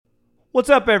What's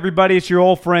up, everybody? It's your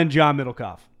old friend, John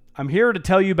Middlecoff. I'm here to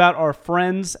tell you about our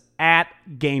friends at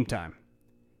Game Time.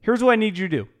 Here's what I need you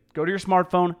to do. Go to your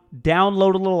smartphone,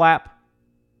 download a little app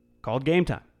called Game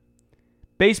Time.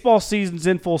 Baseball season's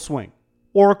in full swing.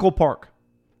 Oracle Park.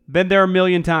 Been there a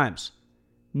million times.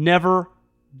 Never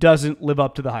doesn't live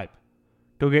up to the hype.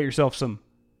 Go get yourself some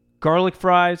garlic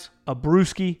fries, a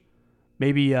brewski,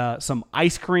 maybe some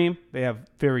ice cream. They have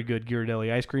very good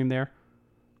Ghirardelli ice cream there.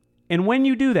 And when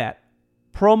you do that,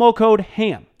 promo code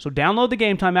HAM. So download the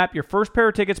Game Time app. Your first pair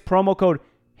of tickets, promo code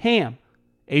HAM,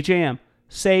 H-A-M,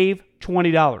 save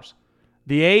 $20.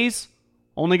 The A's,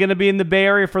 only going to be in the Bay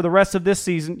Area for the rest of this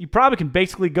season. You probably can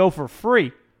basically go for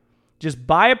free. Just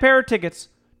buy a pair of tickets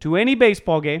to any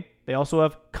baseball game. They also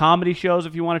have comedy shows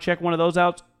if you want to check one of those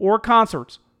out, or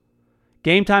concerts.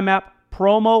 Game Time app,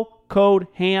 promo code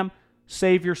HAM,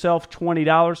 save yourself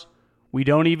 $20. We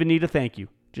don't even need a thank you.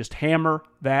 Just hammer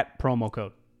that promo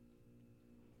code.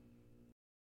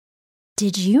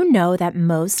 Did you know that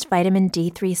most vitamin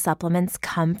D3 supplements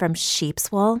come from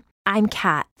sheep's wool? I'm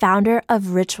Kat, founder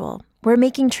of Ritual. We're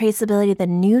making traceability the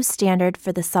new standard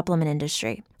for the supplement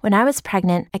industry. When I was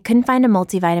pregnant, I couldn't find a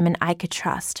multivitamin I could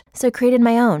trust, so I created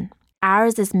my own.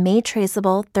 Ours is made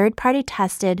traceable, third-party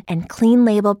tested, and clean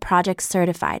label project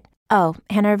certified. Oh,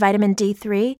 and our vitamin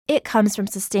D3? It comes from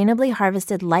sustainably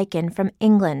harvested lichen from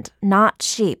England, not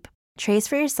sheep. Trace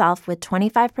for yourself with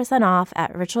 25% off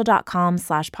at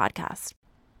ritual.com/podcast.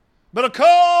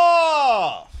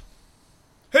 Middlecoff!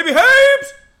 Hey,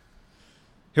 behaves!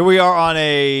 Here we are on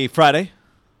a Friday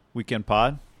weekend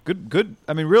pod. Good.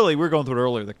 I mean, really, we were going through it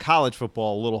earlier. The college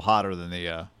football a little hotter than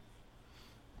the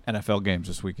NFL games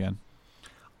this weekend.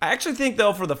 I actually think,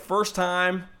 though, for the first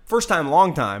time,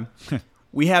 long time,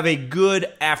 we have a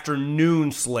good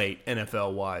afternoon slate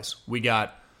NFL-wise. We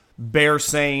got Bears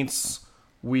Saints.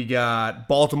 We got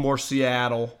Baltimore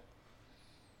Seattle.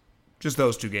 Just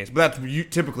those two games. But that's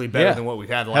typically better than what we've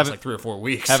had the last 3 or 4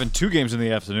 weeks. Having two games in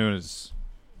the afternoon is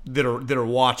that are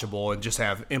watchable and just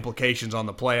have implications on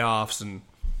the playoffs, and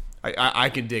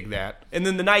I can dig that. And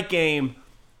then the night game,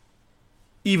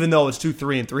 even though it's 2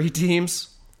 3-3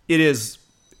 teams, it's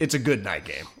a good night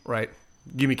game, right?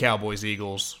 Give me Cowboys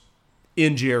Eagles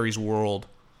in Jerry's world.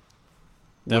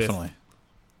 Definitely.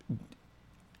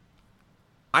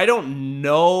 I don't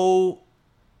know,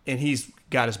 and he's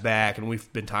got his back, and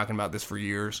we've been talking about this for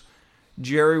years.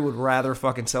 Jerry would rather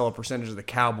fucking sell a percentage of the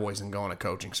Cowboys than go on a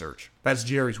coaching search. That's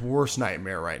Jerry's worst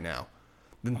nightmare right now.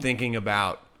 Than thinking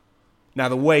about, now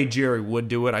the way Jerry would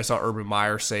do it, I saw Urban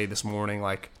Meyer say this morning,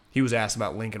 like, he was asked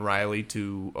about Lincoln Riley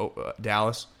to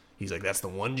Dallas. He's like, that's the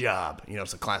one job. You know,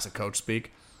 it's a classic coach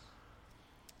speak.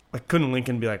 Like, couldn't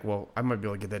Lincoln be like, well, I might be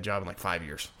able to get that job in like 5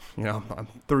 years. You know, I'm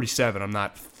 37. I'm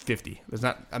not 50.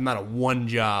 I'm not a one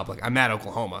job. Like, I'm at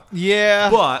Oklahoma. Yeah.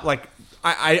 But, like,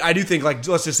 I do think, like,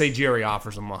 let's just say Jerry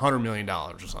offers him $100 million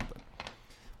or something.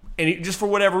 And he, just for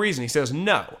whatever reason, he says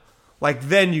no. Like,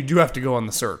 then you do have to go on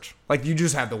the search. Like, you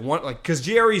just have the one, like, because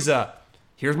Jerry's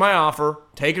here's my offer,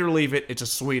 take it or leave it. It's a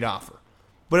sweet offer.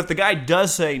 But if the guy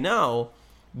does say no,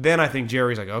 then I think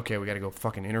Jerry's like, okay, we got to go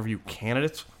fucking interview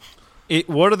candidates.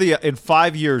 In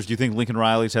 5 years, do you think Lincoln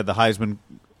Riley's had the Heisman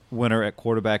winner at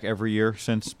quarterback every year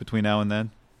since between now and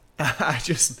then?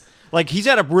 Like, he's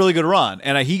had a really good run,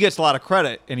 and he gets a lot of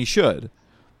credit, and he should.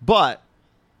 But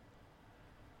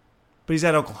he's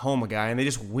at Oklahoma, guy, and they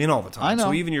just win all the time. I know.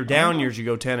 So even your down years, you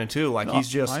go 10-2. Like, he's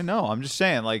just. I know. I'm just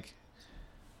saying, like,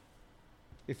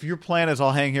 if your plan is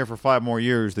I'll hang here for 5 more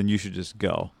years, then you should just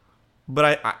go.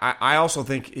 But I also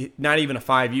think not even a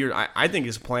 5 year. I think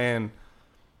his plan.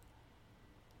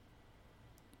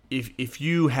 If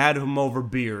you had him over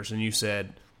beers and you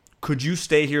said, could you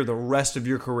stay here the rest of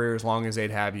your career as long as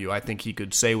they'd have you, I think he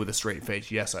could say with a straight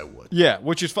face, yes, I would. Yeah,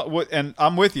 which is fun. And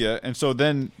I'm with you. And so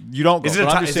then you don't go. Is it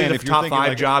a top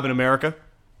 5 job in America?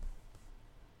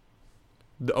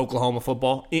 The Oklahoma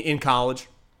football in college?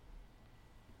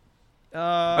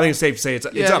 I think it's safe to say it's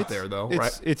up there, though,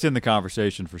 right? It's in the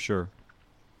conversation for sure.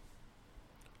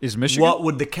 Is Michigan? What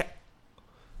would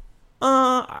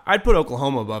I'd put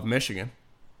Oklahoma above Michigan.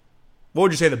 What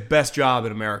would you say the best job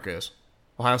in America is?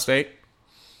 Ohio State?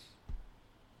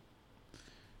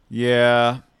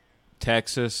 Yeah,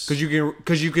 Texas.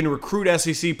 Because you can recruit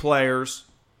SEC players,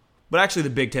 but actually the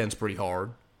Big Ten's pretty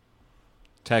hard.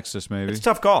 Texas, maybe. It's a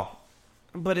tough call.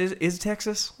 But is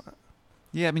Texas?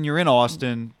 Yeah, I mean, you're in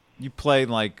Austin. You play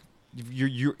like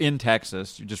you're in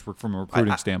Texas. You just work from a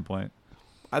recruiting standpoint.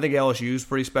 I think LSU is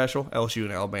pretty special. LSU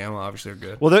and Alabama obviously are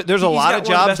good. Well, there's a lot of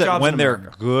jobs that jobs when they're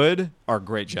good are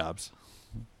great jobs.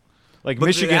 Like but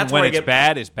Michigan, when it's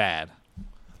bad, is bad.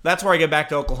 That's where I get back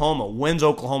to Oklahoma. When's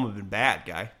Oklahoma been bad,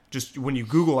 guy? Just when you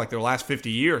Google like their last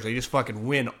 50 years, they just fucking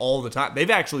win all the time. They've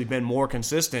actually been more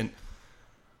consistent.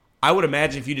 I would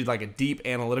imagine if you did like a deep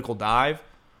analytical dive,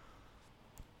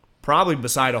 probably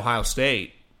beside Ohio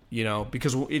State,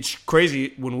 because it's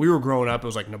crazy. When we were growing up, it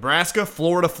was like Nebraska,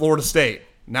 Florida, Florida State.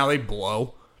 Now they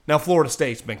blow. Now Florida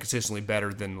State's been consistently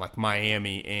better than like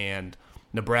Miami and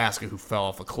Nebraska, who fell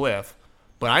off a cliff.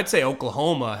 But I'd say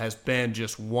Oklahoma has been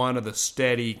just one of the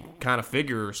steady kind of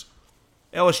figures.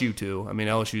 LSU too. I mean,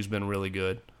 LSU's been really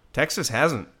good. Texas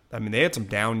hasn't. I mean, they had some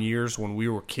down years when we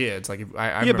were kids. Like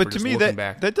I remember but to just me looking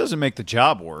back. that doesn't make the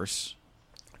job worse.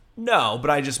 No, but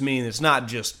I just mean it's not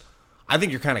just. I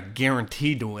think you're kind of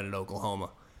guaranteed to win at Oklahoma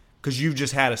because you've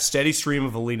just had a steady stream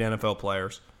of elite NFL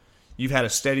players. You've had a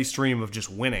steady stream of just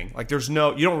winning. Like you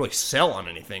don't really sell on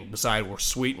anything besides we're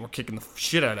sweet and we're kicking the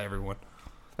shit out of everyone.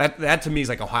 That to me is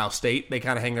like Ohio State. They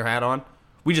kind of hang their hat on.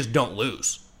 We just don't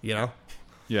lose, Yeah.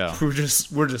 We're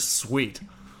just sweet.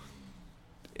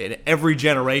 In every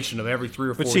generation of every 3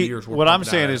 or 4 years. What I'm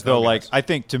saying is though, like I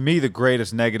think to me the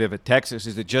greatest negative at Texas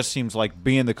is it just seems like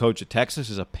being the coach at Texas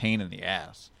is a pain in the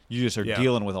ass. You just are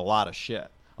dealing with a lot of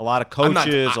shit. A lot of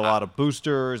coaches, a lot of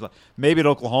boosters. Maybe at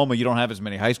Oklahoma you don't have as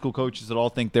many high school coaches that all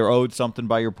think they're owed something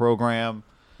by your program.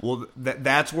 Well,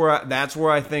 that's where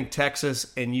I think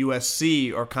Texas and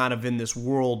USC are kind of in this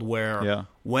world where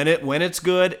when it's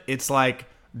good, it's like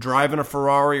driving a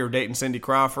Ferrari or dating Cindy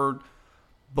Crawford.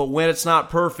 But when it's not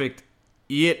perfect,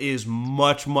 it is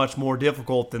much, much more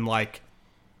difficult than like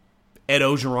Ed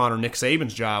Ogeron or Nick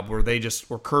Saban's job or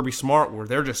Kirby Smart where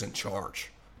they're just in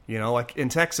charge. Like in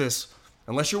Texas,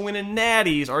 unless you're winning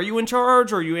natties, are you in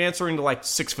charge or are you answering to like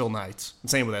Sixville Knights?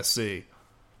 And same with SC.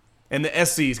 And the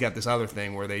SC's got this other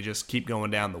thing where they just keep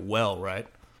going down the well, right?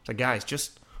 It's like, guys,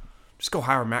 just go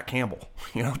hire Matt Campbell.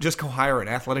 Just go hire an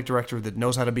athletic director that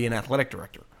knows how to be an athletic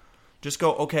director. Just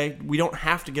go, okay, we don't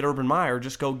have to get Urban Meyer.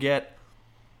 Just go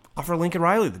offer Lincoln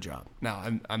Riley the job. Now,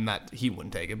 I'm not, he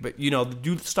wouldn't take it, but,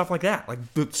 do stuff like that.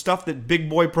 Like the stuff that big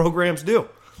boy programs do.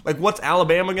 Like what's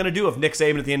Alabama going to do if Nick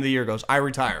Saban at the end of the year goes, I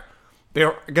retire?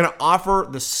 They're going to offer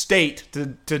the state to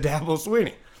Dabo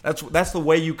Swinney. That's the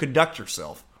way you conduct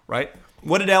yourself. Right?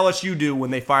 What did LSU do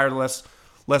when they fired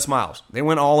Les Miles? They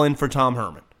went all in for Tom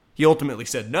Herman. He ultimately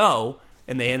said no,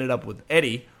 and they ended up with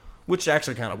Eddie, which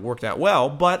actually kind of worked out well.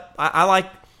 But I like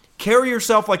carry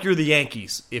yourself like you're the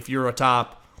Yankees if you're a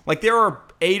top. Like there are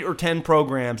 8 or 10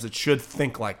 programs that should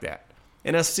think like that.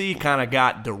 And SC kind of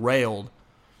got derailed.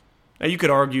 Now you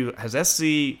could argue, has SC,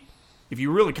 if you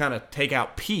really kind of take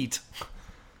out Pete,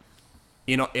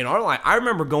 in our life, I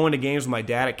remember going to games with my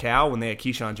dad at Cal when they had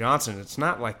Keyshawn Johnson. It's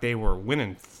not like they were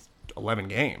winning 11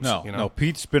 games. No,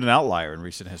 Pete's been an outlier in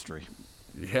recent history.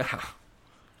 Yeah.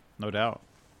 No doubt.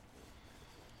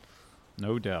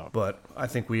 But I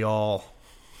think we all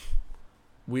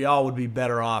would be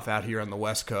better off out here on the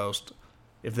West Coast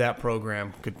if that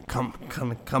program could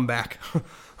come back.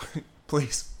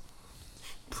 Please.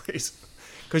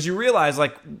 Because you realize,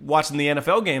 like, watching the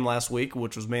NFL game last week,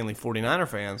 which was mainly 49er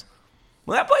fans,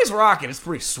 when that place rocking, it's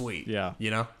pretty sweet. Yeah.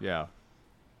 Yeah.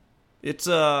 It's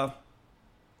got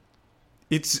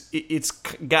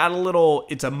a little.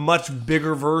 It's a much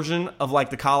bigger version of like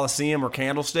the Coliseum or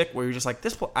Candlestick, where you're just like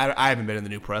this. I haven't been in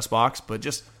the new press box, but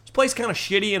just this place kind of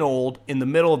shitty and old in the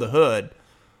middle of the hood.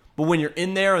 But when you're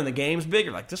in there and the game's big,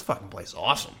 you're like, this fucking place is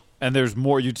awesome. And there's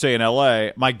more. You'd say in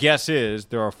L.A. My guess is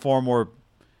there are far more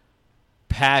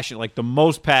passionate, like the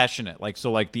most passionate, like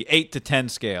the 8 to 10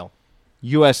 scale.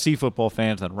 USC football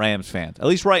fans than Rams fans. At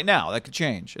least right now. That could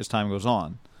change as time goes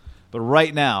on. But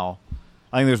right now,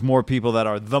 I think there's more people that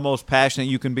are the most passionate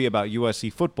you can be about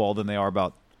USC football than they are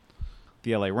about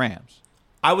the LA Rams.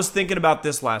 I was thinking about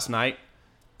this last night.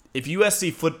 If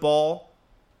USC football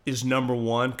is number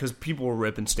one, because people were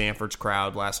ripping Stanford's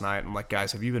crowd last night. I'm like,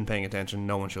 guys, have you been paying attention?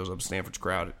 No one shows up at Stanford's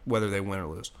crowd, whether they win or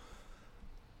lose.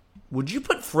 Would you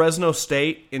put Fresno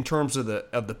State, in terms of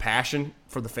the passion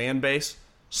for the fan base,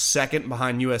 second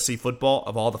behind USC football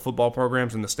of all the football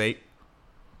programs in the state?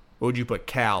 Or would you put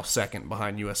Cal second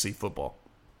behind USC football?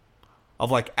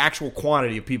 Of like actual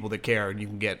quantity of people that care, and you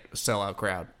can get a sellout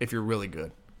crowd if you're really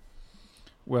good.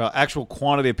 Well, actual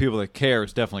quantity of people that care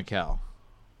is definitely Cal.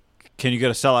 Can you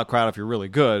get a sellout crowd if you're really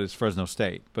good? It's Fresno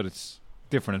State, but it's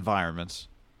different environments.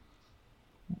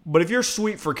 But if you're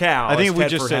sweet for Cal, I think we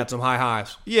just had some high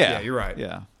highs. Yeah, you're right.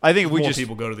 Yeah, I think more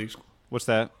people go to these. What's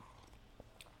that?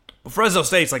 Well, Fresno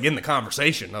State's like in the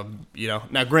conversation of,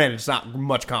 now granted it's not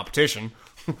much competition,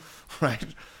 right?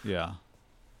 Yeah.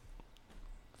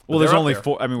 Well, there's only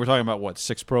 4. I mean, we're talking about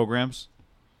 6 programs?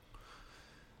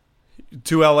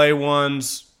 2 LA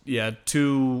ones,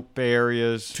 two Bay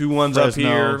Areas, two ones Fresno,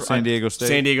 up here. San Diego State.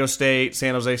 San Diego State,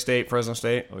 San Jose State, Fresno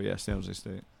State. Oh, yeah, San Jose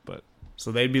State. But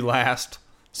So they'd be last.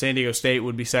 San Diego State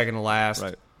would be second to last.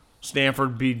 Right. Stanford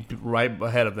would be right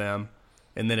ahead of them.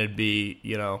 And then it'd be,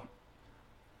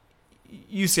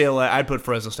 UCLA. I'd put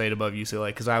Fresno State above UCLA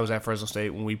because I was at Fresno State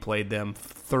when we played them.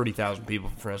 30,000 people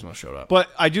from Fresno showed up. But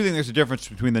I do think there's a difference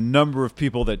between the number of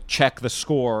people that check the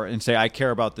score and say, I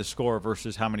care about this score,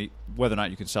 versus whether or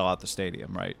not you can sell out the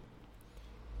stadium, right?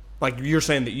 Like you're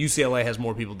saying that UCLA has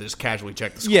more people that just casually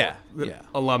check the score. Yeah.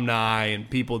 Alumni and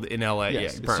people in LA.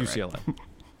 Yes, yeah, it's UCLA.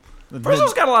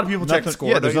 Fresno's got a lot of people check the score.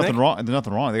 Yeah, there's don't you nothing think? wrong. There's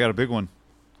nothing wrong. They got a big one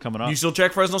coming up. You still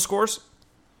check Fresno scores?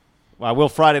 Well, I will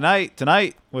Friday night.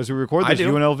 Tonight, as we record I this,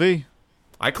 do. UNLV.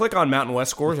 I click on Mountain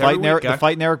West scores The every week.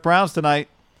 fighting Eric Browns tonight.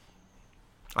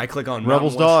 I click on Rebels Mountain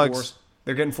West Dogs. scores.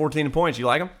 They're getting 14 points. You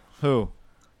like them? Who?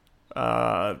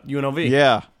 UNLV.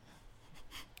 Yeah.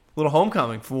 Little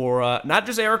homecoming for not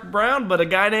just Eric Brown, but a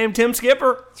guy named Tim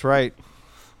Skipper That's right.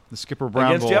 The Skipper Brown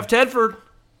against Bowl. Jeff Tedford.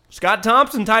 Scott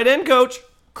Thompson, tight end coach.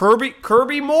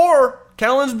 Kirby Moore,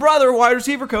 Kellen's brother, wide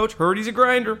receiver coach. Heard he's a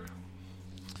grinder.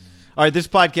 All right, this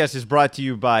podcast is brought to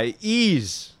you by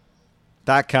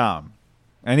ease.com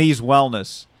and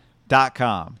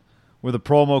easewellness.com, where the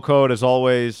promo code, as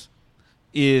always,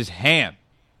 is HAM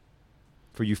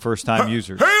for you first-time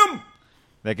users. Ham!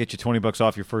 That gets you $20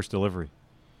 off your first delivery.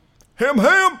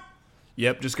 Ham!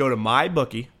 Yep, just go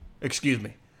to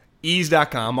ease.com.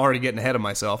 I'm already getting ahead of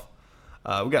myself.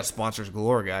 We got sponsors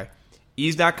galore, guy.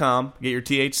 Ease.com, get your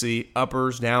THC,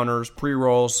 uppers, downers,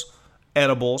 pre-rolls,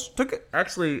 edibles.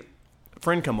 Actually, a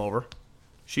friend come over.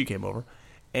 She came over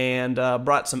and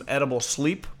brought some edible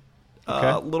sleep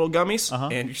little gummies.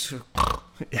 And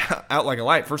out like a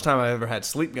light. First time I ever had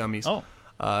sleep gummies. Oh.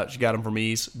 She got them from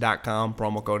ease.com,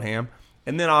 promo code HAM.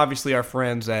 And then obviously our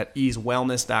friends at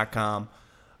easewellness.com,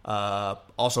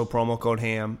 also promo code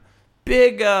HAM.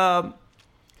 Big,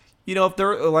 if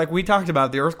they're like we talked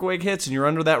about, the earthquake hits and you're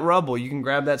under that rubble, you can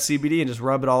grab that CBD and just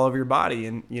rub it all over your body,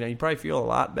 and you probably feel a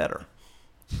lot better.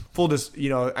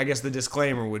 I guess the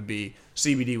disclaimer would be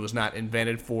CBD was not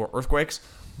invented for earthquakes,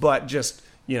 but just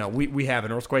we have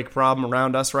an earthquake problem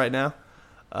around us right now,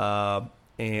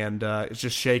 and it's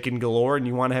just shaking galore, and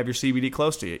you want to have your CBD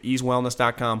close to you.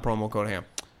 Easewellness.com, promo code HAM.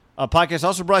 Podcast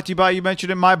also brought to you by, you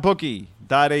mentioned it,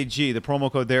 MyBookie.ag. The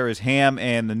promo code there is HAM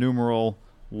and the numeral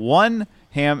 1.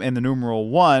 HAM and the numeral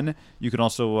 1. You can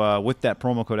also, with that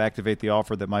promo code, activate the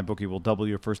offer that MyBookie will double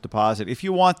your first deposit. If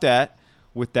you want that,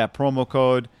 with that promo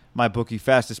code, MyBookie,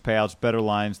 fastest payouts, better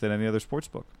lines than any other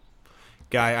sportsbook.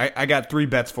 Guy, I got 3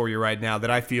 bets for you right now that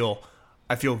I feel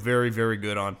very, very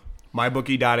good on.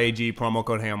 MyBookie.ag, promo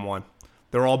code HAM1.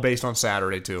 They're all based on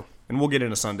Saturday, too. And we'll get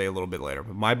into Sunday a little bit later.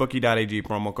 But MyBookie.ag,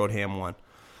 promo code HAM1.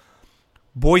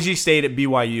 Boise State at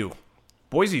BYU.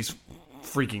 Boise's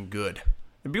freaking good.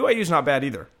 And BYU's not bad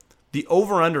either. The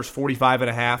over-under is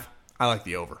 45.5. I like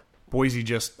the over. Boise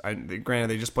granted,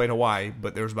 they just played Hawaii,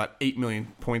 but there was about 8 million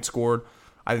points scored.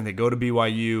 I think they go to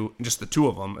BYU, just the two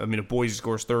of them. I mean, if Boise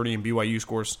scores 30 and BYU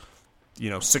scores,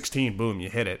 16, boom, you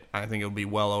hit it. I think it'll be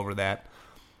well over that.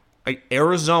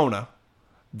 Arizona,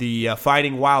 the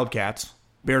Fighting Wildcats,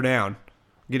 bear down,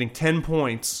 getting 10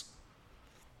 points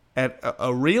at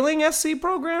a reeling SC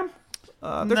program. They're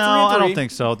 3-3. I don't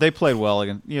think so. They played well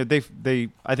again.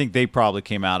 I think they probably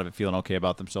came out of it feeling okay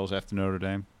about themselves after Notre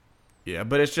Dame. Yeah,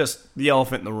 but it's just the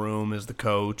elephant in the room is the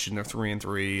coach, and they're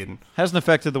 3-3, and hasn't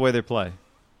affected the way they play.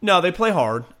 No, they play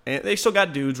hard, and they still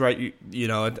got dudes, right?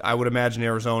 I would imagine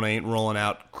Arizona ain't rolling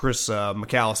out Chris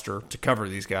McAllister to cover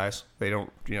these guys. They don't,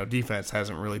 defense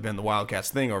hasn't really been the Wildcats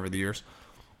thing over the years.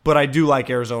 But I do like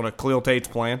Arizona. Khalil Tate's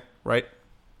playing, right?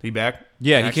 He back?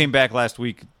 Yeah, he came back last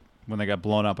week when they got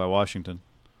blown out by Washington.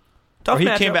 Tough He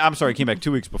matchup. came back. I'm sorry, he came back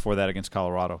 2 weeks before that against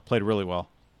Colorado. Played really well.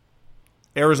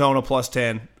 Arizona plus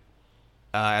 10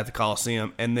 at the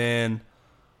Coliseum, and then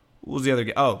what was the other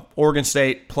game? Oh, Oregon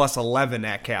State plus 11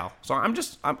 at Cal. So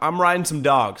I'm riding some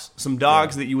dogs,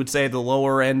 that you would say the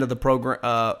lower end of the program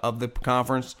of the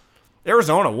conference.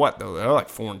 Arizona, what though? They're like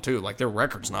 4-2. Like their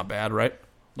record's not bad, right?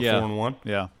 4-1.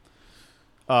 Yeah.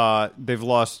 They've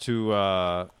lost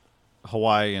to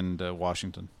Hawaii and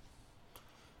Washington.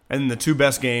 And the 2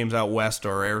 best games out west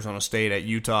are Arizona State at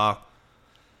Utah.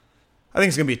 I think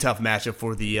it's going to be a tough matchup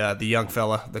for the young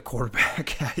fella, the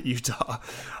quarterback at Utah.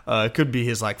 It could be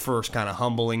his first kind of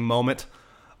humbling moment.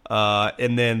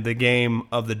 And then the game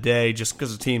of the day, just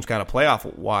because the team's kind of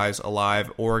playoff-wise alive,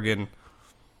 Oregon.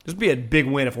 This would be a big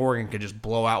win if Oregon could just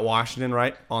blow out Washington,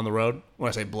 right, on the road. When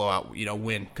I say blow out,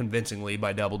 win convincingly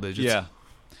by double digits. Yeah.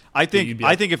 I think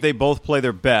if they both play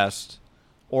their best,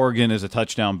 Oregon is a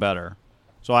touchdown better.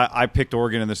 So I picked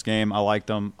Oregon in this game. I like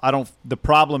them. The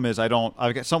problem is I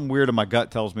got something weird in my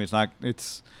gut tells me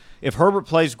if Herbert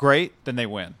plays great, then they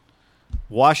win.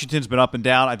 Washington's been up and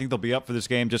down. I think they'll be up for this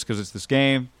game just because it's this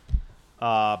game.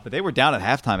 But they were down at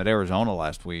halftime at Arizona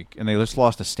last week, and they just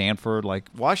lost to Stanford. Like,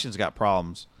 Washington's got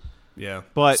problems. Yeah.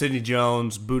 But Sidney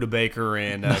Jones, Buda Baker,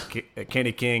 and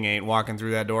Kenny King ain't walking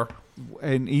through that door.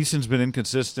 And Easton's been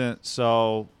inconsistent,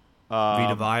 so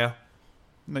Vita Vea.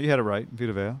 No, you had it right,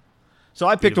 Vita Vea. So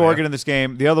I picked Vita Vea. Oregon in this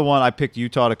game. The other one, I picked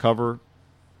Utah to cover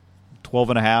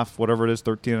 12.5, whatever it is,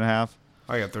 13.5.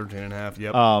 I got 13.5.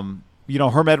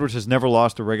 Yep. Herm Edwards has never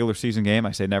lost a regular season game.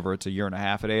 I say never. It's a year and a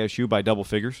half at ASU by double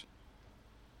figures.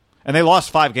 And they lost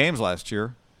 5 games last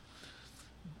year,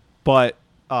 but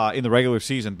in the regular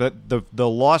season. But the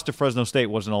loss to Fresno State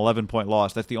was an 11-point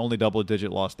loss. That's the only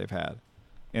double-digit loss they've had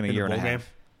in a year and a half. Game?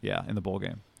 Yeah, in the bowl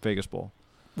game, Vegas Bowl.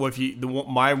 Well,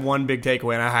 my one big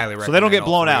takeaway, and I highly recommend. So they don't get all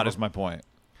blown three out. of Is them. my point.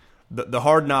 The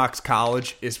Hard Knocks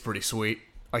College is pretty sweet.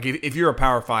 Like if you're a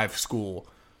Power 5 school,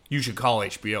 you should call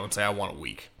HBO and say, I want a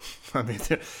week. I mean,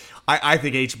 I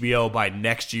think HBO by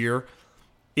next year,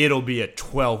 it'll be a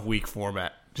 12-week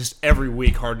format. Just every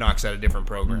week, Hard Knocks at a different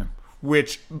program.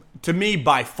 Which, to me,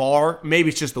 by far, maybe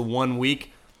it's just the 1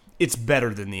 week, it's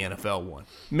better than the NFL one.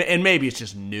 And maybe it's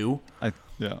just new.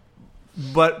 Yeah.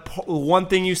 But one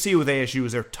thing you see with ASU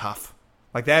is they're tough.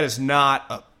 Like, that is not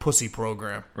a pussy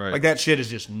program. Right. Like, that shit is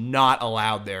just not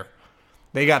allowed there.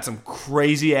 They got some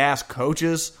crazy-ass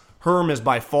coaches. Herm is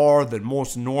by far the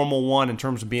most normal one in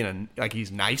terms of being,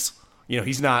 he's nice.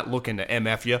 He's not looking to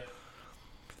MF you.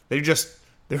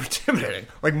 They're intimidating.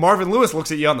 Like, Marvin Lewis looks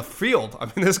at you on the field. I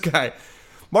mean, this guy,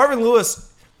 Marvin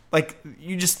Lewis,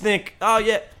 you just think, oh,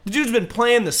 yeah, the dude's been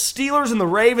playing the Steelers and the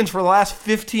Ravens for the last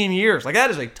 15 years. Like,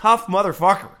 that is a tough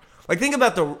motherfucker. Like, think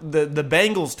about the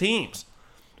Bengals teams.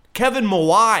 Kevin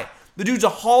Mawai, the dude's a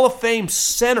Hall of Fame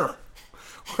center.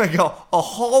 Like, a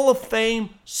Hall of Fame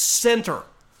center.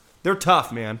 They're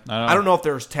tough, man. I don't know if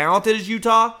they're as talented as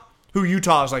Utah, who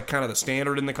Utah is, kind of the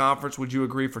standard in the conference. Would you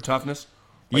agree for toughness?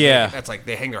 Yeah. That's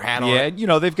they hang their hat on it.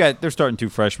 Yeah, they're starting 2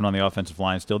 freshmen on the offensive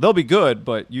line still. They'll be good,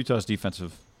 but Utah's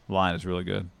defensive line is really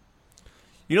good.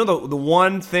 The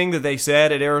one thing that they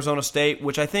said at Arizona State,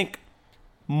 which I think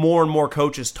more and more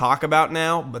coaches talk about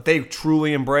now, but they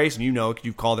truly embrace, and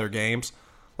you call their games,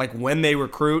 when they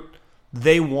recruit,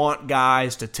 they want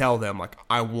guys to tell them,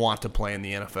 I want to play in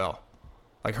the NFL.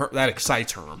 That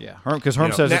excites Herm. Yeah, because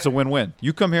Herm says it's a win-win.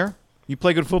 You come here, you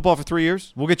play good football for 3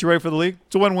 years, we'll get you ready for the league.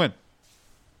 It's a win-win.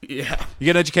 Yeah. You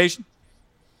get an education.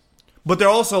 But they're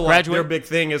also Graduate. their big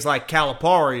thing is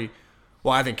Calipari.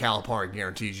 Well, I think Calipari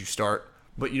guarantees you start.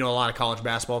 But a lot of college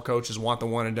basketball coaches want the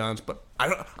one and dones. But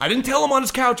I didn't tell him on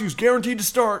his couch he was guaranteed to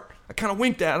start. I kind of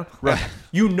winked at him. Right.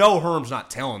 Herm's not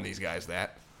telling these guys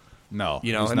that. No, and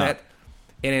he's not.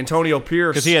 And Antonio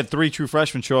Pierce, Because he had 3 true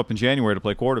freshmen show up in January to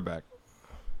play quarterback.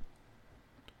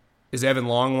 is Evan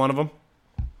Long one of them?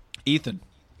 Ethan,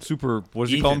 what does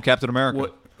he call him? Captain America.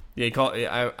 What?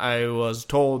 Yeah, I was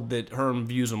told that Herm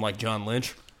views him like John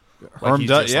Lynch. Herm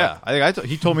does. Yeah,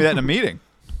 he told me that in a meeting.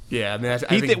 Yeah, I mean, I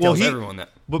think he tells everyone that.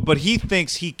 But he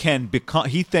thinks he can become.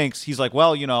 He thinks he's like,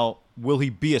 well, will he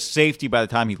be a safety by the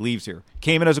time he leaves here?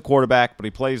 Came in as a quarterback, but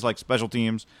he plays special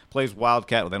teams, plays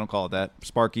wildcat. Well, they don't call it that.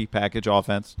 Sparky package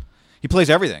offense. He plays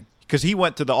everything because he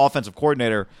went to the offensive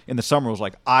coordinator in the summer. Was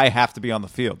like, I have to be on the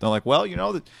field. They're like, well, you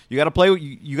got to play.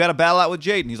 You got to battle out with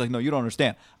Jaden. He's like, no, you don't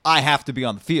understand. I have to be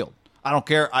on the field. I don't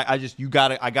care. I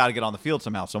got to get on the field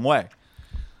somehow, some way.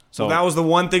 So that was the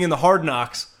one thing in the Hard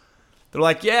Knocks. They're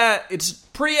like, yeah, it's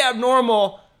pretty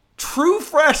abnormal. True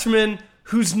freshman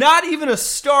who's not even a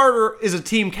starter is a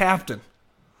team captain.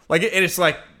 And it's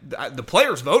the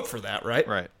players vote for that, right?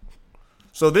 Right.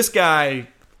 So this guy,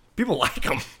 people like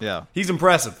him. Yeah. He's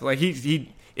impressive.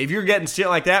 He if you're getting shit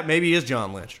like that, maybe he is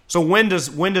John Lynch. So when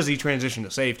does he transition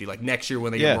to safety? Next year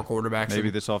when they get more quarterbacks? Maybe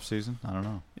this offseason. I don't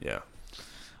know. Yeah.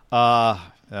 I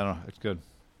don't know. It's good.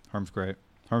 Herm's great.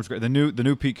 The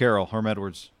new Pete Carroll, Herm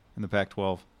Edwards in the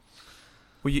Pac-12.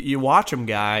 Well, you watch him,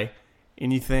 guy,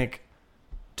 and you think,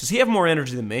 does he have more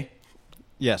energy than me?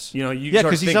 Yes. start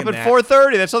because he's up thinking at that.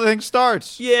 4:30. That's how the thing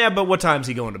starts. Yeah, but what time's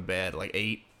he going to bed?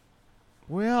 8?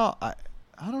 Well, I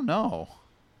don't know.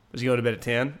 Does he go to bed at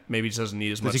 10? Maybe he just doesn't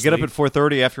need as much Does he get up sleep. at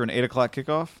 4:30 after an 8 o'clock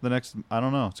kickoff? I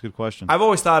don't know. It's a good question. I've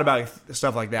always thought about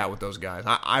stuff like that with those guys.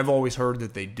 I've always heard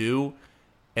that they do,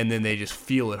 and then they just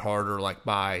feel it harder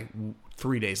by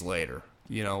 3 days later.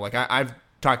 I've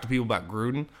talked to people about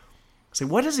Gruden. I say,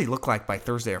 what does he look like by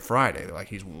Thursday or Friday? They're like,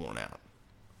 he's worn out.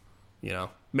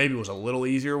 Maybe it was a little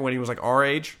easier when he was our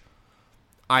age.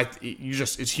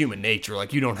 It's human nature.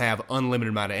 You don't have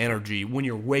unlimited amount of energy when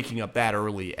you're waking up that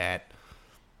early at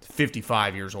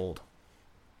 55 years old.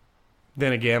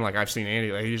 Then again, like I've seen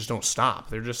Andy, like, they just don't stop.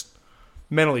 They're just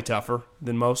mentally tougher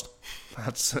than most.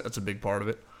 That's a big part of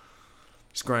it.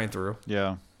 Just grind through.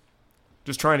 Yeah.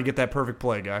 Just trying to get that perfect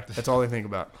play, guy. That's all they think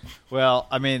about. Well,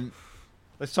 I mean,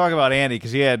 let's talk about Andy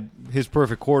because he had his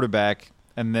perfect quarterback,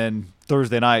 and then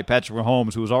Thursday night, Patrick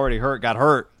Mahomes, who was already hurt, got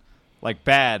hurt, like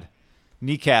bad.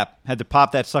 Kneecap, had to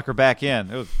pop that sucker back in.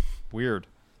 It was weird.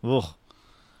 Ugh.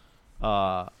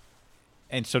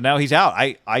 And so now he's out.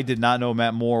 I did not know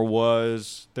Matt Moore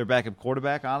was their backup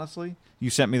quarterback, honestly.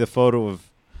 You sent me the photo of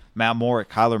Matt Moore at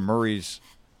Kyler Murray's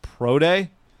pro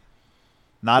day.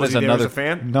 Not Was as he there another as a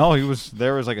fan? No, he was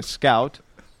there as like a scout.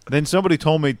 Then somebody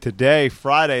told me today,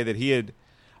 Friday, that he had,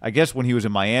 I guess when he was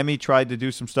in Miami, tried to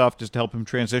do some stuff just to help him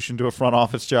transition to a front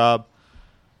office job.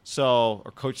 So,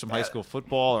 or coach some high school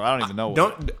football, or I don't even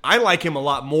know. I like him a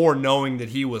lot more knowing that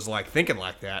he was like thinking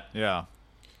like that. Yeah.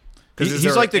 Is He's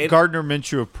there like the Gardner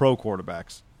Minshew of pro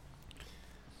quarterbacks.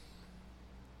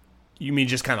 You mean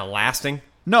just kind of lasting?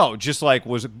 No, just like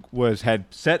had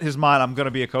set his mind, I'm going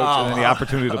to be a coach, and then the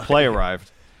opportunity to play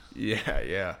arrived.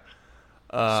 Yeah.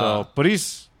 But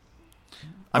he's.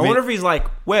 I wonder if he's like,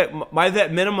 wait, my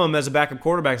vet minimum as a backup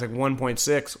quarterback is like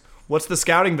 1.6. What's the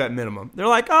scouting vet minimum? They're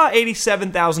like,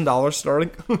 $87,000 starting.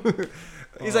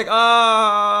 He's like,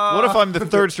 What if I'm the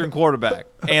third string quarterback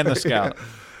and the scout?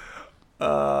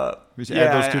 We should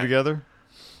add those two together.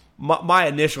 My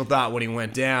initial thought when he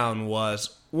went down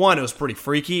was, one, it was pretty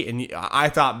freaky, and I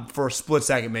thought for a split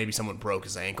second maybe someone broke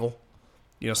his ankle.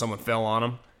 Someone fell on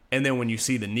him. And then when you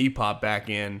see the knee pop back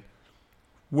in,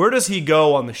 where does he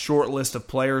go on the short list of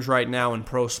players right now in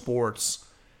pro sports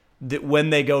that when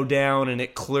they go down and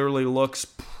it clearly looks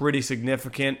pretty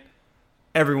significant,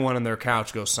 everyone on their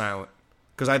couch goes silent?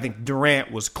 Because I think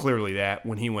Durant was clearly that.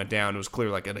 When he went down, it was clear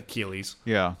like an Achilles.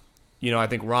 Yeah. I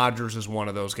think Rodgers is one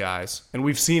of those guys. And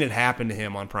we've seen it happen to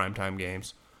him on primetime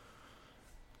games.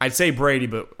 I'd say Brady,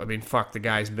 but, I mean, fuck, the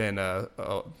guy's been a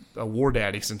war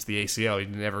daddy since the ACL.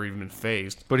 He's never even been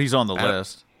phased. But he's on the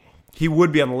list. He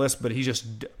would be on the list, but he just,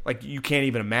 like, you can't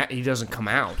even imagine. He doesn't come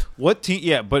out. What team?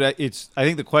 Yeah, but I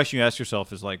think the question you ask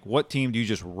yourself is, like, what team do you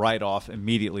just write off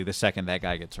immediately the second that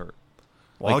guy gets hurt?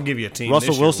 Well, I'll give you a team.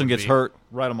 Russell Wilson gets hurt,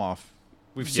 write him off.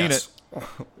 We've seen it.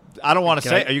 I don't want to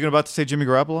say. Are you about to say Jimmy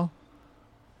Garoppolo?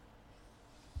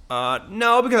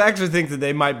 No, because I actually think that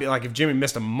they might be, like, if Jimmy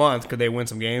missed a month, could they win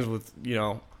some games with,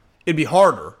 it'd be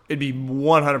harder. It'd be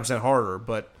 100% harder,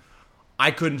 but I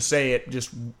couldn't say it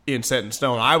just in set in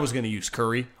stone. I was going to use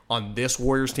Curry on this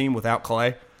Warriors team without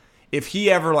Clay. If he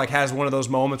ever, like, has one of those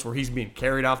moments where he's being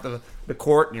carried off the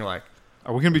court and you're like,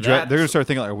 are we going to be they're going to start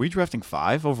thinking, like, are we drafting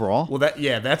 5 overall? Well,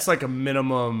 that's like a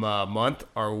minimum month.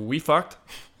 Are we fucked?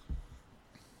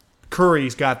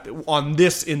 Curry's got, on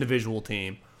this individual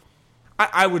team,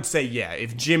 I would say, yeah,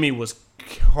 if Jimmy was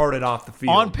carted off the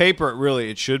field. On paper,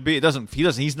 it should be.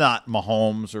 He's not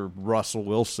Mahomes or Russell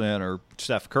Wilson or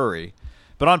Steph Curry.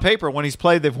 But on paper, when he's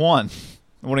played, they've won.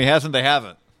 When he hasn't, they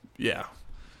haven't. Yeah.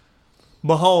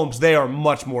 Mahomes, they are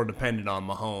much more dependent on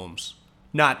Mahomes.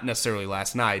 Not necessarily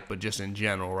last night, but just in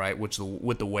general, right? With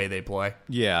the way they play.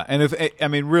 Yeah, and if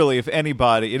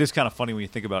anybody, it is kind of funny when you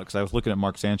think about it, because I was looking at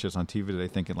Mark Sanchez on TV today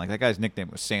thinking, like, that guy's nickname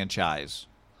was Sanchez.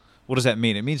 What does that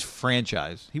mean? It means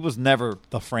franchise. He was never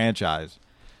the franchise.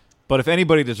 But if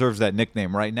anybody deserves that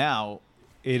nickname right now,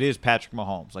 it is Patrick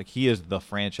Mahomes. Like, he is the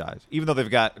franchise. Even though they've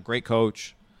got a great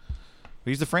coach,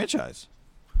 he's the franchise.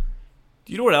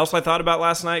 Do you know what else I thought about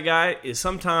last night, Guy? Is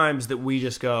sometimes that we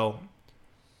just go,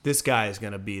 this guy is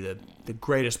going to be the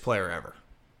greatest player ever.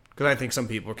 Because I think some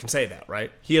people can say that,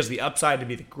 right? He has the upside to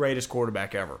be the greatest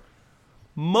quarterback ever.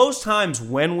 Most times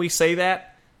when we say that,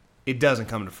 it doesn't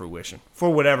come to fruition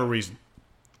for whatever reason.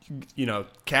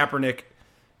 Kaepernick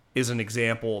is an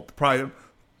example, probably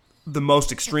the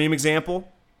most extreme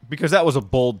example. Because that was a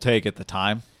bold take at the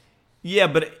time. Yeah,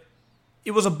 but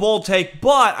it was a bold take,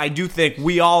 but I do think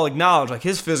we all acknowledge, like,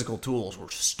 his physical tools were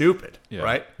stupid,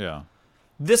 right? Yeah.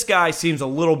 This guy seems a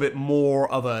little bit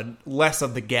more of less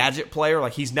of the gadget player.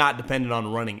 Like, he's not dependent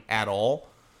on running at all.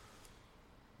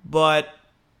 But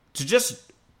to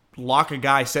just lock a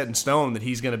guy set in stone that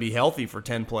he's going to be healthy for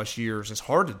 10-plus years is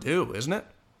hard to do, isn't it?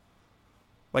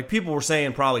 Like, people were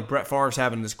saying probably Brett Favre's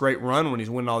having this great run when he's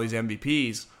winning all these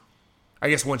MVPs. I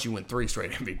guess once you win 3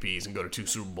 straight MVPs and go to 2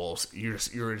 Super Bowls, your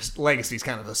legacy's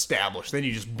kind of established. Then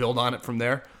you just build on it from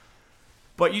there.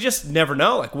 But you just never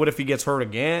know. Like, what if he gets hurt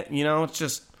again?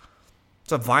 It's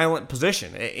a violent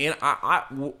position. And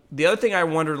the other thing I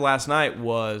wondered last night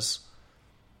was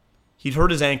he'd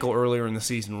hurt his ankle earlier in the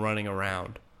season running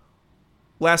around.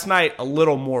 Last night, a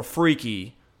little more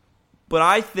freaky. But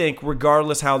I think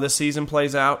regardless how this season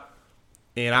plays out,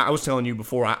 And I was telling you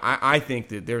before, I think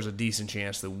that there's a decent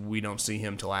chance that we don't see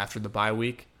him till after the bye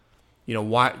week. You know,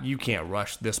 why you can't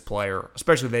rush this player,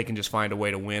 especially if they can just find a way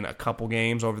to win a couple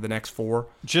games over the next 4.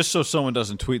 Just so someone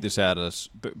doesn't tweet this at us,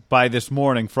 by this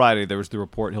morning, Friday, there was the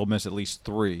report he'll miss at least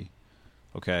 3.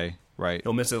 Okay, right.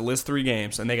 He'll miss at least 3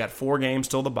 games, and they got 4 games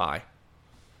till the bye.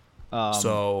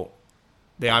 So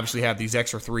they obviously have these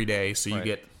extra 3 days, so you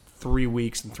get 3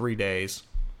 weeks and 3 days.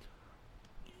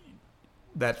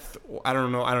 I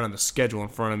don't know. I don't have the schedule in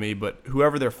front of me, but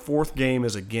whoever their 4th game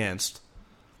is against,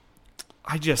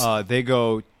 they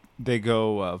go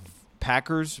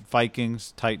Packers,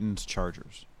 Vikings, Titans,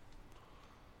 Chargers.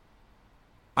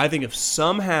 I think if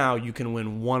somehow you can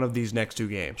win one of these next 2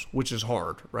 games, which is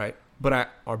hard, right? But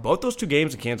are both those 2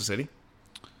 games in Kansas City?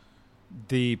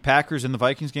 The Packers and the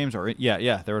Vikings games are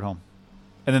they're at home,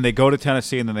 and then they go to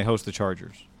Tennessee and then they host the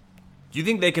Chargers. Do you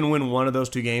think they can win one of those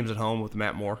 2 games at home with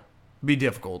Matt Moore? Be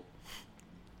difficult.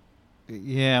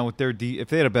 Yeah, with their if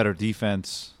they had a better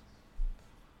defense.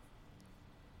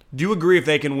 Do you agree if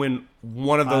they can win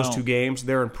one of those 2 games,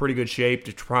 they're in pretty good shape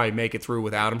to probably make it through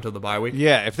without him till the bye week?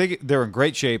 Yeah, if they're in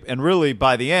great shape, and really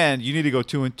by the end you need to go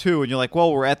 2-2, and you're like,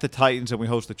 well, we're at the Titans and we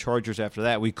host the Chargers after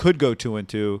that. We could go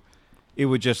 2-2. It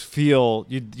would just feel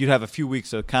you'd have a few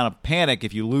weeks of kind of panic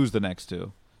if you lose the next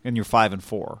 2, and you're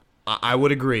 5-4. I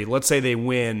would agree. Let's say they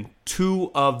win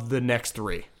 2 of the next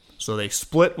 3. So they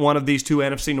split one of these 2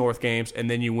 NFC North games, and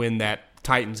then you win that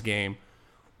Titans game.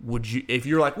 Would you, if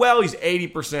you're like, well, he's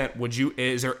 80%, would you?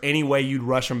 Is there any way you'd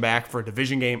rush him back for a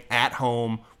division game at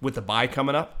home with the bye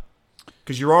coming up?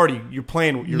 Because you're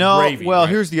playing your gravy. Well, right?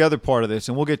 here's the other part of this,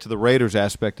 and we'll get to the Raiders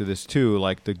aspect of this too,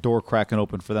 like the door cracking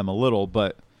open for them a little.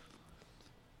 But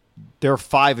they're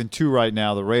 5-2 right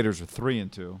now. The Raiders are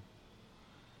 3-2.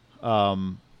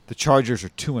 The Chargers are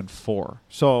 2-4.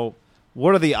 So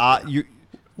what are the odds?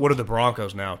 What are the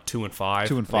Broncos now? 2-5.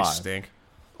 2-5. They stink.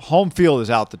 Home field is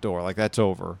out the door. Like, that's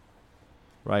over.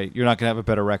 Right? You're not going to have a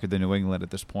better record than New England at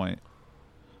this point.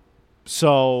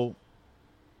 So,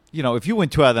 if you win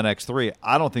 2 out of the next 3,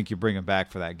 I don't think you bring them back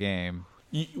for that game.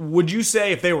 Would you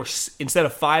say if they were, instead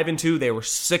of 5-2, they were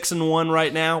 6-1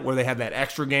 right now, where they have that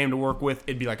extra game to work with,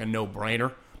 it'd be like a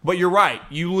no-brainer? But you're right.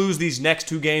 You lose these next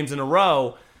 2 games in a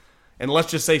row, and let's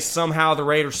just say somehow the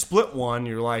Raiders split one,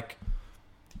 you're like,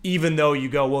 even though you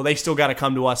go, well, they still got to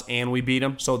come to us and we beat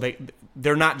them. So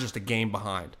they're not just a game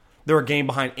behind. They're a game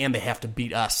behind and they have to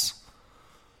beat us.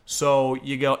 So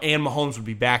you go, and Mahomes would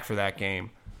be back for that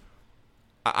game.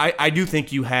 I do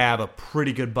think you have a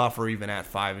pretty good buffer even at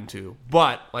 5-2.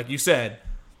 But, like you said,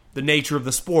 the nature of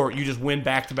the sport, you just win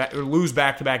back-to-back or lose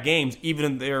back-to-back games, even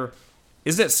in there.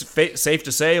 Isn't it safe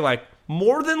to say, like,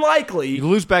 more than likely you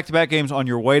lose back-to-back games on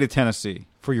your way to Tennessee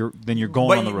then you're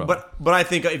going on the road. But I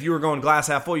think if you were going glass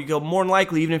half full, you go more than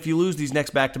likely, even if you lose these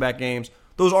next back-to-back games,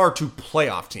 those are 2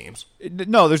 playoff teams.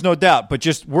 No, there's no doubt. But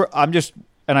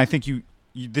and I think you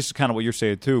this is kind of what you're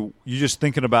saying too. You're just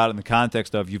thinking about it in the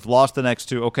context of you've lost the next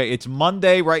 2. Okay, it's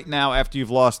Monday right now after you've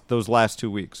lost those last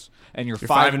 2 weeks, and you're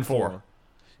 5-4,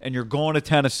 and you're going to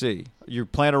Tennessee. You're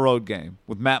playing a road game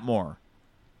with Matt Moore.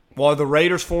 Well, are the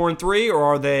Raiders 4-3 or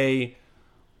are they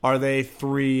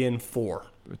 3-4?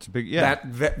 It's a big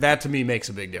That to me makes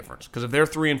a big difference, because if they're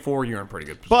 3-4, you're in pretty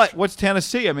good position. But what's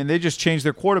Tennessee? I mean, they just changed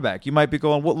their quarterback. You might be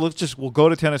going, well, we'll go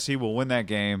to Tennessee, we'll win that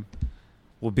game,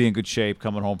 we'll be in good shape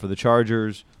coming home for the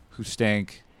Chargers, who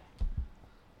stink.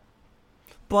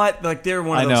 But like they're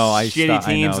one of those shitty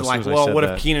teams, and like, well, what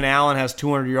if Keenan Allen has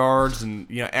 200 yards and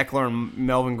Eckler and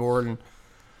Melvin Gordon?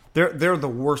 They're the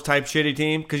worst type shitty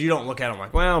team, because you don't look at them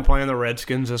like, well, I'm playing the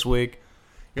Redskins this week.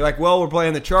 You're like, well, we're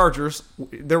playing the Chargers.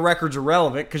 Their record's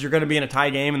irrelevant because you're going to be in a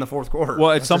tie game in the 4th quarter.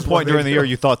 Well, at some point during the year,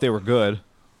 you thought they were good.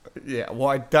 Yeah, well,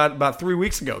 I thought about 3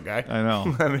 weeks ago, guy. I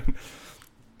know. I mean,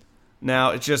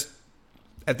 now it's just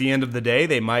at the end of the day,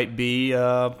 they might be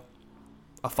a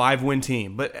 5-win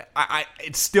team, but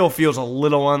it still feels a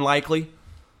little unlikely.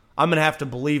 I'm going to have to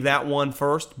believe that one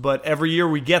first, but every year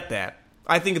we get that.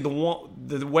 I think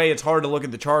the way it's hard to look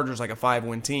at the Chargers like a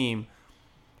 5-win team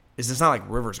is it's not like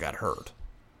Rivers got hurt.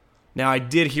 Now, I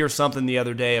did hear something the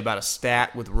other day about a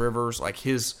stat with Rivers. Like,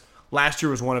 his last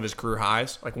year was one of his career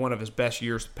highs, like one of his best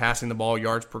years passing the ball,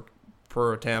 yards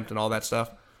per attempt, and all that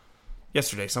stuff.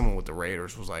 Yesterday, someone with the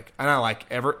Raiders was like, and I like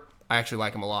Everett. I actually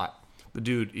like him a lot. The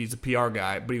dude, he's a PR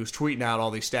guy, but he was tweeting out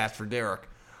all these stats for Derek.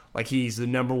 Like, he's the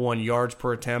number 1 yards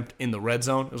per attempt in the red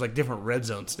zone. It was like different red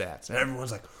zone stats. And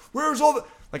everyone's like, where's all the...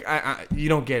 Like, you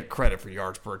don't get credit for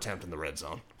yards per attempt in the red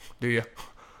zone, do you?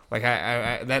 Like,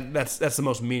 that's the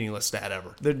most meaningless stat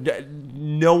ever.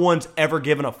 No one's ever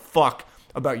given a fuck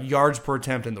about yards per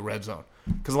attempt in the red zone.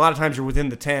 Because a lot of times you're within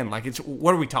the 10. Like,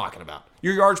 what are we talking about?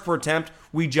 Your yards per attempt,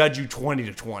 we judge you 20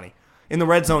 to 20. In the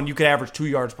red zone, you could average 2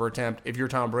 yards per attempt if you're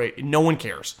Tom Brady. No one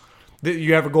cares.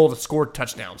 You have a goal to score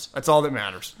touchdowns. That's all that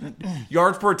matters.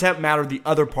 Yards per attempt matter the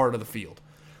other part of the field.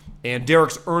 And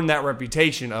Derek's earned that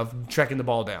reputation of checking the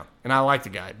ball down. And I like the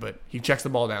guy, but he checks the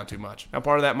ball down too much. Now,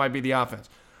 part of that might be the offense.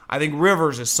 I think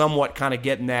Rivers is somewhat kind of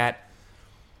getting that.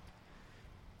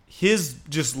 His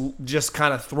just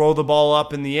kind of throw the ball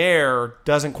up in the air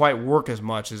doesn't quite work as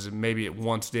much as maybe it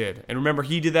once did. And remember,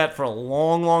 he did that for a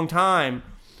long, long time.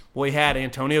 Well, he had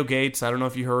Antonio Gates. I don't know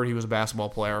if you heard, he was a basketball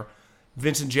player.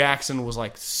 Vincent Jackson was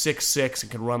like 6'6"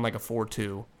 and could run like a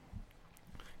 4.2.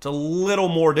 It's a little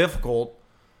more difficult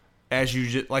as you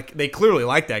just, like, they clearly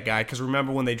like that guy, because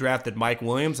remember when they drafted Mike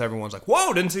Williams, everyone's like,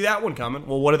 whoa, didn't see that one coming.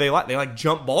 Well, what do they like? They like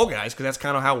jump ball guys, because that's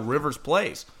kind of how Rivers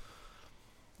plays.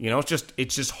 You know,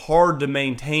 it's just hard to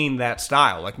maintain that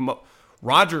style. Like,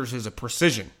 Rodgers is a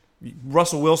precision.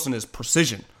 Russell Wilson is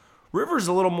precision. Rivers is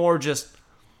a little more just,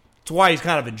 it's why he's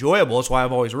kind of enjoyable. It's why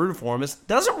I've always rooted for him. Is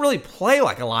doesn't really play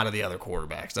like a lot of the other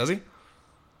quarterbacks, does he?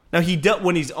 Now,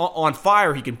 when he's on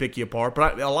fire, he can pick you apart,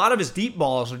 but a lot of his deep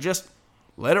balls are just,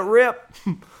 let it rip.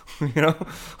 You know?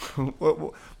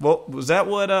 Well, was that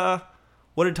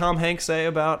what did Tom Hanks say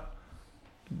about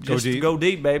just go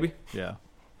deep, baby? Yeah.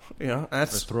 You know,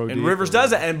 that's throw and deep Rivers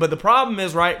does it. But the problem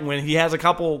is, right, when he has a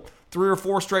couple 3 or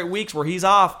 4 straight weeks where he's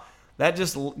off, that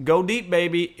just go deep,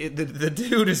 baby. The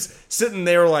dude is sitting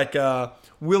there like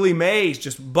Willie Mays,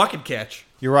 just bucket catch.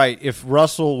 You're right. If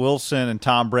Russell Wilson and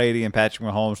Tom Brady and Patrick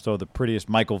Mahomes throw the prettiest,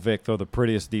 Michael Vick throw the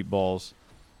prettiest deep balls,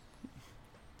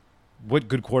 what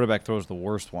good quarterback throws the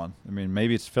worst one? I mean,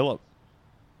 maybe it's Phillip.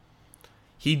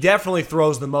 He definitely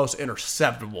throws the most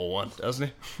interceptable one, doesn't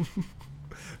he?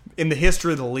 In the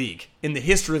history of the league.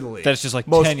 That's just like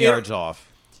 10 yards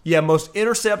off. Yeah, most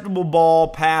interceptable ball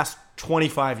past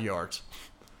 25 yards.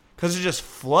 Because it just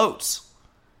floats.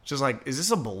 It's just like, is this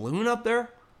a balloon up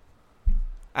there?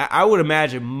 I would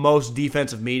imagine most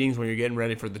defensive meetings when you're getting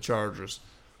ready for the Chargers,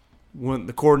 when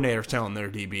the coordinator's telling their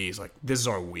DBs, like, this is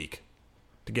our week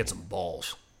to get some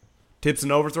balls. Tips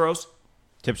and overthrows?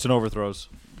 Tips and overthrows.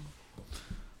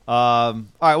 All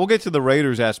right, we'll get to the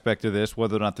Raiders aspect of this,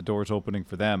 whether or not the door's opening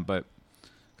for them, but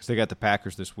because they got the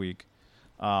Packers this week.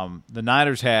 The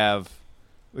Niners have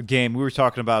a game we were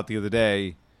talking about the other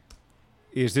day.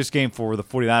 Is this game for the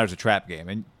 49ers a trap game?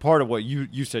 And part of what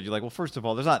you said, you're like, well, first of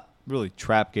all, there's not really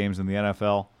trap games in the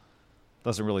NFL.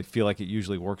 Doesn't really feel like it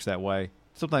usually works that way.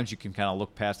 Sometimes you can kind of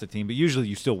look past the team, but usually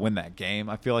you still win that game.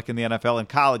 I feel like in the NFL. In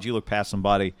college, you look past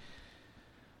somebody.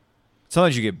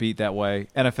 Sometimes you get beat that way.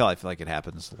 NFL, I feel like it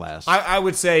happens less. I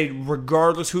would say,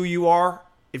 regardless who you are,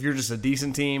 if you're just a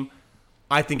decent team,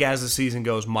 I think as the season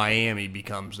goes, Miami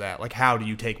becomes that. Like, how do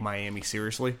you take Miami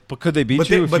seriously? But could they beat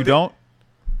you if you don't?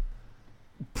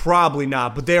 Probably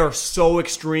not. But they are so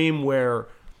extreme where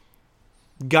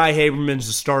Guy Haberman's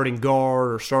the starting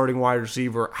guard or starting wide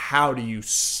receiver. How do you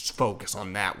focus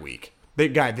on that week?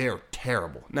 They're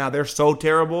terrible. Now, they're so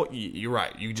terrible, you're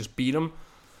right. You just beat them.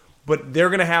 But they're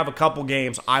going to have a couple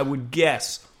games, I would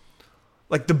guess.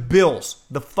 Like the Bills,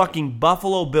 the fucking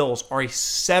Buffalo Bills are a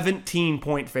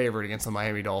 17-point favorite against the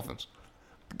Miami Dolphins.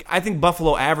 I think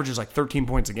Buffalo averages like 13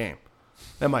 points a game.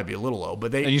 That might be a little low,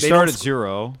 but you start at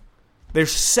 0. They're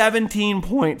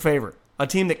 17-point favorite. A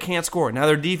team that can't score. Now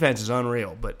their defense is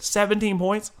unreal, but 17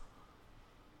 points?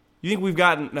 You think we've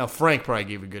gotten... Now Frank probably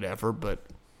gave a good effort, but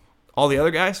all the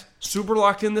other guys super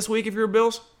locked in this week if you're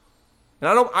Bills? And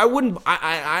I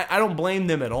don't blame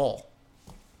them at all.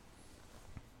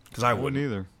 Because I wouldn't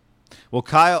either. Well,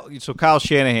 Kyle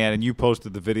Shanahan, and you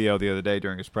posted the video the other day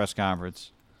during his press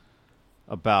conference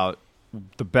about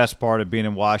the best part of being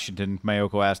in Washington.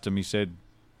 Mayoko asked him, he said,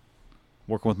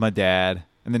 working with my dad.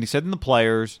 And then he said, in the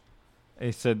players.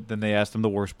 Then they asked him the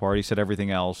worst part. He said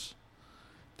everything else.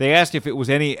 They asked if it was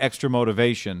any extra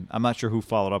motivation. I'm not sure who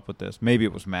followed up with this. Maybe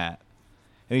it was Matt.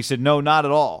 And he said, no, not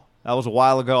at all. That was a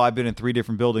while ago. I've been in 3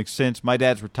 different buildings since. My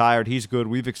dad's retired. He's good.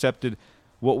 We've accepted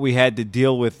what we had to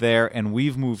deal with there, and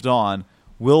we've moved on.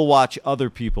 We'll watch other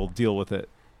people deal with it.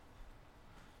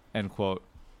 End quote.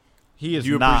 He is. Do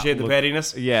you appreciate the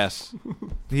pettiness? Yes.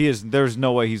 He is. There's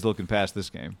no way he's looking past this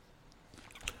game.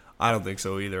 I don't think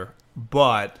so either.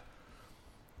 But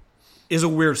is a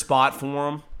weird spot for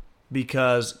him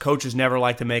because coaches never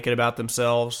like to make it about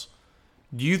themselves.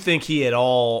 Do you think he at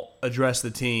all addressed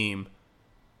the team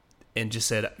and just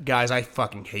said, guys, I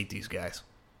fucking hate these guys?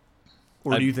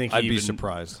 Or do you think I'd be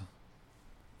surprised.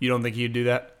 You don't think he'd do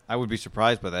that? I would be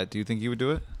surprised by that. Do you think he would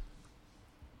do it?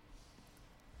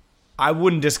 I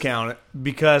wouldn't discount it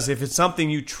because if it's something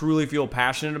you truly feel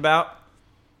passionate about,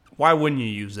 why wouldn't you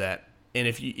use that? And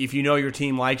if you know your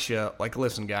team likes you, like,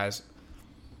 listen, guys,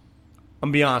 I'm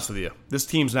going to be honest with you. This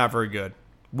team's not very good.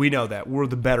 We know that. We're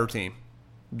the better team.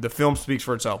 The film speaks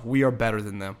for itself. We are better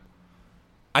than them.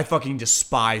 I fucking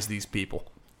despise these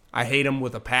people. I hate them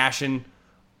with a passion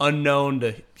unknown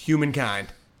to humankind.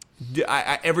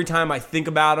 Every time I think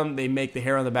about them, they make the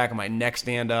hair on the back of my neck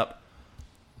stand up.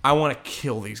 I want to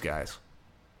kill these guys.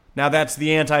 Now, that's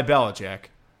the anti-Belichick,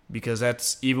 because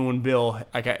that's even when Bill,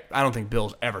 I don't think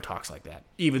Bill ever talks like that,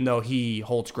 even though he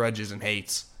holds grudges and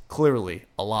hates, clearly,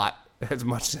 a lot, as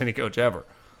much as any coach ever.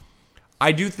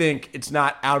 I do think it's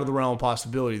not out of the realm of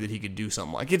possibility that he could do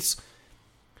something like it's.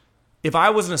 If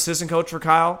I was an assistant coach for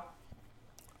Kyle,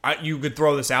 you could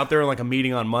throw this out there in like a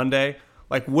meeting on Monday.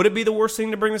 Like, would it be the worst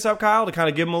thing to bring this up, Kyle, to kind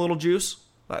of give him a little juice?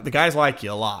 The guys like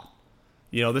you a lot.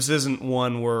 You know, this isn't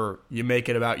one where you make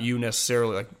it about you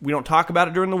necessarily. Like, we don't talk about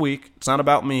it during the week. It's not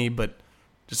about me, but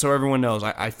just so everyone knows,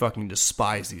 I fucking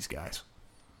despise these guys.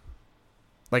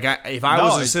 Like, if I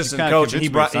was an assistant coach and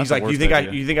he's like, you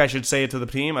think I should say it to the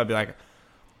team? I'd be like,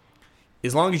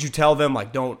 as long as you tell them,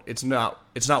 like, it's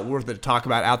not worth it to talk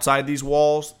about outside these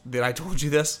walls that I told you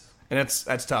this. And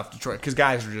that's tough to try, because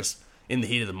guys are just in the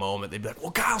heat of the moment. They'd be like,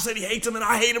 well, Kyle said he hates him and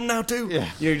I hate him now too. Yeah.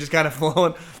 You're just kind of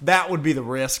flowing. That would be the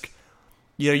risk.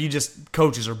 You know,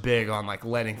 coaches are big on like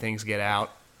letting things get out.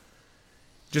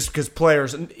 Just because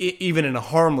players, even in a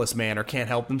harmless manner, can't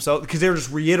help themselves because they're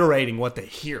just reiterating what they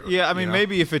hear. Yeah, I mean,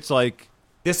 maybe if it's like...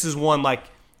 This is one, like,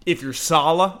 if you're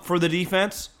Saleh for the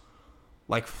defense,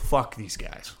 like, fuck these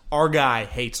guys. Our guy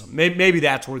hates them. Maybe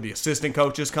that's where the assistant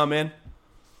coaches come in.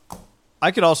 I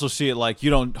could also see it like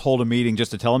you don't hold a meeting just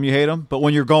to tell them you hate them, but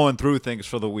when you're going through things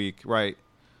for the week, right,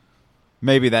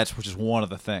 maybe that's just one of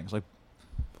the things. Like,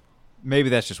 maybe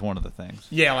that's just one of the things.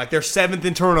 Yeah, like they're 7th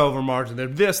in turnover margin. They're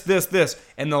this.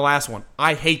 And the last one,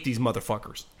 I hate these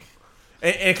motherfuckers.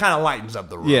 And it kind of lightens up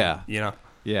the room. Yeah. You know?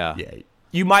 Yeah.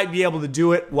 You might be able to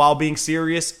do it while being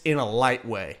serious in a light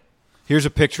way. Here's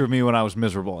a picture of me when I was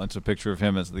miserable. It's a picture of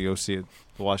him as the OC of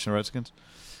the Washington Redskins.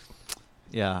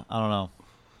 Yeah, I don't know.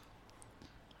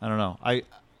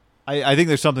 I think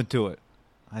there's something to it.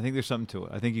 I think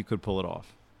you could pull it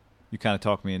off. You kind of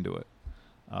talked me into it.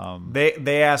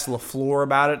 They asked LaFleur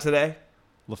about it today.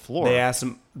 LaFleur?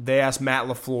 They asked Matt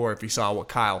LaFleur if he saw what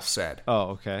Kyle said. Oh,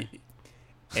 okay.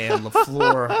 And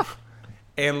LaFleur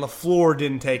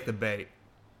didn't take the bait.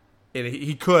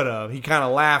 He could have. He kind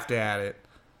of laughed at it.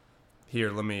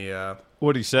 Here, let me...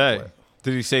 what did he say?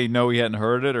 Did he say no, he hadn't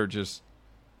heard it, or just...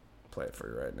 Play it for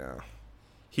you right now.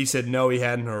 He said no, he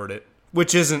hadn't heard it.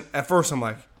 Which isn't... At first, I'm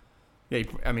like... Yeah,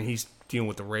 I mean, he's dealing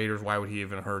with the Raiders. Why would he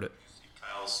even heard it?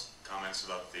 Kyle's comments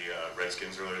about the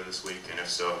Redskins earlier this week, and if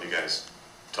so, have you guys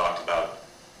talked about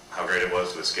how great it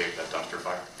was to escape that dumpster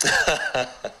fire?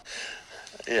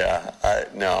 Yeah,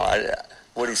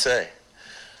 what did he say?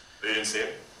 They didn't see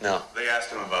it? No. They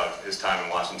asked him about his time in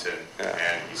Washington,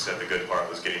 and he said the good part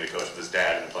was getting to coach with his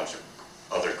dad and a bunch of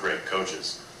other great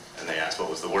coaches. And they asked what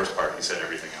was the worst part, and he said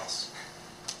everything else.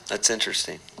 That's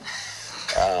interesting.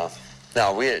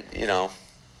 No, I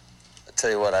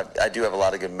tell you what, I do have a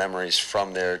lot of good memories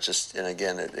from there. And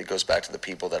again, it goes back to the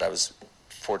people that I was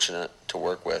fortunate to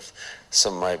work with.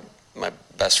 Some of my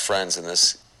best friends in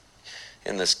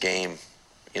this game,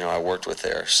 I worked with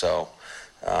there. So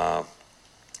I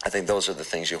think those are the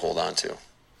things you hold on to.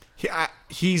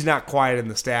 He's not quite in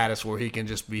the status where he can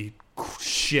just be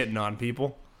shitting on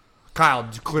people. Kyle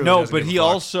clearly doesn't but give a he fuck.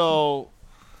 also...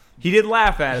 He did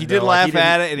laugh at it. He did laugh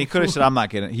at it, and he could have said, I'm not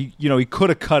getting it. He could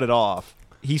have cut it off.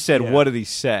 He said, what did he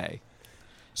say?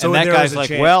 So and that guy's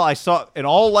like, well, I saw, in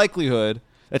all likelihood,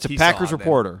 that's a Packers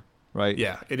reporter, right?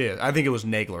 Yeah, it is. I think it was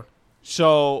Nagler.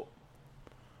 So,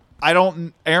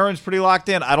 Aaron's pretty locked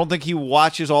in. I don't think he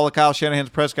watches all of Kyle Shanahan's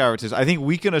press conferences. I think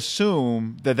we can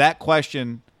assume that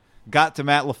question got to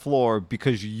Matt LaFleur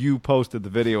because you posted the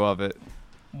video of it.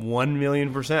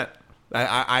 1,000,000%.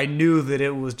 I knew that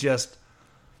it was just...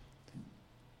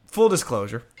 Full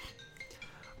disclosure.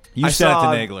 You sent it to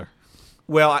Nagler.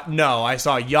 Well, no, I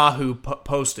saw Yahoo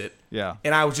post it. Yeah.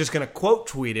 And I was just going to quote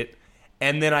tweet it,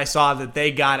 and then I saw that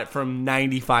they got it from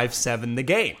 95.7 The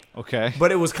Game. Okay.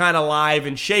 But it was kind of live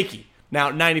and shaky. Now,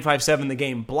 95.7 The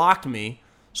Game blocked me,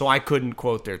 so I couldn't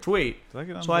quote their tweet.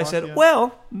 So I said,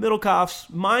 well, Middlecoff's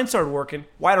mind started working.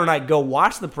 Why don't I go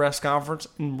watch the press conference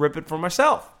and rip it for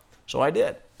myself? So I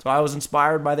did. So I was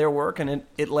inspired by their work, and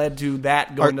it led to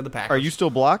that going to the Packers. Are you still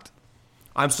blocked?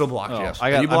 I'm still blocked, yes. Are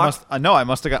you blocked? I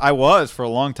must have got. I was for a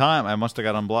long time. I must have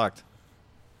got unblocked.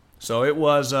 So it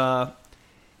was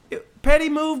petty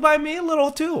move by me a little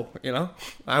too. You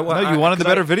wanted the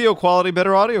better video quality,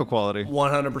 better audio quality.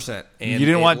 100%. And you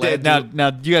didn't want now.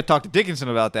 You got to talk to Dickinson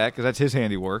about that because that's his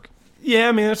handiwork. Yeah,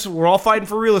 I mean, we're all fighting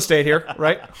for real estate here,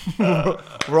 right?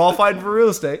 We're all fighting for real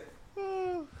estate.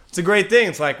 It's a great thing.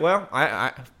 It's like, well,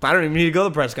 I don't even need to go to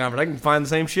the press conference. I can find the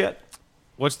same shit.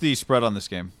 What's the spread on this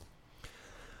game?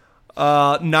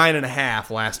 9.5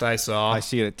 last I saw. I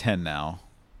see it at 10 now.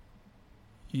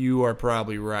 You are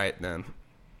probably right then.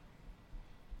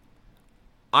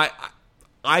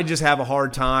 I just have a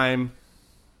hard time.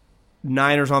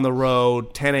 Niners on the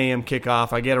road, 10 a.m.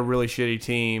 kickoff. I get a really shitty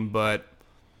team, but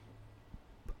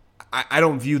I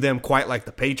don't view them quite like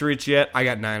the Patriots yet. I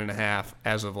got 9.5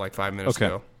 as of like 5 minutes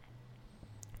ago.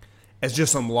 As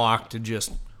just some lock to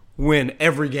just win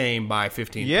every game by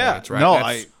 15 points, right?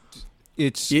 No,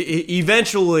 it's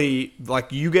eventually,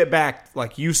 like you get back,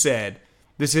 like you said,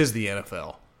 this is the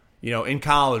NFL. You know, in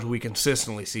college, we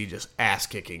consistently see just ass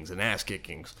kickings and ass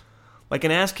kickings. Like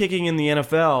an ass kicking in the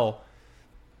NFL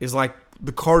is like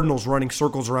the Cardinals running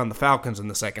circles around the Falcons in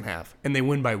the second half, and they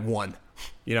win by 1.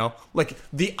 You know, like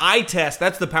the eye test.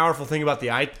 That's the powerful thing about the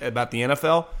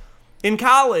NFL. In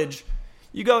college,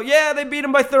 you go, yeah, they beat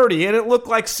them by 30, and it looked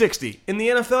like 60. In the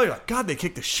NFL, you're like, God, they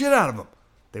kicked the shit out of them.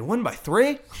 They won by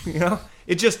 3. You know,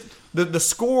 it just the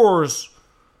scores.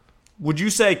 Would you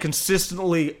say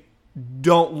consistently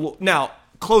don't look? Now,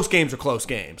 close games are close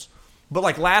games, but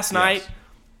like last night,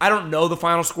 I don't know the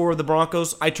final score of the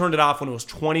Broncos. I turned it off when it was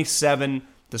 27-7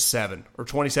 or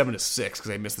 27-6 because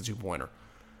they missed the 2-pointer.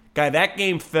 Guy, that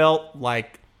game felt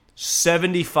like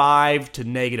 75 to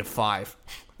 -5.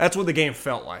 That's what the game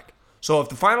felt like. So if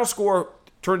the final score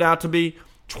turned out to be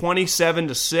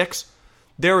 27-6,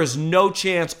 there is no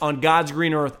chance on God's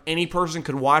green earth any person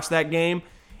could watch that game.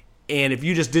 And if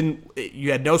you just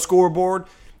you had no scoreboard,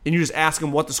 and you just ask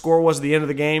them what the score was at the end of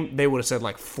the game, they would have said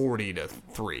like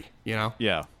 40-3. You know?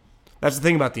 Yeah. That's the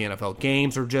thing about the NFL.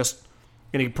 Games are just.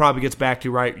 And it probably gets back to,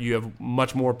 right, you have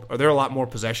much more. Are there a lot more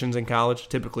possessions in college?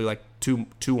 Typically like two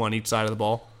on each side of the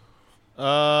ball?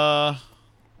 Or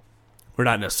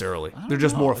not necessarily. They're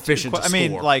just more efficient to score. I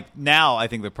mean, like now I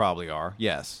think there probably are.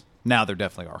 Yes. Now there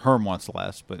definitely are. Herm wants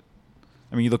less, but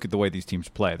I mean, you look at the way these teams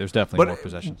play. There's definitely more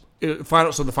possessions.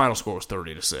 So the final score was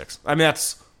 30-6. I mean,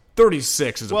 that's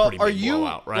 36 is a pretty big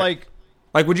blowout, right?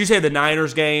 Like would you say the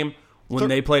Niners game when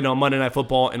they played on Monday Night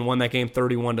Football and won that game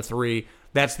 31-3?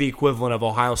 That's the equivalent of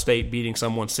Ohio State beating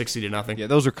someone 60-0. Yeah,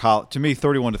 those are to me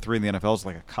 31-3 in the NFL is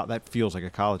like that feels like a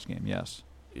college game. Yes.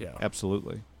 Yeah.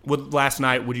 Absolutely. Last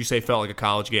night, would you say felt like a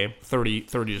college game?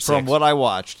 30-6. From what I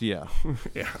watched, yeah.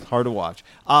 Yeah. Hard to watch.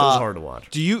 It was hard to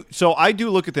watch. So I do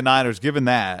look at the Niners. Given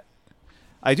that,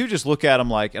 I do just look at them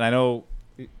like, and I know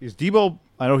is Debo.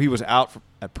 I know he was out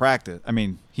at practice. I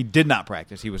mean, he did not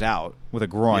practice. He was out with a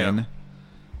groin.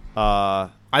 Yeah.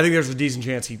 I think there's a decent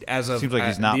chance seems like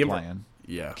he's not playing.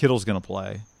 Yeah. Kittle's going to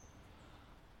play.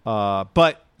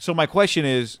 But so my question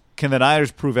is, can the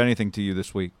Niners prove anything to you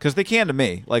this week? Because they can to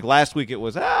me. Like last week, it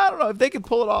was I don't know if they can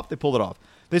pull it off. They pulled it off.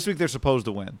 This week they're supposed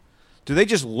to win. Do they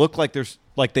just look like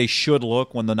they should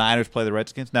look when the Niners play the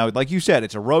Redskins? Now, like you said,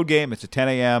 it's a road game. It's at 10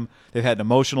 a.m. They've had an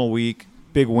emotional week,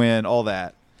 big win, all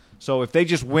that. So if they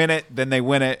just win it, then they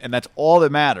win it, and that's all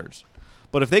that matters.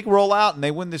 But if they roll out and they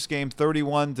win this game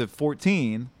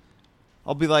 31-14,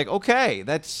 I'll be like, okay,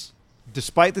 that's.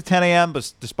 Despite the 10 a.m.,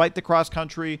 but despite the cross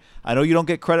country, I know you don't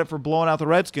get credit for blowing out the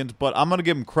Redskins, but I'm going to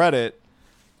give them credit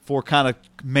for kind of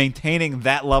maintaining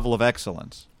that level of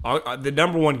excellence. The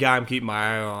number one guy I'm keeping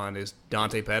my eye on is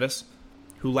Dante Pettis,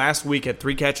 who last week had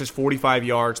 3 catches, 45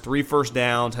 yards, 3 first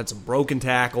downs, had some broken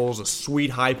tackles, a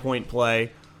sweet high point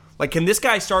play. Like, can this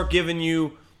guy start giving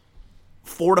you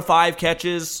 4 to 5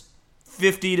 catches,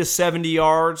 50 to 70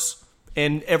 yards,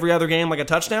 and every other game like a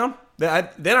touchdown?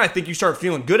 Then I think you start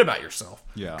feeling good about yourself.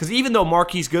 Yeah. Because even though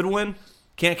Marquise Goodwin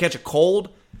can't catch a cold,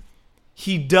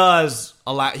 he does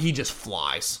a lot. He just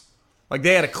flies. Like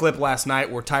they had a clip last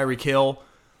night where Tyreek Hill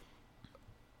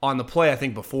on the play, I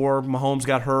think before Mahomes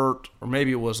got hurt, or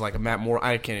maybe it was like a Matt Moore.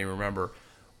 I can't even remember.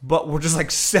 But we're just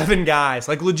like 7 guys,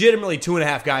 like legitimately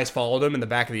 2.5 guys followed him in the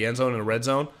back of the end zone in the red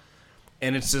zone,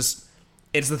 and it's just.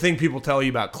 It's the thing people tell you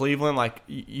about Cleveland. Like,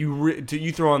 you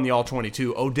throw on the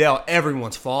All-22, Odell,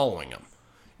 everyone's following him.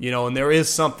 You know, and there is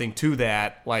something to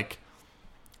that. Like,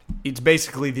 it's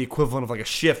basically the equivalent of like a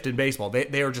shift in baseball.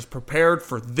 They are just prepared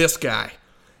for this guy.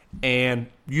 And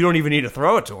you don't even need to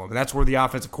throw it to him. And that's where the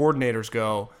offensive coordinators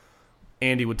go.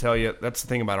 Andy would tell you, that's the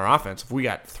thing about our offense. If we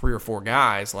got 3 or 4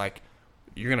 guys, like,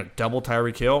 you're going to double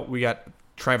Tyreek Hill. We got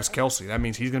Travis Kelce. That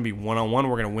means he's going to be one-on-one.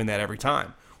 We're going to win that every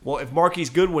time. Well, if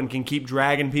Marquise Goodwin can keep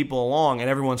dragging people along and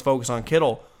everyone's focused on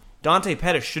Kittle, Dante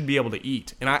Pettis should be able to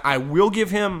eat. And I will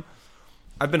give him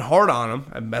 – I've been hard on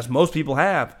him, as most people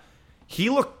have.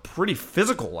 He looked pretty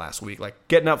physical last week, like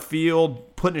getting upfield,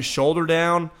 putting his shoulder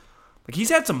down. Like, he's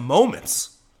had some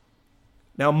moments.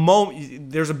 Now,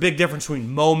 there's a big difference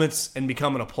between moments and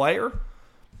becoming a player,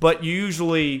 but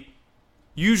usually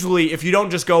if you don't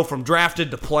just go from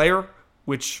drafted to player,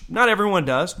 which not everyone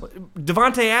does.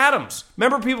 Devontae Adams.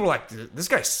 Remember, people were like, this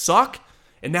guy suck?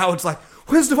 And now it's like,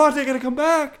 when's Devontae going to come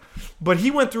back? But he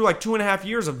went through like 2.5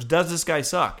 years of, does this guy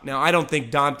suck? Now, I don't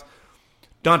think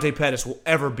Dante Pettis will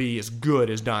ever be as good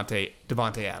as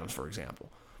Devontae Adams, for example.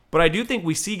 But I do think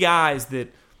we see guys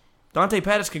that Dante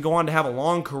Pettis can go on to have a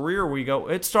long career where you go,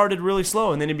 it started really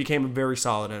slow, and then he became a very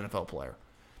solid NFL player.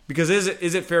 Because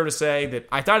is it fair to say that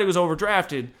I thought he was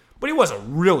overdrafted, but he was a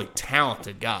really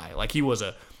talented guy. Like, he was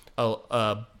a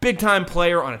big-time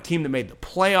player on a team that made the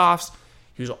playoffs.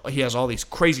 He has all these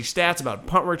crazy stats about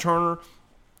punt returner.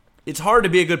 It's hard to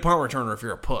be a good punt returner if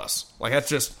you're a puss. Like, that's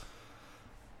just...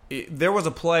 There was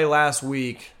a play last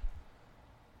week.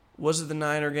 Was it the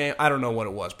Niner game? I don't know what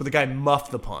it was, but the guy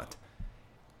muffed the punt.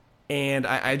 And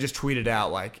I just tweeted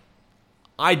out, like,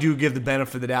 I do give the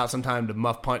benefit of the doubt sometimes to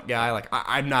muff punt guy. Like,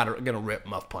 I'm not going to rip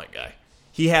muff punt guy.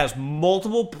 He has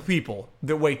multiple people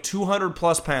that weigh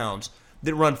 200-plus pounds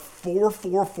that run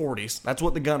 4.40s. That's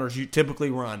what the gunners typically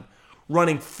run.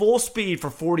 Running full speed for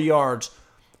 40 yards,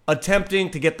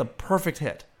 attempting to get the perfect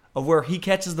hit of where he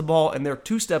catches the ball and they're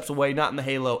 2 steps away, not in the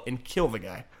halo, and kill the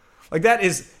guy. Like,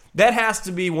 that has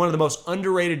to be one of the most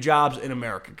underrated jobs in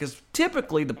America, because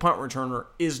typically the punt returner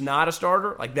is not a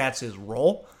starter. Like, that's his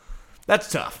role. That's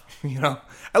tough,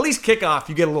 At least kickoff,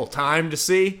 you get a little time to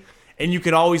see, and you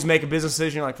can always make a business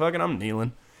decision. You're like, fuck it, I'm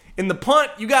kneeling. In the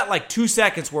punt, you got like 2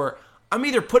 seconds where I'm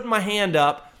either putting my hand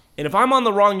up, and if I'm on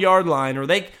the wrong yard line,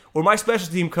 or my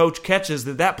special team coach catches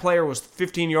that player was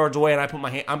 15 yards away and I put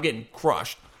my hand, I'm getting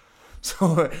crushed.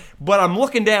 So, but I'm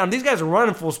looking down. These guys are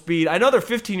running full speed. I know they're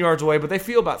 15 yards away, but they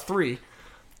feel about 3.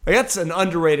 Like, that's an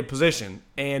underrated position.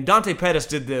 And Dante Pettis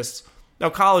did this. Now,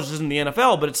 college isn't the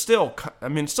NFL, but it's still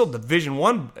Division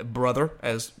I, brother,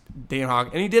 as Dan Hogg,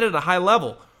 and he did it at a high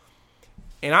level.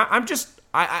 And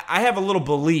I have a little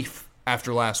belief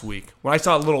after last week when I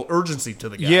saw a little urgency to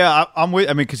the guy. Yeah, I'm with.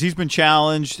 I mean, because he's been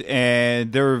challenged,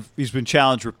 and he's been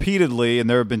challenged repeatedly, and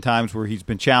there have been times where he's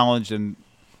been challenged and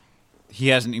he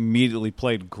hasn't immediately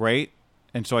played great.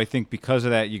 And so I think because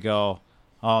of that, you go,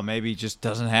 oh, maybe he just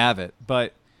doesn't have it.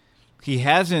 But he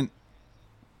hasn't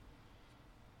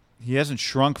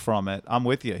shrunk from it. I'm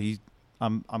with you.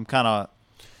 I'm kind of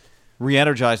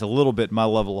re-energized a little bit in my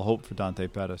level of hope for Dante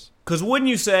Pettis. Because wouldn't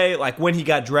you say, like, when he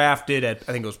got drafted at,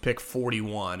 I think it was pick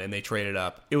 41 and they traded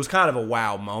up, it was kind of a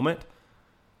wow moment.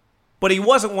 But he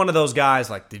wasn't one of those guys,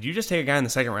 like, did you just take a guy in the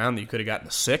second round that you could have gotten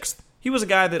the 6th? He was a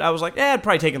guy that I was like, I'd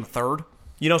probably take him the 3rd.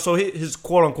 So his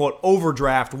quote-unquote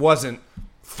overdraft wasn't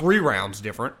 3 rounds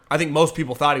different. I think most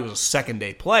people thought he was a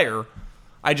second-day player.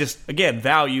 I just, again,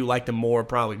 liked him more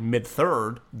probably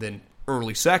mid-3rd than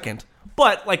early 2nd.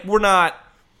 But, like,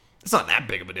 it's not that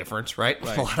big of a difference, right?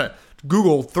 A lot of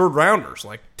Google 3rd rounders.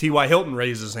 Like, T.Y. Hilton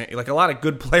raised his hand. Like, a lot of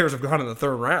good players have gone in the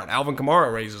 3rd round. Alvin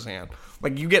Kamara raised his hand.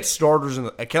 Like, you get starters in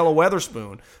Akella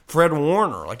Weatherspoon, Fred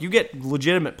Warner. Like, you get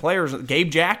legitimate players, Gabe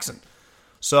Jackson.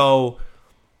 So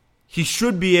he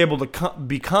should be able to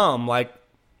become, like,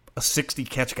 a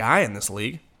 60-catch guy in this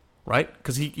league, right?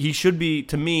 Because he should be,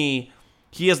 to me,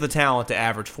 he has the talent to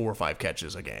average 4 or 5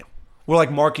 catches a game. Where,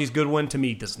 like, Marquise Goodwin, to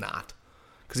me, does not.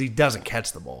 Because he doesn't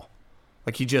catch the ball.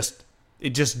 Like, it just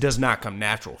does not come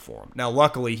natural for him. Now,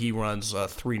 luckily, he runs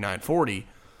 3.940,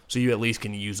 so you at least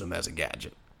can use him as a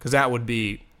gadget. Because I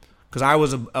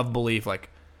was of belief,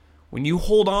 like, when you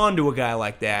hold on to a guy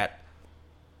like that,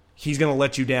 he's going to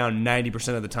let you down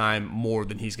 90% of the time more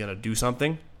than he's going to do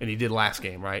something. And he did last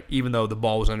game, right? Even though the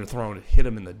ball was underthrown, it hit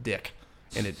him in the dick,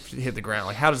 and it hit the ground.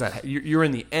 Like, how does that you're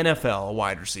in the NFL, a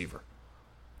wide receiver.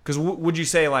 Because would you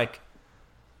say, like,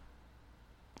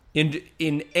 in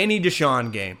any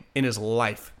Deshaun game in his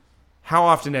life, how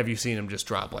often have you seen him just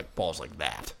drop, like, balls like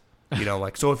that?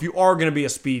 Like, so if you are going to be a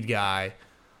speed guy,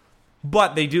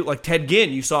 but they do, like Ted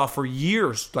Ginn, you saw for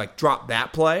years, like, drop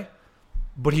that play,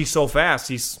 but he's so fast,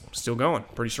 he's still going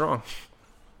pretty strong.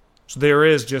 So there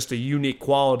is just a unique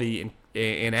quality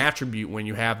and attribute when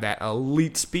you have that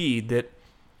elite speed that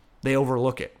they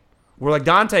overlook it. We're like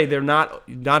Dante, they're not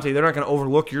going to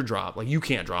overlook your drop. Like, you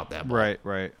can't drop that ball.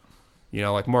 Right.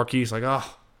 Like Marquise, like,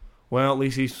 oh, well, at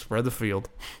least he spread the field.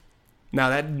 Now,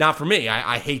 that not for me.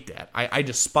 I hate that. I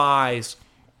despise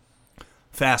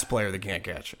fast player that can't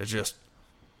catch. It's just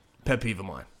pet peeve of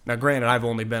mine. Now, granted,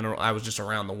 I was just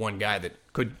around the one guy that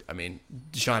could,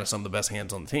 Deshaun has some of the best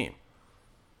hands on the team.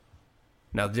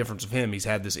 Now, the difference of him, he's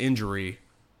had this injury.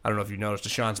 I don't know if you noticed,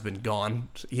 Deshaun's been gone.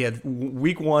 He had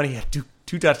week 1, he had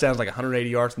two touchdowns, like 180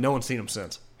 yards. No one's seen him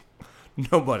since.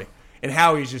 Nobody. And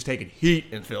Howie's just taking heat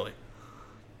in Philly.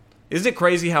 Isn't it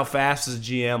crazy how fast as a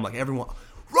GM, like everyone,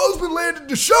 Roseman landed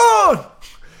Deshaun!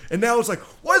 And now it's like,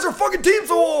 why is our fucking team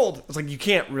so old? It's like you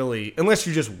can't really, unless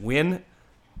you just win.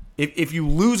 If you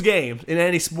lose games in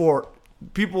any sport,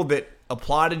 people that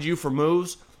applauded you for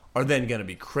moves are then going to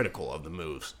be critical of the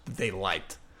moves that they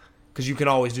liked. Because you can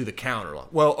always do the counter.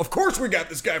 Like, well, of course we got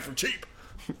this guy for cheap.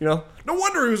 No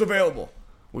wonder he was available.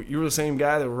 Well, you were the same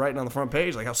guy that were writing on the front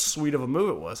page, like how sweet of a move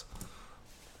it was.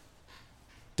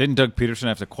 Didn't Doug Peterson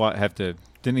have to?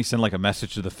 Didn't he send like a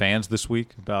message to the fans this week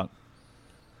about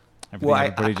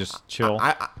everybody just chill?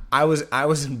 I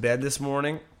was in bed this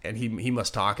morning, and he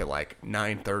must talk at like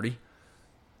 9:30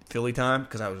 Philly time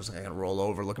because I was just gonna roll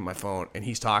over, look at my phone, and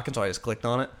he's talking, so I just clicked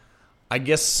on it. I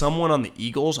guess someone on the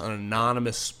Eagles, an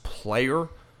anonymous player,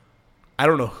 I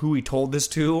don't know who he told this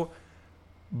to,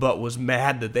 but was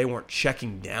mad that they weren't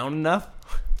checking down enough.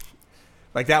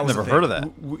 Like that was never heard of that.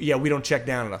 Yeah, we don't check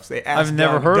down enough. So they asked I've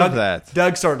never heard of that.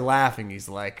 Doug started laughing. He's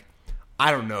like,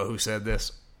 I don't know who said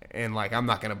this, and like I'm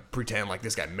not gonna pretend like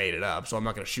this guy made it up, so I'm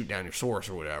not gonna shoot down your source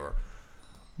or whatever.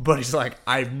 But he's like,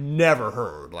 I've never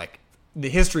heard like the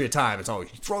history of time. It's always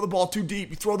you throw the ball too deep,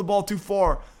 you throw the ball too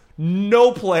far.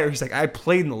 No player, he's like, I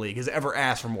played in the league, has ever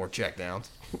asked for more checkdowns.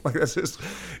 Like that's just,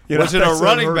 was it a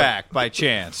running back by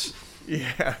chance?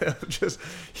 Yeah, just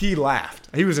he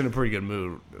laughed. He was in a pretty good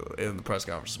mood in the press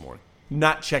conference this morning.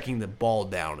 Not checking the ball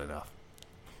down enough.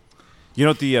 You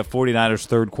know what the 49ers'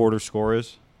 third quarter score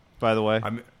is, by the way? I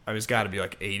mean, it's got to be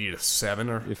like 80-7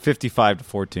 or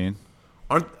 55-14.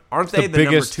 Aren't they the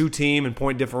number 2 team in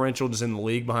point differential just in the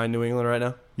league behind New England right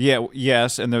now? Yeah,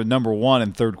 yes, and they're number 1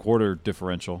 in third quarter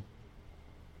differential.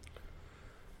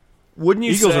 Wouldn't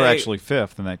you Eagles say, are actually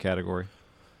 5th in that category.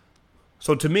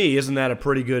 So to me, isn't that a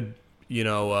pretty good,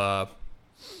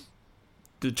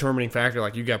 determining factor?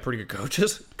 Like you got pretty good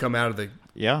coaches come back out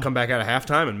of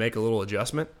halftime and make a little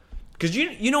adjustment. Because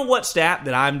you know what stat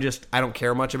that I don't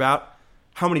care much about?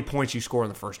 How many points you score in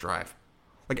the first drive.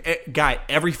 Like,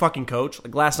 every fucking coach,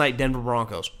 like last night, Denver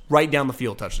Broncos, right down the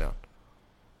field touchdown.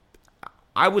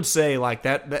 I would say, like,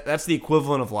 that's the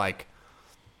equivalent of, like,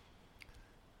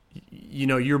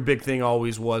 your big thing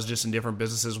always was just in different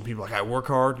businesses when people are like, I work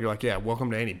hard. You're like, yeah,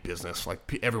 welcome to any business.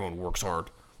 Like, everyone works hard.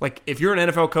 Like, if you're an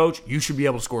NFL coach, you should be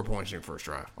able to score points in your first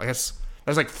drive. Like, that's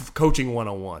like coaching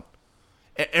 101.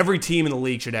 Every team in the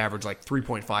league should average, like,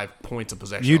 3.5 points of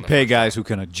possession. You'd pay guys who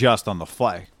can adjust on the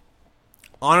fly.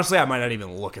 Honestly, I might not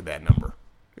even look at that number.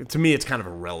 To me, it's kind of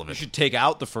irrelevant. You should take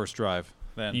out the first drive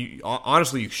then.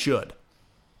 Honestly, you should.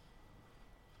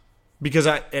 Because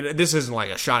and this isn't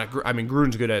like a shot at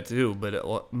Gruden's good at it too,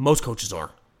 but most coaches are.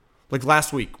 Like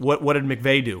last week, what did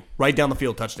McVay do? Right down the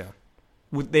field, touchdown.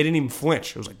 They didn't even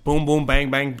flinch. It was like boom, boom, bang,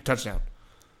 bang, touchdown.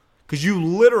 Because you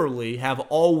literally have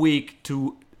all week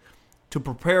to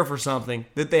prepare for something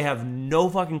that they have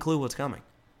no fucking clue what's coming.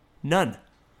 None.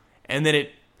 And then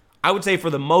I would say for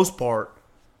the most part,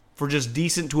 for just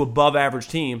decent to above average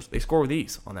teams, they score with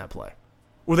ease on that play.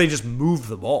 Or they just move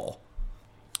the ball.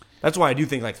 That's why I do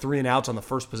think like 3 and outs on the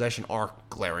first possession are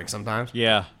glaring sometimes.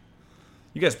 Yeah.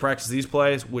 You guys practice these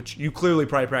plays, which you clearly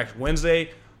probably practice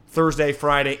Wednesday, Thursday,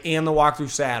 Friday, and the walkthrough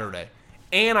Saturday.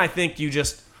 And I think you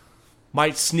just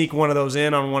might sneak one of those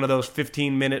in on one of those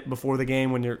 15-minute before the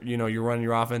game when you're running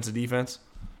your offense and defense.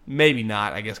 Maybe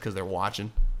not, I guess, because they're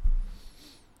watching.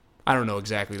 I don't know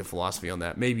exactly the philosophy on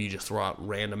that. Maybe you just throw out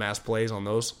random-ass plays on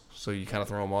those, so you kind of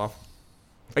throw them off.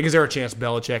 Like, is there a chance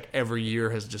Belichick every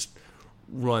year has just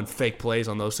run fake plays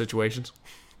on those situations?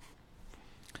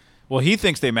 Well, he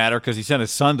thinks they matter because he sent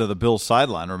his son to the Bills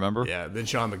sideline, remember? Yeah, then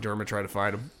Sean McDermott tried to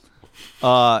fight him.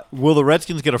 Will the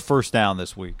Redskins get a first down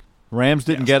this week? Rams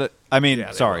didn't get it. I mean,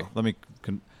 sorry.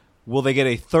 Will they get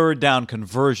a third down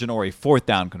conversion or a fourth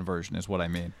down conversion is what I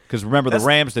mean. Because remember, the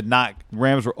Rams did not.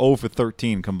 Rams were 0 for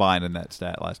 13 combined in that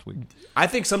stat last week. I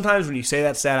think sometimes when you say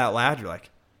that stat out loud, you're like,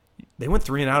 they went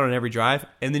 3 and out on every drive,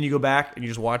 and then you go back and you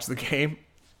just watch the game.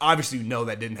 Obviously, you know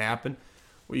that didn't happen.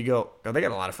 Well, you go, oh, they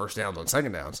got a lot of first downs on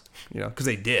second downs, because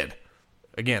they did.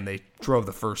 Again, they drove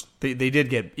the first. They did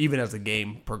get, even as the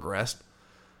game progressed,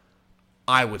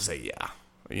 I would say, yeah.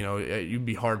 You'd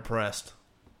be hard-pressed.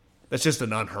 That's just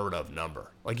an unheard of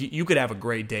number. Like, you could have a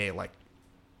great day, like,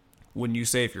 wouldn't you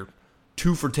say if you're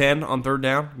 2 for 10 on third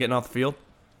down, getting off the field?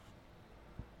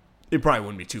 It probably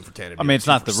wouldn't be 2 for 10. I mean, it's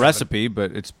not the recipe,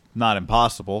 but it's not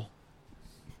impossible.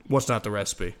 What's not the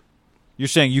recipe? You're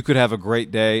saying you could have a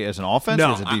great day as an offense or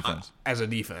as a defense? As a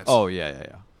defense. Oh,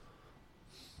 yeah.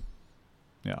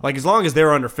 Like, as long as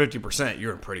they're under 50%,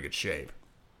 you're in pretty good shape.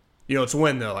 It's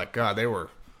when they're like, God, they were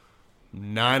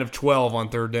 9 of 12 on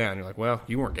third down. You're like, well,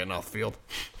 you weren't getting off the field.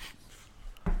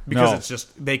 because No. it's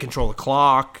just they control the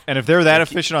clock. And if they're that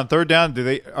efficient on third down,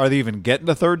 are they even getting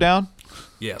to third down?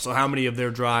 Yeah, so how many of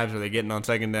their drives are they getting on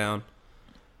second down?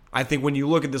 I think when you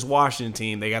look at this Washington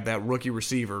team, they got that rookie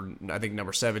receiver, I think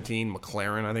number 17,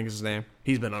 McLaren, I think is his name.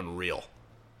 He's been unreal.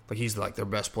 Like, he's like their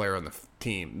best player on the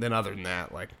team. Then other than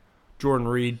that, like Jordan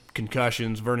Reed,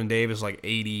 concussions, Vernon Davis, like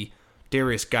 80.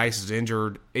 Darius Geis is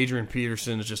injured. Adrian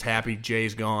Peterson is just happy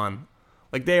Jay's gone.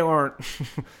 Like, they aren't.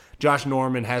 Josh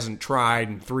Norman hasn't tried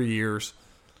in 3 years.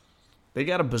 They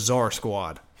got a bizarre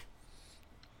squad.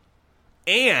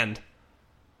 And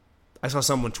I saw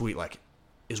someone tweet, like,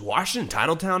 is Washington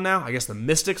Titletown now? I guess the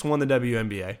Mystics won the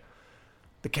WNBA.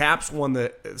 The Caps won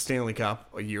the Stanley Cup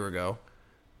a year ago.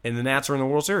 And the Nats are in the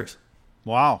World Series.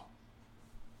 Wow.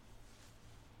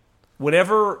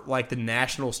 Whenever, like, the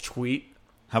Nationals tweet,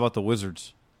 How about the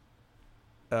Wizards?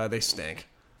 they stink.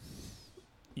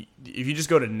 If you just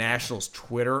go to Nationals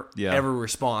Twitter, Yeah. every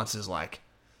response is like,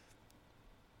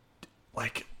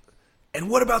 and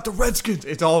what about the Redskins?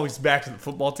 It's always back to the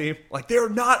football team. Like, they're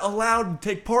not allowed to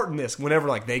take part in this. Whenever,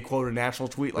 like, they quote a national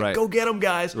tweet, like, Right. go get them,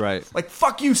 guys. Right. Like,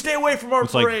 fuck you, stay away from our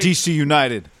It's like parade. DC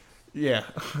United. Yeah.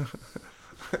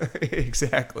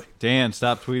 Exactly. Dan,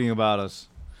 stop tweeting about us.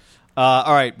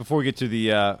 All right, before we get to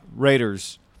the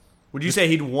Raiders, Would you say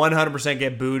he'd 100%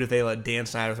 get booed if they let Dan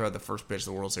Snyder throw out the first pitch of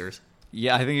the World Series?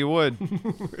 yeah, I think he would.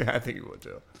 Yeah, I think he would,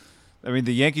 too. I mean,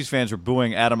 the Yankees fans were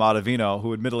booing Adam Ottavino,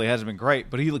 who admittedly hasn't been great,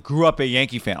 but he grew up a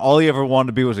Yankee fan. All he ever wanted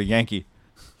to be was a Yankee.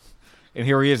 And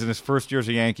here he is in his first year as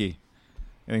a Yankee,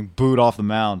 getting booed off the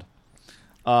mound.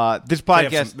 This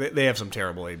podcast They have some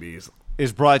terrible ABs.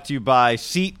 is brought to you by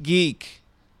SeatGeek.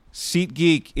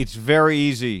 SeatGeek, it's very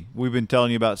easy. We've been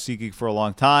telling you about SeatGeek for a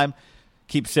long time.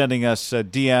 Keep sending us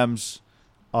DMs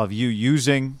of you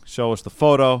using. Show us the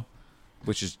photo,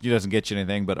 which doesn't get you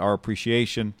anything but our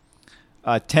appreciation.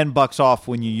 $10 off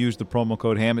when you use the promo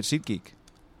code HAM at SeatGeek.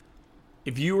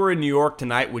 If you were in New York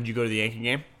tonight, would you go to the Yankee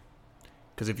game?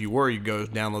 Because if you were, you'd go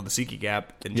download the SeatGeek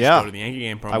app and just go to the Yankee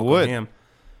game. Promo I code would. HAM.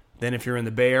 Then if you're in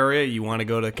the Bay Area, you want to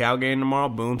go to the Cal game tomorrow,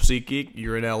 boom, SeatGeek.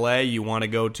 You're in LA, you want to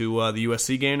go to the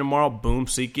USC game tomorrow, boom,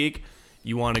 SeatGeek.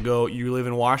 You live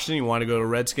in Washington, you want to go to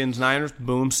Redskins, Niners,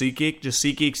 boom, SeatGeek. Just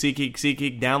SeatGeek, SeatGeek,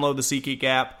 SeatGeek. Download the SeatGeek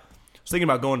app. I was thinking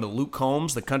about going to Luke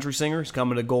Combs, the country singer. He's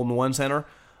coming to Golden One Center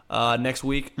next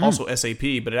week. Also SAP,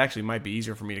 but it actually might be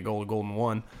easier for me to go to Golden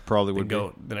One. Probably would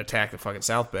than attack the fucking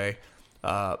South Bay.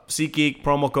 SeatGeek,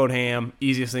 promo code HAM,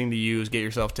 easiest thing to use. Get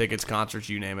yourself tickets, concerts,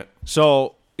 you name it.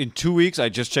 So in 2 weeks, I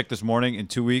just checked this morning, in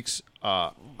 2 weeks,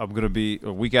 I'm going to be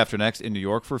a week after next in New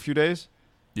York for a few days.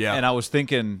 Yeah. And I was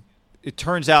thinking, it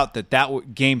turns out that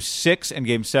Game 6 and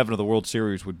Game 7 of the World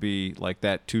Series would be like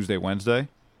that Tuesday, Wednesday,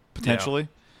 potentially. Yeah.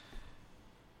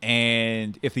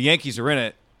 And if the Yankees are in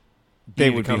it,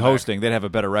 they would be hosting. They'd have a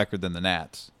better record than the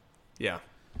Nats. Yeah.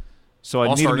 So I need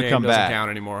All-Star them to game come doesn't back. count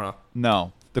anymore, huh?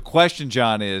 No. The question,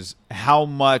 John, is how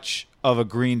much of a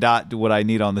green dot would I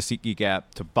need on the SeatGeek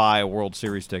app to buy a World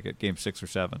Series ticket, Game 6 or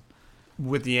 7?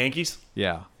 With the Yankees?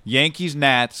 Yeah. Yankees,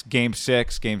 Nats, Game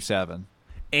 6, Game 7.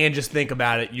 And just think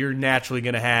about it. You're naturally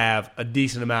going to have a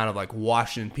decent amount of like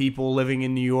Washington people living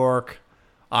in New York.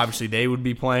 Obviously, they would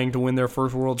be playing to win their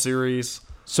first World Series.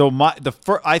 So I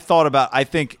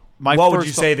think my What first would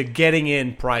you say the getting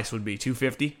in price would be?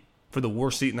 $250 for the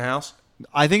worst seat in the house?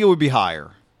 I think it would be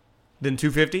higher. Then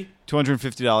 $250?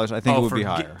 $250. I think it would be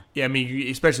higher. Yeah, I mean,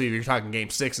 especially if you're talking Game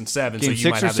 6 and 7, Game so you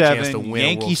 6 might or have the chance to 7, win a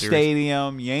Yankee World Series.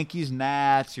 Stadium, Yankees,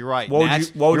 Nats. You're right. What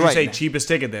Nats, would you you're say right. cheapest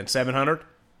ticket then? $700?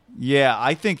 Yeah,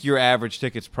 I think your average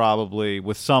ticket's probably,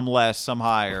 with some less, some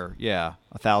higher,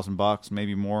 $1,000,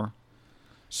 maybe more.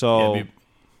 So Yeah,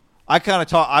 I kind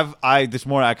of this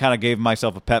morning I kind of gave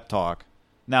myself a pep talk.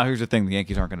 Now here's the thing: the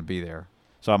Yankees aren't going to be there,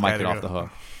 so I might get off the hook.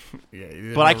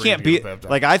 Yeah, But I can't be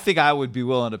like I think I would be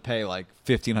willing to pay like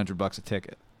 $1,500 a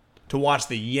ticket to watch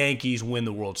the Yankees win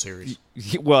the World Series.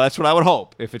 Well, that's what I would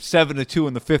hope. If it's 7-2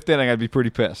 in the 5th inning, I'd be pretty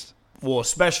pissed. Well,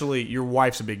 especially your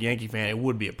wife's a big Yankee fan, it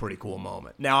would be a pretty cool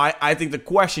moment. Now, I think the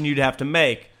question you'd have to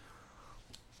make,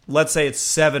 let's say it's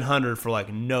 $700 for like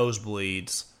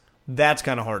nosebleeds. That's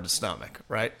kind of hard to stomach,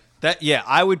 right?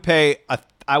 I would pay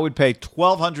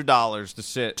 $1,200 to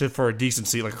sit For a decent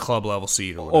seat, like a club level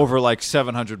seat, or whatever. over like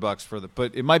 $700 for the.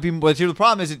 But it might be. But here the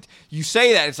problem is, you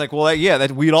say that it's like, well,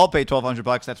 that we'd all pay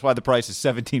 $1,200. That's why the price is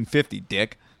 $1,750,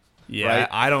 dick. Yeah, right?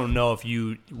 I don't know if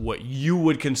what you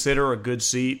would consider a good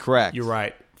seat. Correct. You're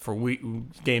right. For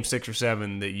Game 6 or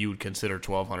 7, that you would consider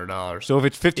 $1,200. So if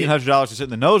it's $1,500 to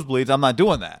sit in the nosebleeds, I'm not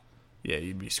doing that. Yeah,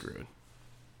 you'd be screwed.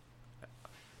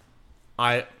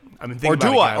 I mean, think Or about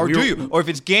do it, I? guy. Or We do were- you? Or if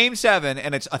it's Game 7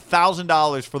 and it's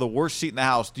 $1,000 for the worst seat in the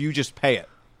house, do you just pay it?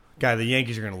 Guy, the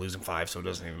Yankees are going to lose in 5, so it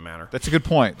doesn't even matter. That's a good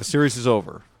point. The series is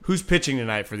over. Who's pitching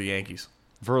tonight for the Yankees?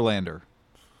 Verlander.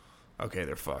 Okay,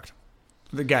 they're fucked.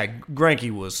 The guy,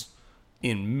 Greinke, was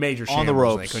in major shambles. On the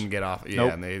ropes. And they couldn't get off.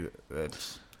 Yeah, Nope.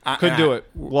 and Couldn't do it.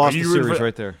 Lost the series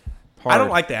right there. I don't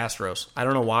like the Astros. I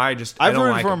don't know why. I've don't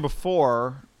rooted like for them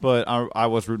before, but I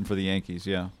was rooting for the Yankees,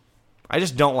 yeah. I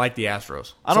just don't like the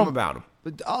Astros. I don't Something about them.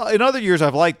 But, in other years,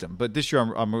 I've liked them, but this year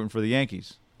I'm rooting for the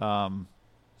Yankees.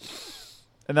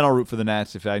 And then I'll root for the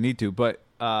Nats if I need to. But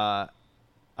I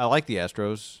like the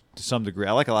Astros to some degree.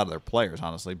 I like a lot of their players,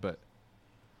 honestly. But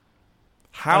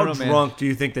how don't know, drunk do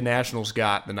you think the Nationals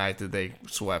got the night that they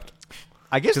swept?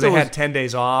 I guess Because they had 10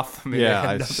 days off. I mean, Yeah, they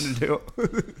had nothing to do.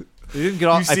 They didn't get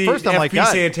off. You see, At first, I'm like, FP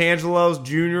God. Santangelo's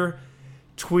Jr.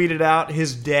 tweeted out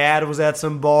his dad was at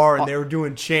some bar and they were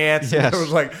doing chants. Yes. And there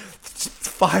was like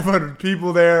 500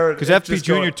 people there. Because FP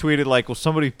Jr. tweeted, like, will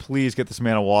somebody please get this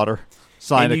man a water?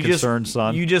 Sign a concerned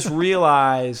son. You just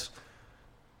realize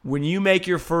when you make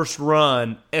your first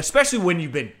run, especially when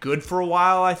you've been good for a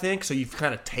while, I think, so you've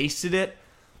kind of tasted it,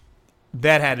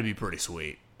 that had to be pretty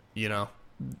sweet, you know,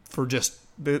 for just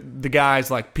the guys,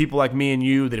 like people like me and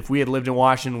you, that if we had lived in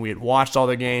Washington, we had watched all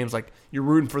their games, like you're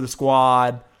rooting for the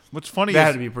squad. What's funny That had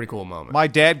is to be a pretty cool moment. my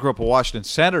dad grew up a Washington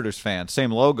Senators fan,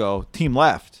 same logo, team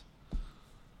left.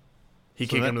 He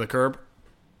kicked him to the curb.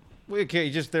 We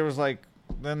can't, there was like,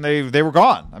 then they were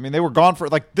gone. I mean, they were gone for,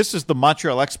 like, this is the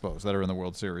Montreal Expos that are in the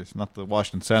World Series, not the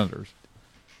Washington Senators.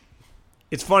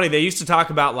 It's funny, they used to talk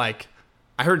about, like,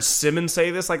 I heard Simmons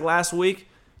say this, like, last week.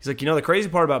 He's like, you know, the crazy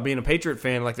part about being a Patriot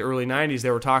fan, like the early 90s,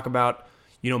 they were talking about,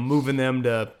 you know, moving them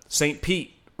to St.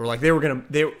 Pete, or like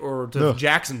or to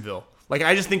Jacksonville. Like,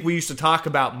 I just think we used to talk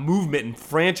about movement in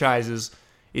franchises.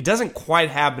 It doesn't quite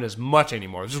happen as much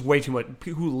anymore. There's just way too much.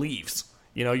 Who leaves?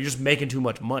 You know, you're just making too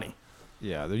much money.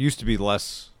 Yeah, there used to be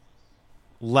less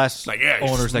Like, yeah,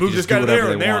 owners that move could this just guy do there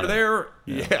whatever and they there wanted.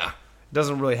 and there. Yeah. It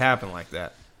doesn't really happen like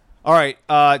that. All right,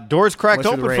 doors cracked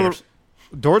Unless you're open the for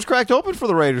the doors cracked open for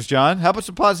the Raiders, John. How about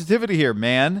some positivity here,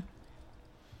 man?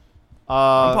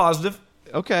 I'm positive.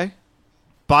 Okay.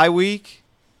 Bye week,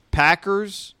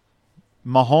 Packers,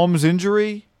 Mahomes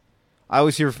injury. I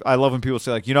love when people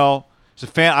say, like, you know, as a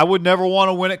fan, I would never want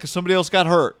to win it because somebody else got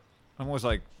hurt. I'm always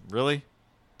like, really?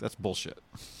 That's bullshit.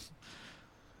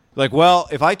 Like, well,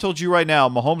 if I told you right now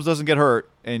Mahomes doesn't get hurt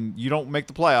and you don't make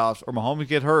the playoffs, or Mahomes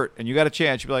get hurt and you got a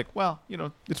chance, you'd be like, well, you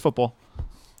know, it's football.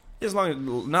 As long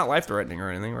as not life-threatening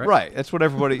or anything, right? Right. That's what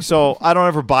everybody. So I don't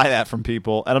ever buy that from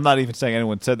people, and I'm not even saying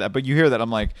anyone said that, but you hear that. I'm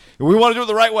like, we want to do it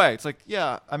the right way. It's like,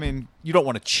 yeah, I mean, you don't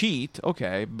want to cheat,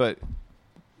 okay, but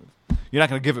you're not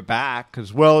going to give it back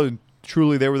because, well,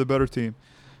 truly they were the better team.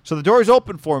 So the door is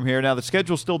open for him here. Now the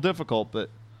schedule's still difficult, but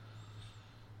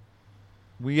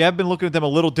we have been looking at them a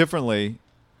little differently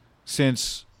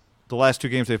since the last two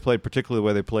games they've played, particularly the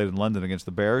way they played in London against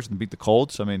the Bears and beat the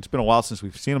Colts. I mean, it's been a while since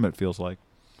we've seen them, it feels like.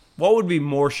 What would be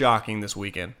more shocking this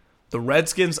weekend? The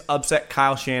Redskins upset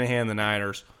Kyle Shanahan and the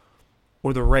Niners,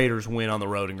 or the Raiders win on the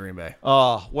road in Green Bay?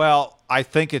 Well, I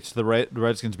think it's the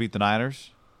Redskins beat the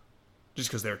Niners. Just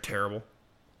because they're terrible.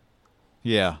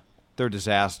 Yeah, they're a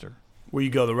disaster. Where you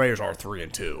go, the Raiders are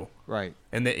 3-2. Right.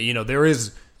 And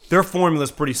their formula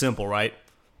is pretty simple, right?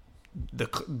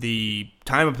 The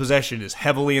time of possession is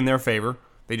heavily in their favor.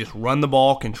 They just run the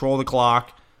ball, control the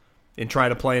clock, and try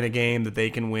to play in a game that they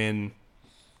can win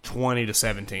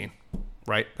 20-17.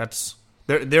 Right?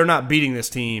 They're not beating this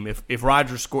team. If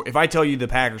Rodgers if I tell you the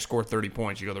Packers score 30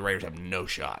 points, you go, the Raiders have no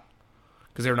shot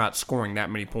because they're not scoring that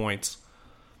many points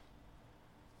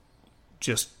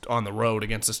just on the road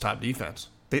against this top defense.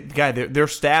 Their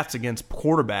stats against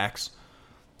quarterbacks,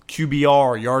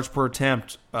 QBR, yards per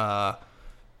attempt,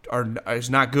 is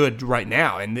not good right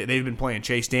now, and they've been playing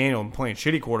Chase Daniel and playing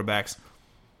shitty quarterbacks.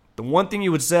 The one thing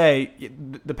you would say,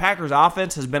 the Packers'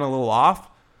 offense has been a little off,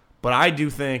 but I do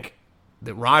think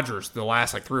that Rodgers, the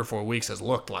last 3 or 4 weeks, has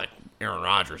looked like Aaron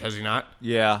Rodgers, has he not?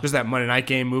 Yeah. Just that Monday night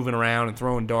game, moving around and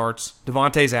throwing darts.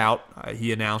 Devontae's out,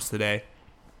 he announced today.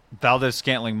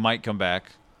 Valdez-Scantling might come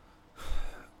back.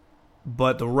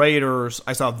 But the Raiders,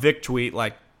 I saw Vic tweet,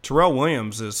 Terrell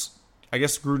Williams is, I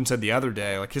guess Gruden said the other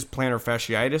day, his plantar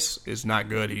fasciitis is not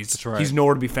good. He's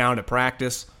nowhere to be found at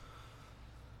practice.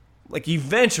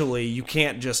 Eventually, you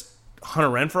can't just Hunter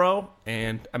Renfrow,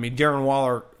 and, I mean, Darren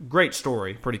Waller, great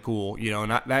story, pretty cool,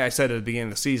 and I said at the beginning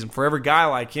of the season, for every guy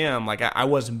like him, I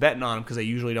wasn't betting on him because they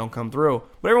usually don't come through,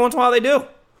 but every once in a while they do.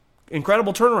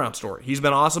 Incredible turnaround story. He's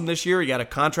been awesome this year. He got a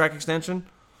contract extension.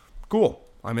 Cool.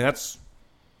 I mean,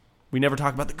 we never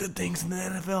talk about the good things in the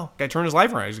NFL. Guy turned his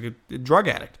life around. He's a drug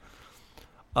addict.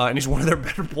 And he's one of their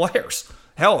better players.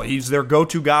 Hell, he's their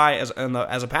go-to guy as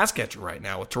a pass catcher right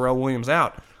now with Terrell Williams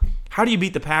out. How do you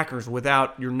beat the Packers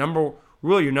without your number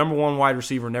one wide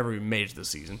receiver never even made it this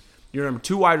season? Your number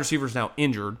 2 wide receiver is now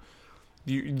injured.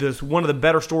 One of the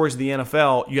better stories of the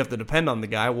NFL, you have to depend on the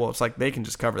guy. Well, it's like they can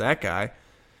just cover that guy.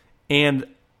 And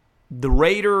the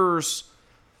Raiders,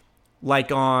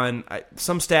 like on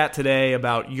some stat today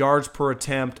about yards per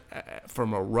attempt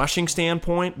from a rushing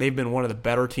standpoint, they've been one of the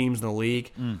better teams in the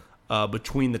league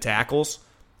between the tackles.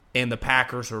 And the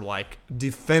Packers are like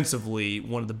defensively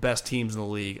one of the best teams in the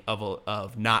league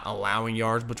of not allowing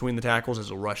yards between the tackles as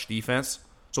a rush defense.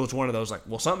 So it's one of those like,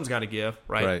 well, something's got to give,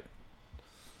 right? Right.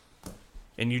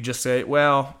 And you just say,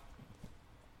 well,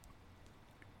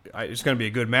 it's going to be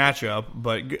a good matchup,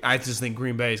 but I just think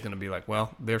Green Bay is going to be like,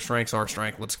 well, their strength's our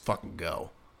strength. Let's fucking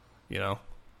go, you know?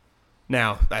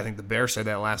 Now, I think the Bears said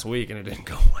that last week, and it didn't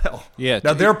go well. Yeah.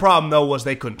 Now, their problem, though, was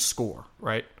they couldn't score,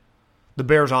 right? The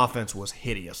Bears' offense was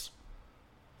hideous.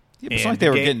 Yeah, but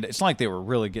it's not like they were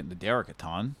really getting to Derek a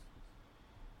ton.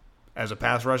 As a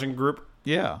pass rushing group?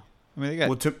 Yeah. I mean, they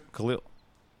got Khalil.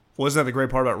 Wasn't that the great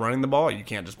part about running the ball? You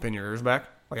can't just pin your ears back.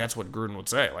 Like, that's what Gruden would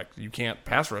say. Like, you can't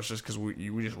pass rush just because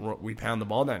we pound the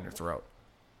ball down your throat.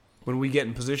 When we get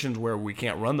in positions where we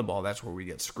can't run the ball, that's where we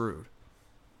get screwed.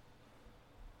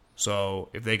 So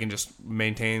if they can just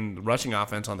maintain the rushing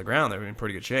offense on the ground, they're in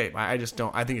pretty good shape. I think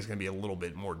it's going to be a little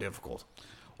bit more difficult.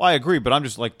 Well, I agree, but I'm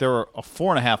just like, they're a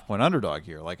 4.5 point underdog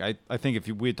here. Like, I think if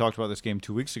we had talked about this game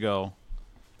 2 weeks ago.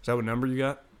 Is that what number you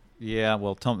got? Yeah,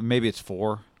 well, maybe it's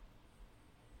 4.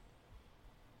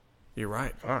 You're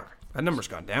right. Fuck. That number's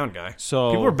gone down, guy. So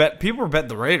people were betting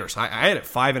the Raiders. I had it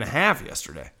 5.5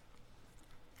 yesterday.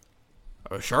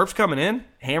 Sharp's coming in,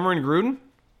 hammering Gruden.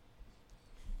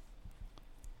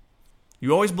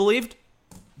 You always believed?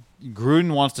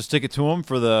 Gruden wants to stick it to him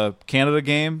for the Canada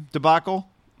game debacle.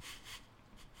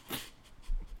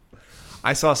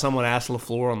 I saw someone ask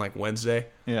LaFleur on like Wednesday.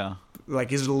 Yeah.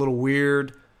 Like, is it a little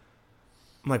weird?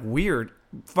 I'm like, weird?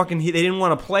 Fucking, they didn't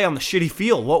want to play on the shitty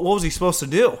field. What was he supposed to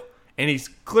do? And he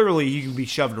can be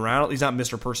shoved around. He's not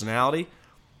Mr. Personality.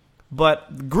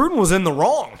 But Gruden was in the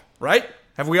wrong, right?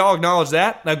 Have we all acknowledged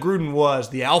that? Now, Gruden was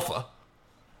the alpha.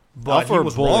 But he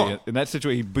was wrong. In that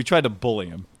situation, we tried to bully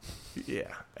him.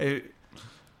 Yeah. He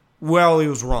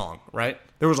was wrong, right?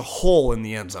 There was a hole in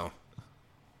the end zone.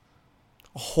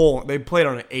 A hole. They played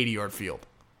on an 80-yard field.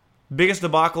 Biggest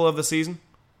debacle of the season?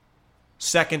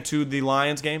 Second to the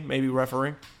Lions game, maybe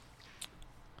refereeing?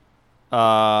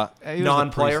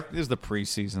 Non-player? It was the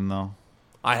preseason, though.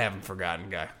 I haven't forgotten,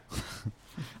 guy.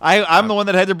 I'm the one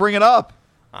that had to bring it up.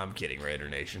 I'm kidding, Raider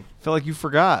Nation. I feel like you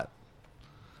forgot.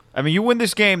 I mean, you win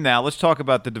this game now. Let's talk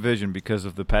about the division because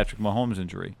of the Patrick Mahomes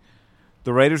injury.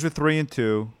 The Raiders are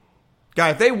 3-2. Guy,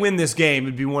 if they win this game,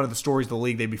 it'd be one of the stories of the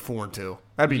league. They'd be 4-2.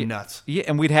 That'd be nuts. Yeah,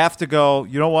 and we'd have to go,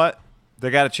 you know what? They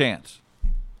got a chance.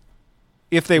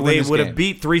 If they win this game. They would have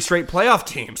beat 3 straight playoff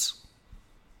teams.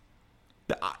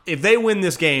 If they win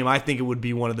this game, I think it would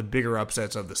be one of the bigger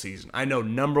upsets of the season. I know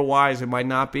number-wise it might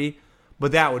not be,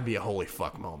 but that would be a holy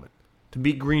fuck moment. To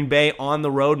beat Green Bay on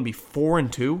the road and be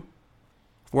 4-2,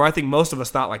 where I think most of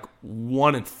us thought like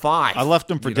 1-5. I left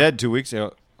them for dead 2 weeks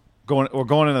ago. Going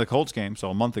into the Colts game, so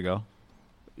a month ago.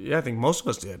 Yeah, I think most of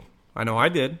us did. I know I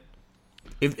did.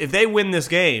 If they win this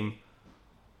game,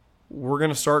 we're going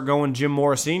to start going Jim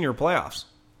Morris Sr. playoffs.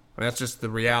 I mean, that's just the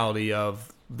reality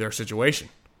of their situation.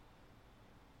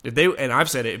 And I've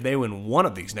said it, if they win one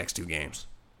of these next 2 games,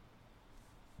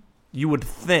 you would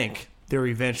think they're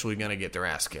eventually going to get their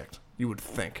ass kicked. You would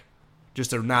think.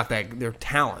 Just their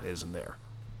talent isn't there.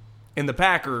 And the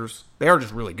Packers, they are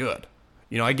just really good.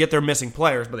 You know, I get they're missing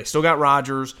players, but they still got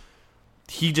Rodgers.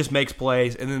 He just makes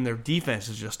plays, and then their defense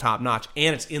is just top notch,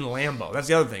 and it's in Lambeau. That's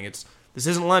the other thing. This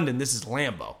isn't London. This is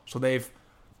Lambeau. So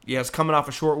it's coming off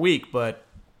a short week, but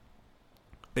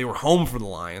they were home for the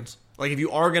Lions. Like, if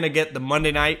you are going to get the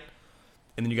Monday night,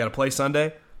 and then you got to play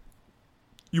Sunday,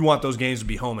 you want those games to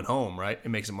be home and home, right? It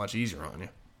makes it much easier on you.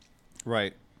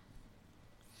 Right.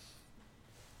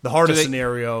 The hardest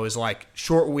scenario is like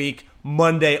short week,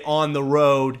 Monday on the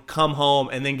road, come home,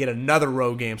 and then get another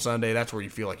road game Sunday. That's where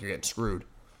you feel like you're getting screwed.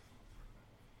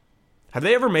 Have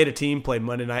they ever made a team play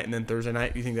Monday night and then Thursday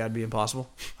night? Do you think that'd be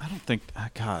impossible? I don't think.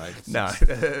 God. No,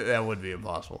 that would be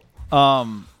impossible.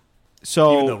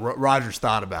 So even though Rodgers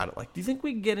thought about it, like, do you think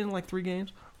we can get in like 3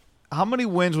 games? How many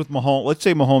wins with Mahomes? Let's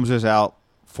say Mahomes is out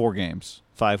 4 games,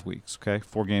 5 weeks. Okay,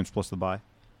 4 games plus the bye.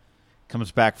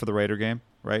 Comes back for the Raider game,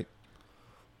 right?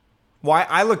 Well,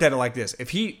 I looked at it like this: if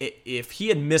he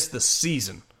had missed the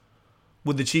season,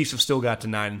 would the Chiefs have still got to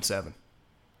 9-7?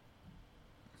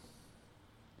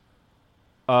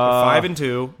 They're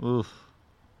 5-2. Oof.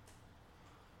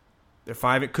 They're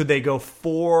 5. Could they go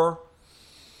 4-3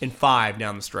 and 5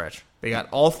 down the stretch. They got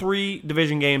all 3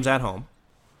 division games at home.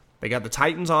 They got the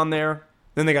Titans on there.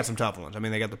 Then they got some tough ones. I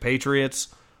mean, they got the Patriots.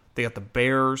 They got the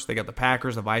Bears. They got the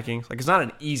Packers, the Vikings. Like, it's not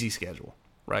an easy schedule,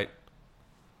 right?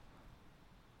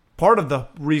 Part of the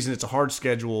reason it's a hard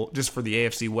schedule, just for the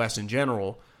AFC West in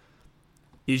general,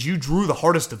 is you drew the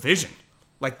hardest division.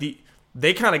 Like,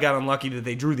 they kind of got unlucky that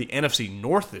they drew the NFC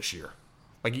North this year.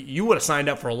 Like, you would have signed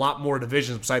up for a lot more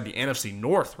divisions beside the NFC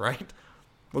North, right?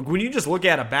 Like, when you just look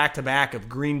at a back-to-back of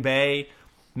Green Bay,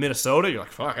 Minnesota, you're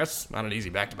like, fuck, that's not an easy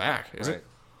back-to-back, is it?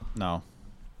 No.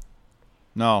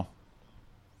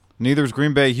 Neither is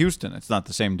Green Bay, Houston. It's not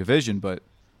the same division, but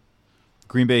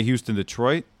Green Bay, Houston,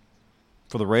 Detroit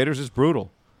for the Raiders is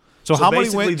brutal. So how many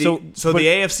wins? The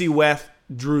AFC West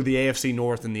drew the AFC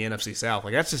North and the NFC South.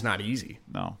 Like, that's just not easy.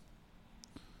 No.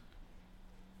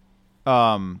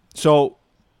 So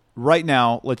right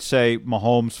now, let's say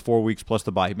Mahomes 4 weeks plus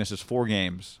the bye. He misses 4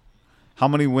 games. How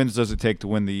many wins does it take to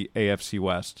win the AFC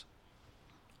West?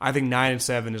 I think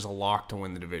 9-7 is a lock to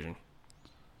win the division.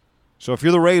 So if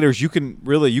you're the Raiders, you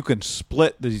can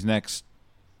split these next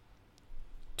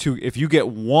 2. If you get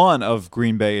one of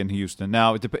Green Bay and Houston.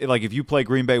 Now, like if you play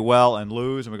Green Bay well and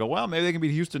lose, and we go, well, maybe they can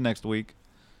beat Houston next week.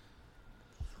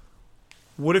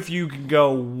 What if you can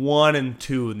go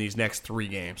 1-2 in these next 3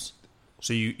 games?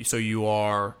 So you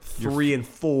are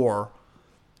 3-4,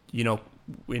 you know,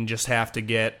 and just have to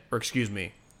get, or excuse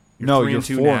me, you're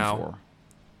 3-2 now.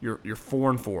 You're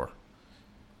 4-4,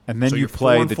 and then so you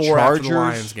play the Chargers. After the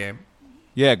Lions game.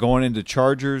 Yeah, going into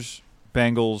Chargers,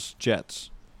 Bengals, Jets.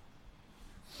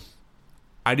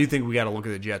 I do think we got to look at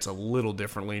the Jets a little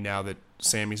differently now that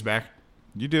Sammy's back.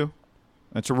 You do.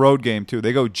 That's a road game too.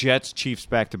 They go Jets, Chiefs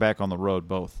back to back on the road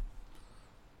both.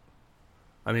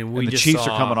 I mean, the Chiefs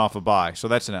are coming off a bye, so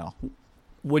that's an L.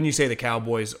 Wouldn't you say the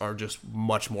Cowboys are just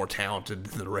much more talented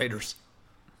than the Raiders?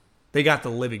 They got the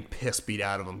living piss beat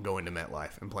out of them going to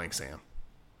MetLife and playing Sam.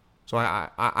 So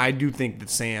I do think that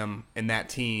Sam and that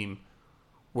team,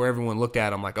 where everyone looked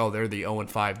at them like, oh, they're the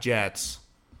 0-5 Jets.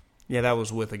 Yeah, that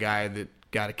was with a guy that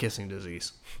got a kissing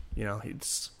disease. You know,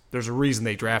 there's a reason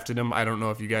they drafted him. I don't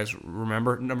know if you guys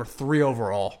remember. Number 3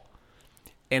 overall.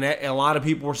 And a lot of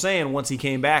people were saying once he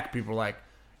came back, people were like,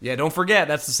 yeah, don't forget,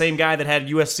 that's the same guy that had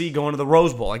USC going to the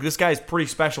Rose Bowl. Like, this guy's a pretty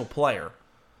special player.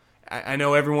 I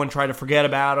know everyone tried to forget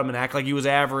about him and act like he was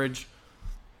average.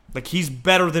 Like, he's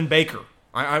better than Baker.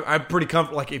 I'm pretty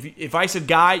comfortable. Like, if I said,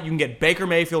 guy, you can get Baker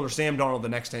Mayfield or Sam Darnold the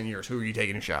next 10 years, who are you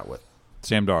taking a shot with?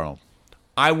 Sam Darnold.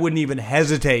 I wouldn't even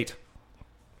hesitate.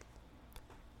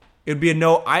 It'd be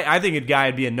I think a guy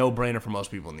would be a no-brainer for most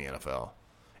people in the NFL.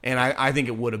 And I think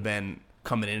it would have been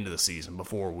coming into the season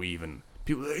before we even...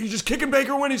 People, he's just kicking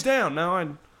Baker when he's down.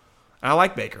 No, I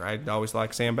like Baker. I always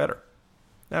like Sam better.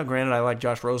 Now, granted, I like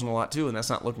Josh Rosen a lot too, and that's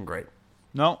not looking great.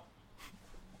 No.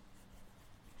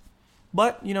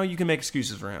 But, you know, you can make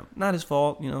excuses for him. Not his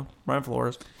fault, you know, Brian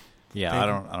Flores. Yeah,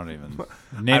 I don't even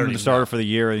name him the starter for the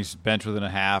year. He's benched within a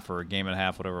half or a game and a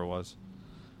half, whatever it was.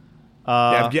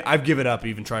 I've given up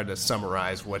even trying to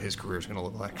summarize what his career is going to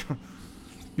look like.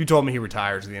 You told me he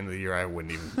retires at the end of the year,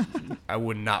 I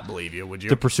would not believe you, would you?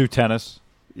 To pursue tennis.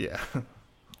 Yeah.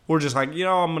 Or just like, you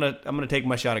know, I'm gonna take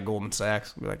my shot at Goldman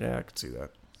Sachs. Be like, yeah, I could see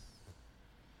that.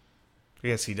 I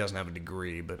guess he doesn't have a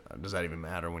degree, but does that even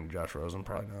matter when Josh Rosen?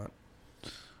 Probably not.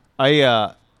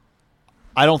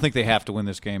 I don't think they have to win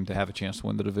this game to have a chance to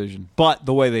win the division. But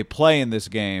the way they play in this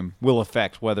game will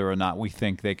affect whether or not we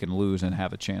think they can lose and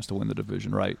have a chance to win the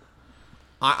division, right?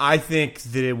 I think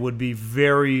that it would be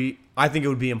I think it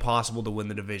would be impossible to win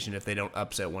the division if they don't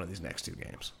upset one of these next 2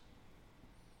 games.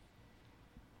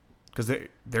 Because they're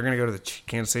going to go to the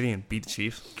Kansas City and beat the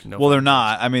Chiefs. Well, they're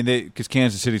not. I mean, because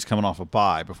Kansas City's coming off a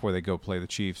bye before they go play the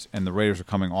Chiefs, and the Raiders are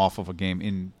coming off of a game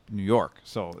in New York.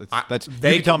 So you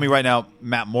can tell me right now,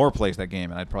 Matt Moore plays that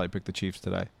game, and I'd probably pick the Chiefs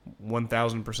today.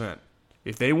 1,000%.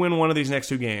 If they win one of these next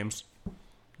 2 games,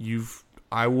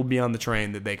 I will be on the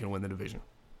train that they can win the division.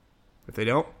 If they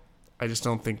don't, I just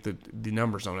don't think that the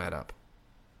numbers don't add up.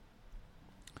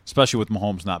 Especially with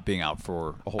Mahomes not being out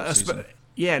for a whole season.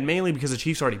 Yeah, and mainly because the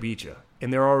Chiefs already beat you,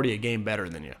 and they're already a game better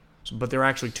than you. But they're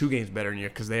actually 2 games better than you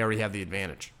because they already have the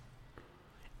advantage.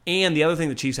 And the other thing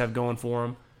the Chiefs have going for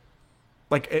them,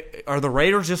 like, are the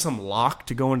Raiders just some lock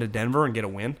to go into Denver and get a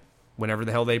win whenever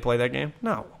the hell they play that game?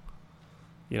 No.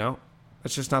 You know,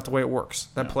 that's just not the way it works.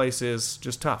 That place is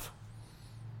just tough,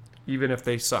 even if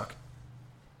they suck.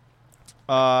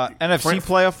 NFC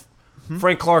playoff.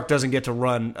 Frank Clark doesn't get to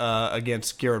run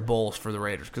against Garrett Bowles for the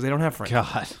Raiders because they don't have Frank.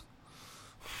 God.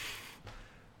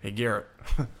 Hey, Garrett,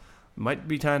 might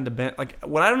be time to bend. Like,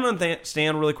 what I don't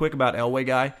understand really quick about Elway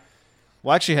guy.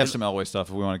 We'll actually have some Elway stuff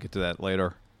if we want to get to that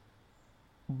later.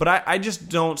 But I just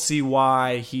don't see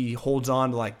why he holds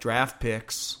on to like draft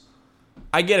picks.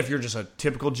 I get if you're just a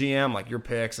typical GM, like your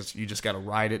picks, you just got to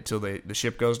ride it till the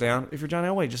ship goes down. If you're John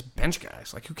Elway, just bench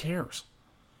guys. Like, who cares?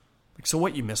 Like, so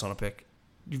what you miss on a pick?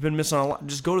 You've been missing on a lot.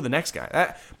 Just go to the next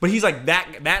guy. But he's like,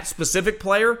 that specific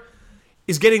player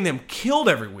is getting them killed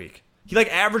every week. He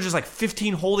like averages like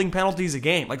 15 holding penalties a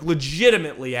game. Like,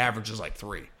 legitimately averages like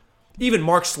 3. Even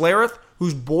Mark Schlereth,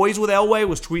 who's boys with Elway,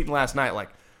 was tweeting last night like,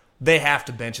 they have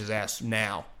to bench his ass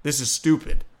now. This is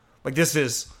stupid. Like, this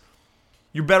is...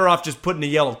 You're better off just putting a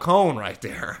yellow cone right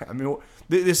there. I mean,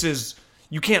 this is...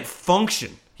 You can't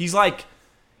function. He's like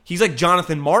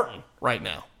Jonathan Martin right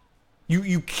now.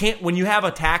 You can't... When you have a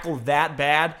tackle that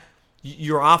bad,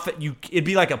 you're off it. It'd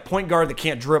be like a point guard that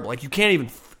can't dribble. Like, you can't even...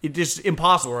 It's just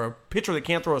impossible. Or a pitcher that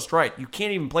can't throw a strike. You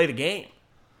can't even play the game.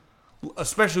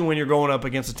 Especially when you're going up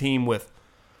against a team with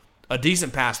a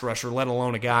decent pass rusher, let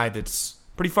alone a guy that's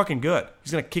pretty fucking good.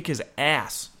 He's going to kick his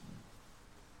ass.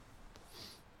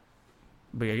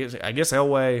 But I guess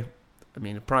Elway, I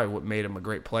mean, it probably what made him a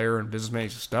great player and businessman.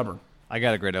 He's just stubborn. I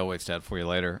got a great Elway stat for you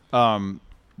later.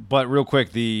 But real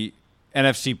quick, the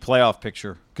NFC playoff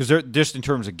picture, because they're just in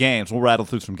terms of games, we'll rattle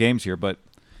through some games here, but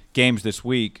games this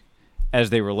week as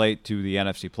they relate to the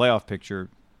NFC playoff picture,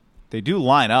 they do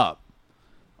line up,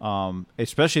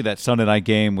 especially that Sunday night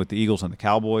game with the Eagles and the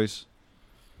Cowboys.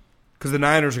 Because the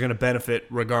Niners are going to benefit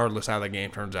regardless how the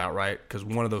game turns out, right? Because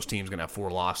one of those teams is going to have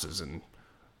 4 losses and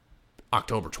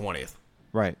October 20th.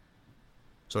 Right.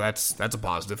 So that's a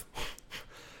positive.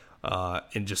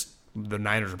 And just the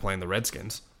Niners are playing the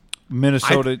Redskins.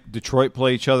 Minnesota, Detroit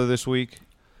play each other this week.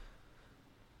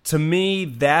 To me,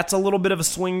 that's a little bit of a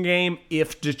swing game.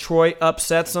 If Detroit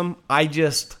upsets them, I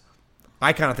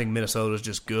kind of think Minnesota's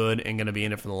just good and going to be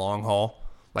in it for the long haul.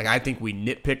 Like, I think we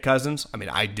nitpick Cousins. I mean,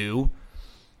 I do.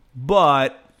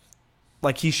 But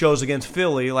like he shows against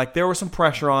Philly, like there was some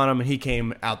pressure on him and he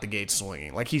came out the gate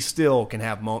swinging. Like he still can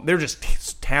have moments. They're just,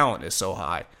 his talent is so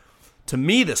high. To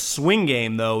me, the swing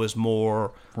game, though, is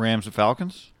more... Rams and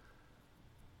Falcons?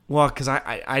 Well, because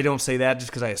I don't say that just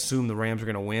because I assume the Rams are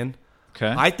going to win.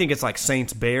 Okay. I think it's like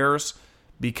Saints-Bears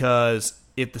because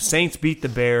if the Saints beat the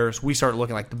Bears, we start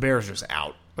looking like the Bears are just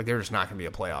out. Like they're just not going to be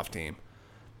a playoff team.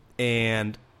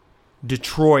 And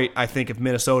Detroit, I think if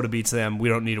Minnesota beats them, we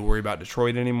don't need to worry about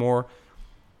Detroit anymore.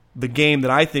 The game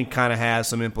that I think kind of has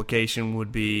some implication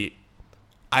would be,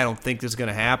 I don't think this is going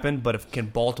to happen, but if can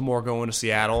Baltimore go into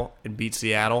Seattle and beat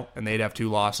Seattle and they'd have 2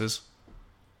 losses,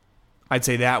 I'd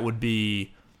say that would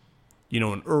be,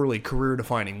 an early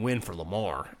career-defining win for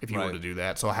Lamar if you were to do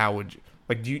that. So how would you,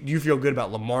 like, do you feel good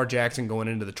about Lamar Jackson going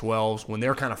into the 12s when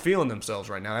they're kind of feeling themselves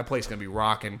right now? That place is going to be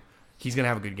rocking. He's going to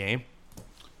have a good game.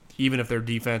 Even if their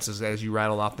defense is, as you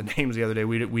rattled off the names the other day,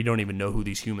 we don't even know who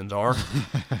these humans are.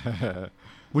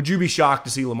 Would you be shocked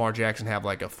to see Lamar Jackson have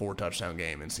like a 4-touchdown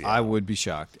game in Seattle? I would be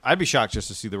shocked. I'd be shocked just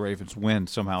to see the Ravens win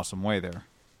somehow, some way there.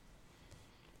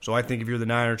 So I think if you're the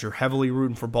Niners, you're heavily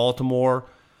rooting for Baltimore.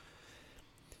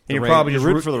 And you're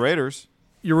rooting for the Raiders.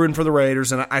 You're rooting for the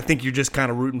Raiders, and I think you're just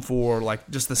kind of rooting for like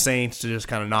just the Saints to just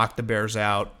kind of knock the Bears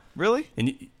out. Really? And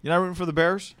you're not rooting for the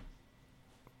Bears?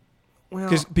 Well,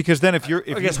 because then if you're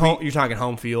you're talking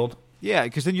home field. Yeah,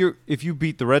 because then if you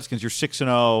beat the Redskins, you're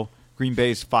 6-0. Green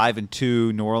Bay's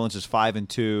 5-2. New Orleans is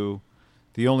 5-2.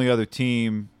 The only other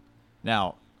team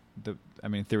now,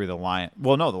 in theory, the Lions.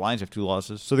 Well, no, the Lions have 2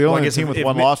 losses. So the only team with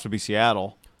 1 loss would be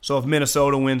Seattle. So if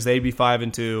Minnesota wins, they'd be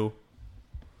 5-2.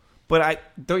 But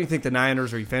don't you think the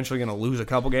Niners are eventually going to lose a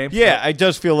couple games? Yeah, it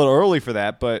does feel a little early for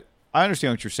that, but I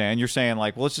understand what you're saying. You're saying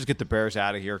like, well, let's just get the Bears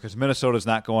out of here because Minnesota's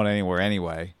not going anywhere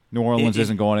anyway. New Orleans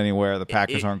isn't going anywhere. The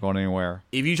Packers aren't going anywhere.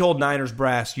 If you told Niners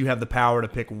brass you have the power to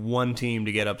pick one team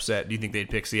to get upset, do you think they'd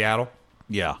pick Seattle?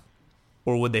 Yeah.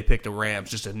 Or would they pick the Rams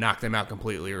just to knock them out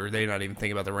completely? Or are they not even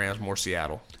thinking about the Rams, more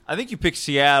Seattle? I think you pick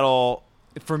Seattle.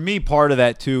 For me, part of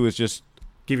that, too, is just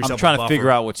I'm trying to figure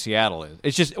out what Seattle is.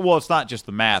 It's just, it's not just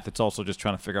the math. It's also just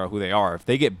trying to figure out who they are. If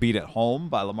they get beat at home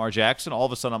by Lamar Jackson, all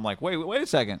of a sudden I'm like, wait a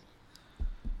second.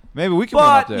 Maybe we can win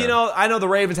up there. But, I know the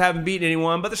Ravens haven't beaten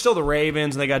anyone, but they're still the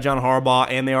Ravens, and they got John Harbaugh,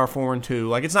 and they are 4-2.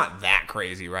 Like, it's not that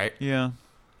crazy, right? Yeah.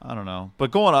 I don't know.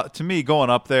 But going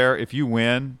up there, if you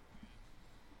win,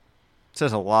 it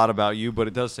says a lot about you, but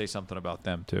it does say something about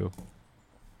them, too.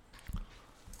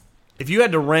 If you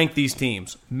had to rank these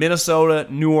teams, Minnesota,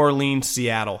 New Orleans,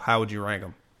 Seattle, how would you rank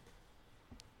them?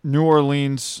 New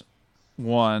Orleans,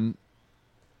 1.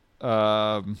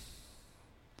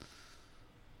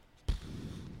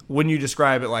 Wouldn't you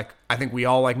describe it like, I think we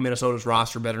all like Minnesota's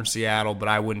roster better than Seattle, but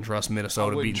I wouldn't trust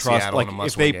Minnesota beating Seattle in a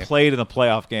must-win game. If they played in the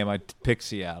playoff game, I'd pick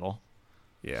Seattle.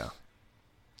 Yeah.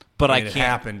 But I and it can't.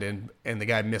 happened, and the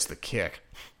guy missed the kick.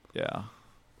 Yeah.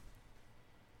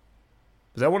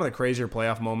 Is that one of the crazier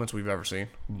playoff moments we've ever seen?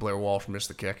 Blair Walsh missed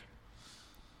the kick.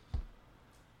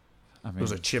 I mean, It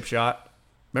was a chip shot.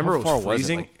 Remember, it How was far was it?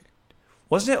 freezing. Like-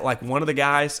 Wasn't it like one of the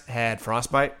guys had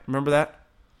frostbite? Remember that?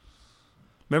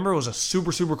 Remember, it was a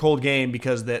super, super cold game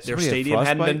because their Somebody had stadium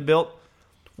hadn't frostbite? been built.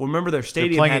 Well, remember their they're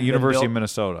stadium playing at hadn't University been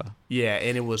of built. Minnesota. Yeah,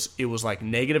 and it was like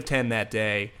 -10 that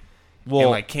day. Well,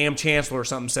 And like Cam Chancellor or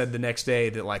something said the next day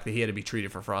that like he had to be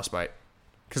treated for frostbite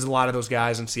because a lot of those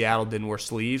guys in Seattle didn't wear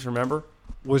sleeves. Remember?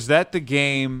 was that the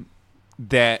game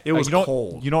that It was you know,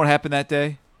 cold. You know what happened that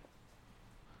day?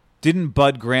 Didn't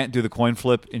Bud Grant do the coin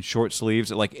flip in short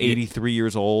sleeves at like 83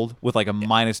 years old with like a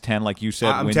 -10, like you said?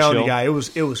 I'm wind telling chill? you, guy, it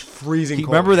was freezing. cold.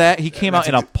 Remember that he came out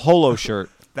in a polo shirt,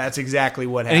 That's exactly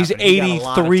what and happened. he's He got a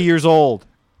lot of 83 years old.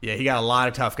 Yeah, he got a lot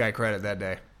of tough guy credit that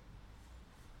day.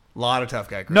 A lot of tough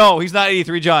guy credit. No, he's not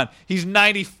 83, John. He's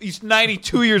 90. He's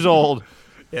 92 years old.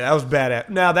 Yeah, that was bad.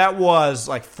 Now that was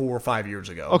like 4 or 5 years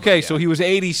ago. Okay, Yeah. so he was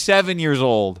 87 years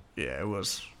old. Yeah, it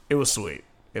was sweet.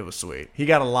 It was sweet. He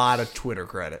got a lot of Twitter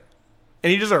credit, and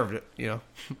he deserved it. You know,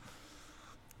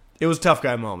 it was a tough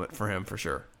guy moment for him for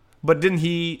sure. But didn't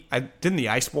the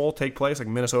Ice Bowl take place like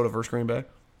Minnesota versus Green Bay?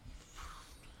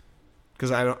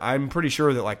 Because I'm pretty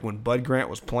sure that like when Bud Grant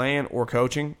was playing or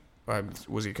coaching,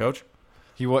 was he a coach?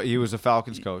 He was a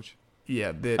Falcons coach.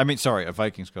 Yeah, I mean, sorry, a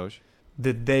Vikings coach.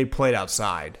 that they played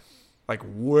outside, like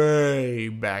way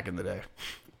back in the day.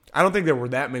 I don't think there were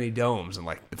that many domes in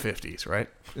like the 50s, right?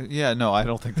 Yeah, no, I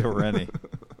don't think there were any.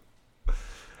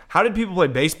 How did people play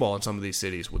baseball in some of these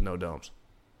cities with no domes?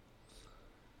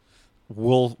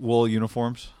 Wool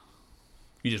uniforms.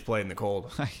 You just played in the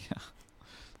cold.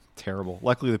 Terrible.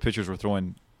 Luckily, the pitchers were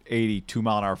throwing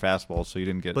 82-mile-an-hour fastballs, so you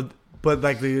didn't get. But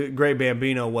like the great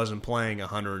Bambino wasn't playing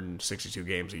 162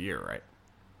 games a year, right?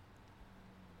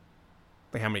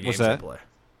 Like how many games What's that? did he play?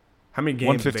 How many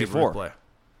games did Babe 154. Ruth play?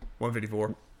 154.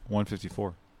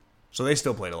 154. So they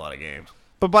still played a lot of games.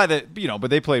 But but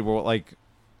they played like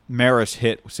Maris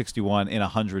hit 61 in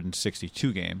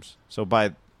 162 games. So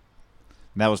that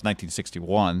was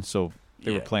 1961. So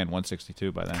they were Yeah. playing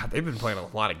 162 by then. God, they've been playing a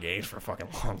lot of games for a fucking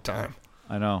long time.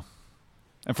 I know.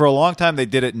 And for a long time, they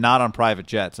did it not on private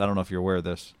jets. I don't know if you're aware of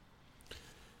this.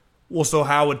 Well, so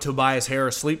how would Tobias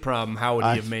Harris' sleep problem, how would he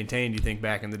I- have maintained, you think,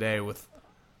 back in the day with,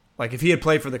 like, if he had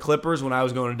played for the Clippers when I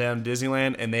was going down to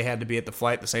Disneyland and they had to be at the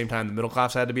flight at the same time the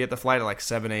Middlekauffs had to be at the flight at like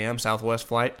 7 a.m. Southwest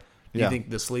flight, do you Yeah. think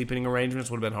the sleeping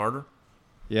arrangements would have been harder?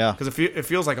 Yeah. Because it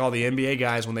feels like all the NBA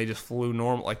guys, when they just flew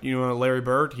normal, like, you know, Larry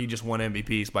Bird, he just won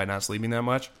MVPs by not sleeping that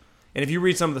much. And if you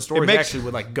read some of the stories, makes- actually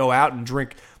would like go out and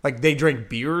drink, like they drink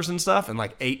beers and stuff and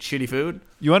like ate shitty food.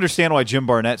 You understand why Jim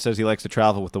Barnett says he likes to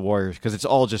travel with the Warriors, because it's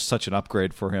all just such an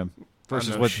upgrade for him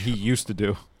versus no what shit. he used to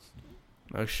do.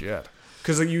 Oh shit!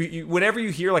 Because you, whenever you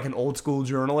hear like an old school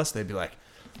journalist, they'd be like,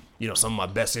 you know, some of my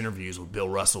best interviews with Bill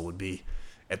Russell would be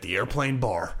at the airplane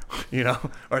bar, you know,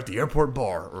 or at the airport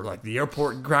bar, or like the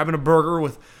airport grabbing a burger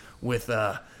with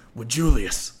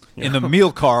Julius. You In the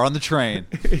meal car on the train.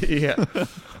 yeah,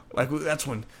 like that's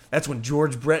when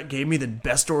George Brett gave me the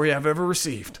best story I've ever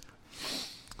received.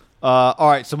 All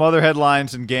right, some other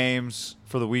headlines and games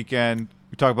for the weekend.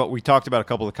 We talked about a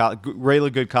couple of really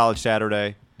good college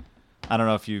Saturday. I don't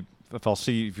know if I'll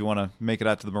see if you want to make it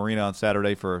out to the marina on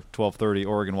Saturday for a 12:30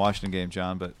 Oregon-Washington game,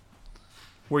 John. But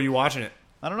Were you watching it?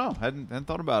 I don't know. Hadn't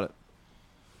thought about it.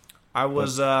 I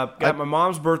was got my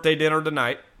mom's birthday dinner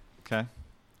tonight. Okay.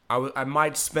 I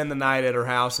might spend the night at her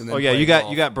house and then. Oh yeah, play you got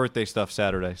golf. you got birthday stuff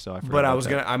Saturday, so I forgot. But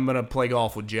about I'm gonna play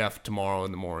golf with Jeff tomorrow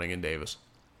in the morning in Davis.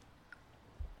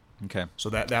 Okay. So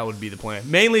that would be the plan.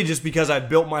 Mainly just because I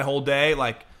built my whole day.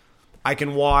 Like, I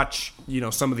can watch, you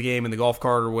know, some of the game in the golf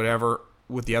cart or whatever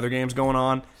with the other games going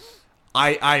on.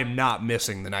 I am not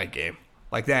missing the night game.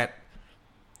 Like that.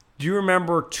 Do you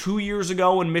remember 2 years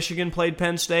ago when Michigan played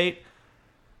Penn State?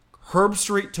 Herb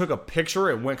Street took a picture,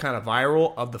 it went kind of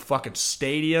viral, of the fucking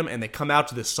stadium, and they come out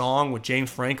to this song with James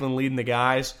Franklin leading the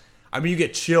guys. I mean, you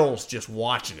get chills just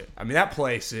watching it. I mean, that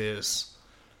place is...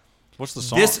 What's the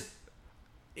song?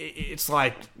 It's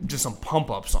like just some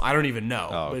pump-up song. I don't even know.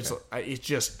 Oh, okay. It's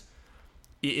just...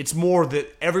 It's more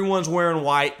that everyone's wearing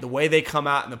white, the way they come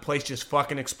out, and the place just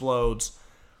fucking explodes.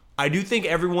 I do think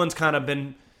everyone's kind of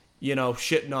been, you know,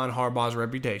 shitting on Harbaugh's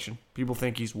reputation. People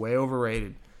think he's way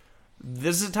overrated.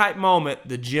 This is a type moment,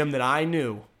 the Jim that I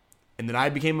knew and that I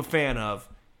became a fan of,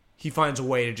 he finds a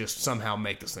way to just somehow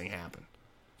make this thing happen.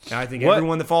 And I think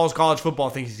everyone that follows college football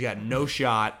thinks he's got no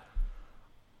shot.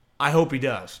 I hope he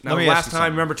does. Now, Let me the ask last you time,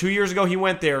 something. remember 2 years ago, he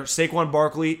went there, Saquon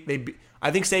Barkley.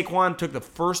 I think Saquon took the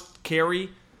first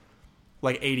carry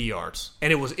like 80 yards,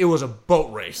 and it was a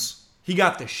boat race. He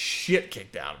got the shit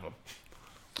kicked out of him.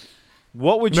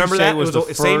 What would you Remember say that? was It the was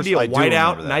first? same deal, I do whiteout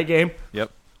remember that. night game.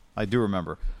 Yep, I do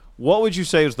remember. What would you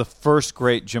say was the first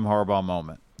great Jim Harbaugh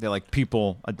moment that like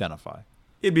people identify?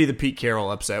 It'd be the Pete Carroll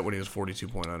upset when he was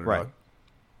 42-point underdog. Right.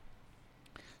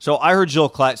 So I heard Jill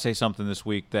Klatt say something this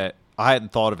week that I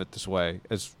hadn't thought of it this way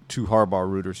as two Harbaugh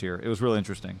rooters here. It was really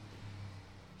interesting.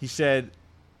 He said,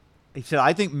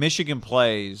 I think Michigan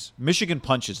punches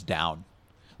down.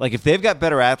 Like if they've got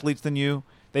better athletes than you,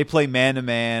 they play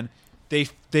man-to-man.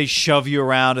 They shove you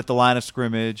around at the line of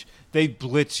scrimmage. They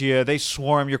blitz you. They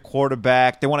swarm your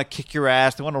quarterback. They want to kick your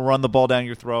ass. They want to run the ball down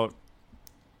your throat.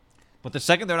 But the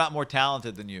second they're not more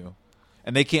talented than you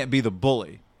and they can't be the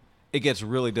bully, it gets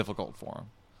really difficult for them.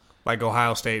 Like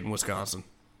Ohio State and Wisconsin.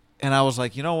 And I was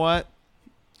like, you know what?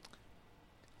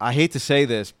 I hate to say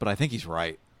this, but I think he's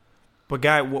right. But,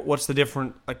 Guy, what's the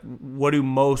different – like, what do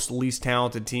most least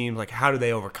talented teams – like, how do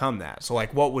they overcome that? So,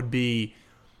 like, what would be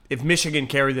 – if Michigan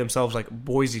carried themselves like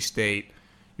Boise State,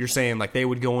 you're saying, like, they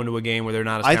would go into a game where they're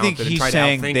not as I talented think and he's try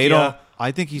saying to outthink they you? don't.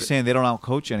 I think he's saying they don't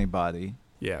outcoach anybody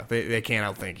Yeah, they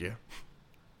can't outthink you.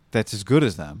 that's as good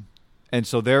as them. And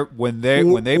so when they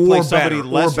play somebody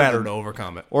less or better than, to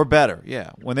overcome it. or better,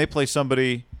 yeah. When they play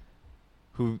somebody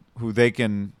who they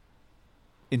can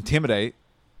intimidate,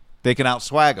 they can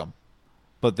outswag them.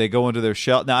 But they go into their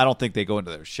shell. Now, I don't think they go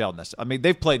into their shell. I mean,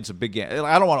 they've played in some big games.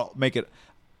 I don't want to make it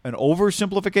an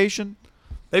oversimplification.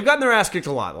 They've gotten their ass kicked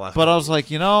a lot the last But I couple was like,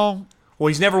 you know, Well,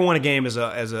 he's never won a game as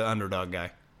an underdog guy,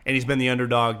 and he's been the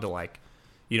underdog to like,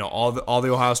 you know, all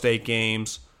the Ohio State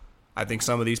games. I think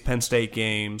some of these Penn State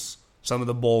games, some of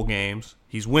the bowl games.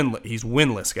 He's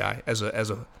winless guy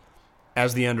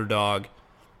as the underdog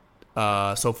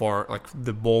so far. Like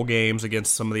the bowl games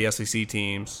against some of the SEC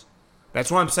teams.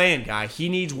 That's what I'm saying, Guy. He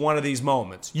needs one of these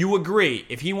moments. You agree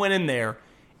if he went in there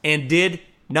and did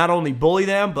not only bully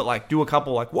them, but like do a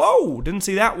couple like, whoa, didn't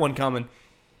see that one coming.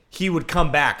 He would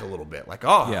come back a little bit, like,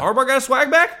 oh, Yeah. Harbaugh got a swag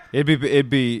back. it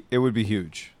would be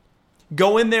huge.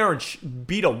 Go in there and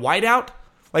beat a whiteout.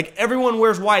 Like everyone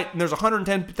wears white, and there's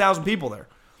 110,000 people there.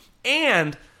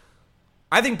 And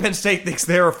I think Penn State thinks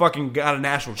they're got a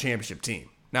national championship team.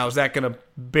 Now, is that going to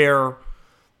bear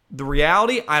the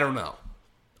reality? I don't know.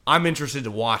 I'm interested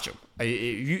to watch them.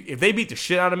 If they beat the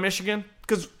shit out of Michigan,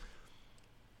 because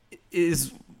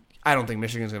I don't think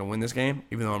Michigan's going to win this game,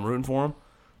 even though I'm rooting for them.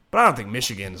 But I don't think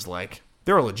Michigan is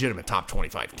they're a legitimate top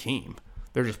 25 team.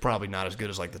 They're just probably not as good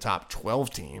as like the top 12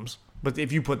 teams. But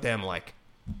if you put them like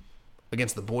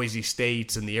against the Boise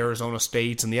States and the Arizona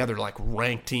States and the other like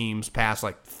ranked teams past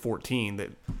like 14, that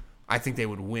I think they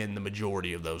would win the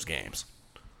majority of those games.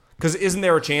 Because isn't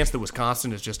there a chance that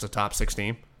Wisconsin is just a top 6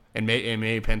 team? And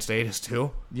maybe Penn State is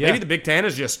too? Yeah. Maybe the Big Ten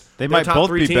is just They their might top both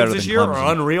 3 be teams better this than year Clemson.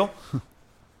 are unreal.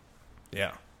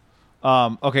 Yeah.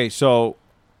 Okay, so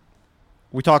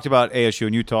we talked about ASU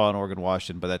and Utah and Oregon,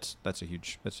 Washington, but that's a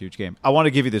huge game. I want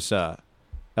to give you this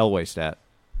Elway stat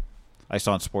I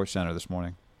saw on SportsCenter this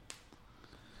morning.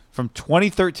 From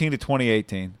 2013 to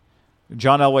 2018,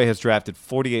 John Elway has drafted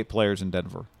 48 players in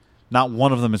Denver. Not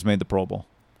one of them has made the Pro Bowl.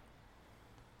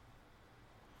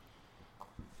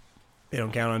 They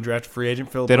don't count on draft free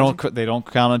agent Philip. They don't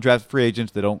count on draft free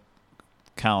agents. They don't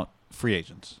count free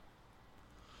agents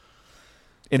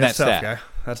in That's that tough, stat. guy.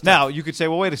 That's Now tough. you could say,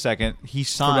 well, wait a second. He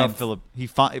signed Philip.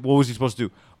 Philip. What was he supposed to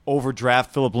do?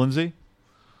 Overdraft Philip Lindsay?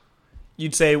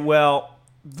 You'd say, well,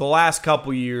 the last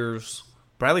couple years,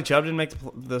 Bradley Chubb didn't make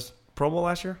the Pro Bowl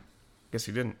last year? Guess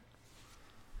he didn't.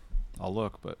 I'll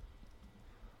look, but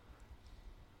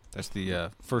that's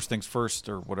the first things first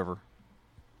or whatever.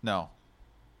 No.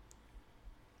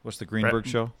 What's the Greenberg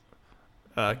show?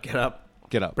 Get up.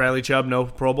 Get up. Bradley Chubb, no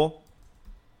Pro Bowl?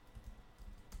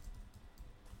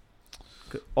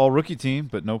 All rookie team,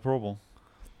 but no Pro Bowl.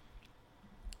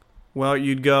 Well,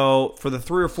 you'd go for the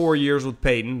 3 or 4 years with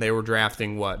Peyton. They were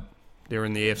drafting what? They were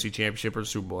in the AFC Championship or the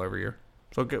Super Bowl every year.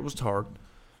 So it was hard.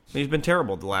 He's been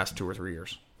terrible the last 2 or 3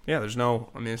 years. Yeah,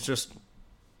 it's just,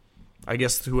 I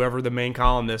guess whoever the main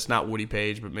columnist, not Woody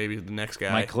Page, but maybe the next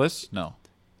guy. Mike Kliss? No.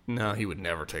 No, he would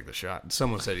never take the shot.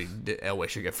 Someone said Elway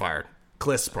should get fired.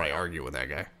 Kliss probably argue with that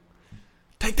guy.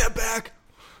 Take that back.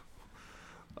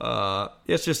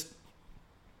 It's just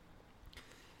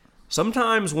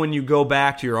sometimes when you go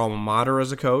back to your alma mater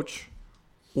as a coach,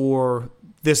 or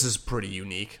this is pretty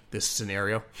unique, this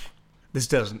scenario.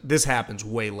 This happens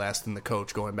way less than the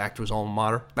coach going back to his alma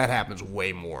mater. That happens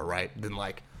way more, right? Than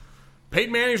like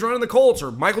Peyton Manning's running the Colts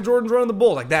or Michael Jordan's running the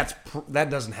Bulls. Like that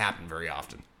doesn't happen very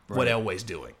often. Right. What Elway's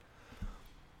doing.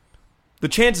 The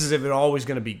chances of it always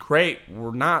going to be great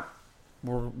we're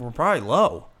probably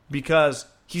low because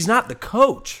he's not the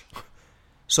coach.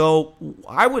 So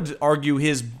I would argue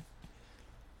his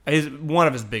one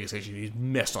of his biggest issues, he's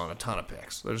missed on a ton of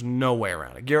picks. There's no way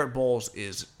around it. Garrett Bowles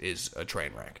is a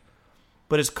train wreck.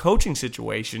 But his coaching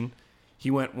situation,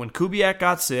 he went when Kubiak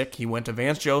got sick, he went to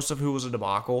Vance Joseph, who was a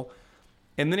debacle,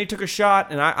 and then he took a shot,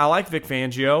 and I like Vic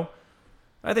Fangio.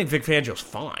 I think Vic Fangio's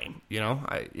fine.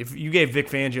 If you gave Vic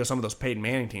Fangio some of those Peyton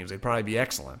Manning teams, they'd probably be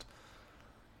excellent.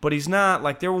 But he's not,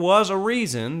 like, there was a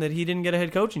reason that he didn't get a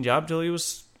head coaching job until he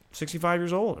was 65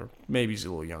 years old, or maybe he's a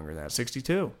little younger than that,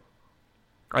 62.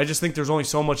 I just think there's only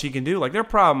so much he can do. Like, their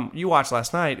problem, you watched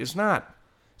last night, it's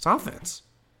offense.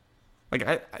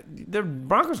 Like, their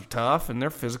Broncos are tough, and they're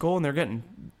physical, and they're getting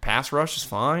pass rush is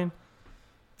fine.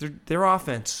 Their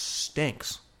offense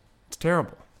stinks. It's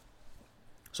terrible.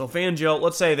 So Fangio,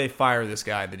 let's say they fire this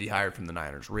guy that he hired from the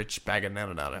Niners, Rich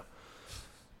Paganello.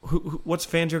 What's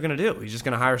Fangio going to do? He's just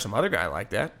going to hire some other guy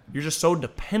like that? You're just so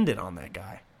dependent on that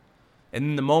guy. And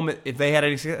in the moment, if they had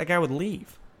any success, that guy would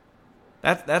leave.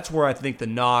 That's where I think the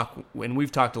knock, and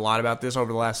we've talked a lot about this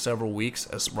over the last several weeks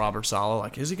as Robert Saleh,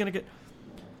 like, is he going to get...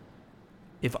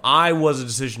 If I was a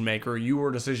decision maker, you were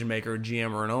a decision maker, a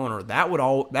GM or an owner,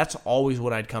 that's always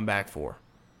what I'd come back for.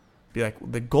 Be like,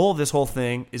 the goal of this whole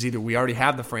thing is either we already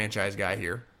have the franchise guy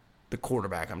here, the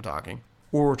quarterback I'm talking,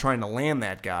 or we're trying to land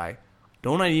that guy.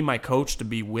 Don't I need my coach to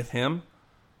be with him?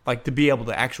 Like, to be able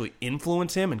to actually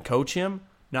influence him and coach him,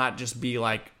 not just be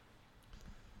like,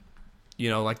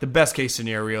 like the best case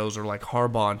scenarios are like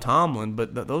Harbaugh and Tomlin,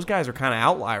 but those guys are kind of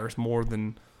outliers more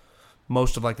than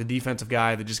most of like the defensive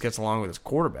guy that just gets along with his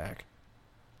quarterback.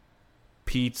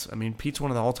 Pete's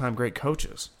one of the all-time great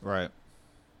coaches. Right.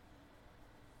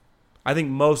 I think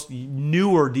most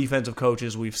newer defensive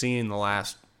coaches we've seen in the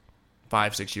last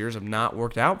 5-6 years have not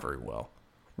worked out very well.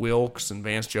 Wilkes and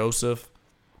Vance Joseph.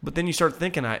 But then you start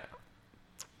thinking,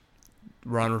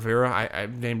 Ron Rivera,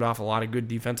 I've named off a lot of good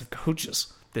defensive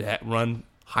coaches that run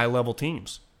high-level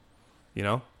teams.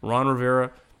 Ron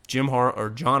Rivera, John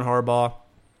Harbaugh,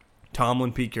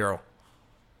 Tomlin, Pete Carroll.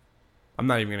 I'm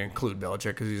not even going to include Belichick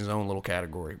because he's his own little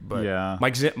category. But yeah.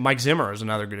 Mike Zimmer is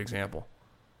another good example.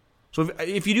 So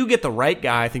if you do get the right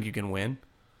guy, I think you can win.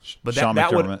 But Sean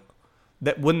McDermott.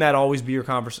 Wouldn't that always be your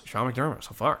conversation? Sean McDermott.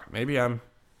 So fuck. Maybe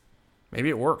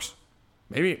it works.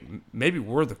 Maybe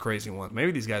we're the crazy ones.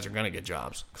 Maybe these guys are going to get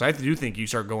jobs. Because I do think you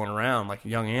start going around like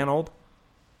young and old.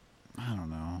 I don't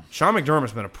know. Sean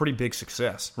McDermott's been a pretty big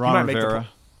success. Ron Rivera.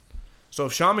 So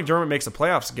if Sean McDermott makes the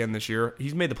playoffs again this year,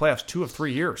 he's made the playoffs 2 of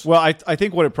 3 years. Well, I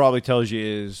think what it probably tells you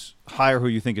is hire who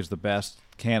you think is the best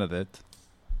candidate,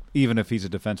 even if he's a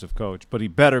defensive coach. But he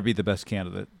better be the best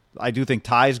candidate. I do think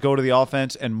ties go to the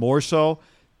offense, and more so,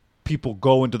 people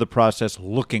go into the process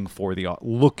looking for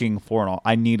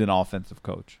I need an offensive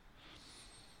coach.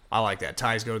 I like that.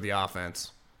 Ties go to the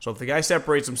offense. So if the guy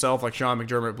separates himself like Sean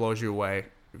McDermott blows you away,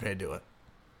 okay, do it.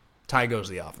 Tie goes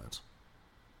to the offense.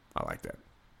 I like that.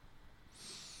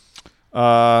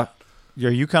 Are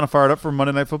you kind of fired up for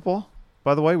Monday Night Football?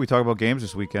 By the way, we talk about games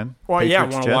this weekend. Well, Patriots, yeah, I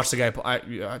want to Jets. watch the guy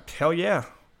play. Hell yeah.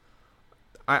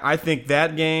 I think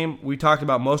that game, we talked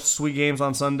about most sweet games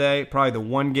on Sunday. Probably the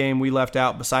one game we left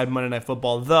out beside Monday Night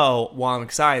Football, though, while I'm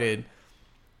excited,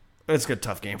 it's a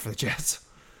tough game for the Jets,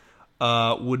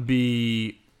 would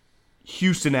be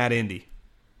Houston at Indy.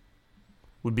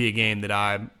 Would be a game that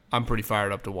I'm pretty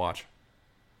fired up to watch.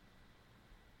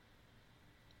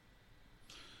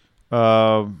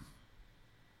 What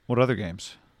other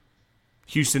games?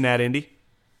 Houston at Indy.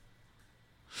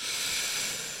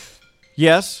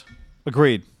 Yes,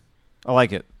 agreed. I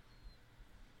like it.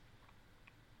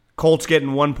 Colts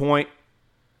getting 1 point.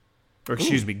 Or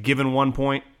excuse me, given 1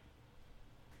 point.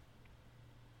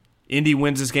 Indy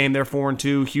wins this game, they're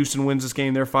 4-2. Houston wins this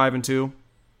game, they're 5-2.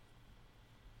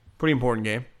 Pretty important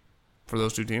game for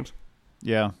those two teams.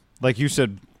 Yeah. Like you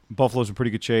said, Buffalo's in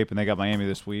pretty good shape, and they got Miami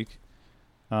this week.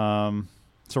 So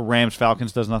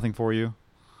Rams-Falcons does nothing for you?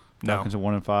 No. Falcons at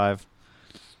 1-5.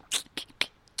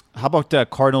 How about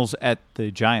Cardinals at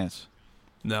the Giants?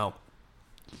 No.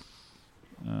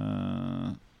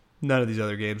 None of these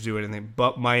other games do anything.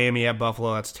 But Miami at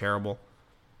Buffalo, that's terrible.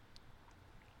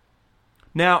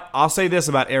 Now, I'll say this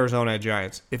about Arizona at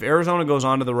Giants. If Arizona goes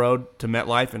onto the road to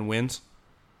MetLife and wins,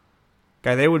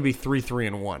 guy, they would be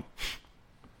 3-3-1.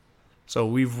 So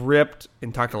we've ripped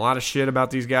and talked a lot of shit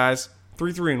about these guys.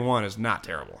 3-3-1 is not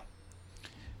terrible.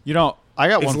 You know, I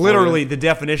got one. It's literally the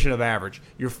definition of average.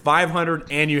 You're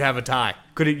 500 and you have a tie.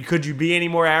 Could you be any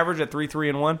more average at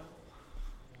 3-3-1?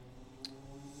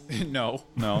 No.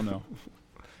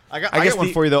 I got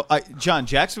one for you, though. John,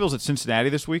 Jacksonville's at Cincinnati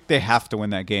this week. They have to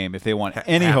win that game if they want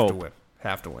any hope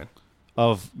Have to win.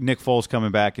 of Nick Foles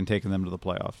coming back and taking them to the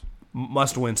playoffs.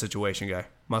 Must-win situation, guy.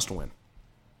 Must win.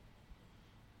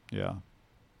 Yeah.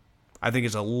 I think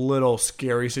it's a little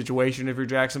scary situation if you're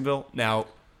Jacksonville. Now,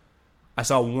 I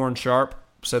saw Warren Sharp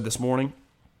said this morning,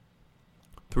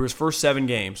 through his first 7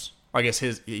 games, I guess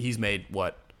he's made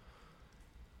what?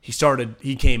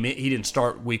 He came in, he didn't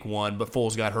start week 1, but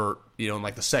Foles got hurt, in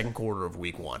like the second quarter of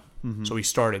week 1. Mm-hmm. So he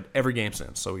started every game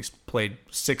since. So he's played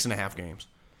 6.5 games.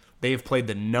 They have played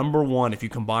the number 1, if you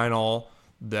combine all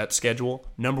that schedule,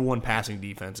 number 1 passing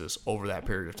defenses over that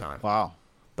period of time. Wow.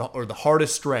 The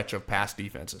hardest stretch of pass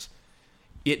defenses.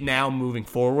 It now moving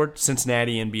forward,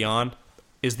 Cincinnati and beyond,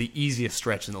 is the easiest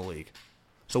stretch in the league.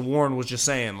 So Warren was just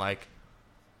saying, like,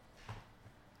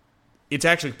 it's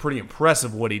actually pretty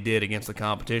impressive what he did against the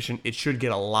competition. It should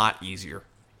get a lot easier.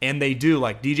 And they do.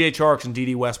 Like, DJ Charks and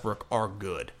D.D. Westbrook are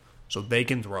good. So they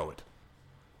can throw it.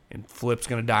 And Flip's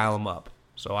going to dial them up.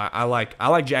 So I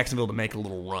like Jacksonville to make a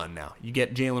little run now. You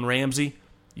get Jalen Ramsey.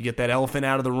 You get that elephant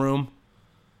out of the room.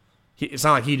 It's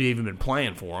not like he'd even been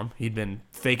playing for him. He'd been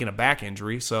faking a back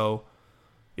injury. So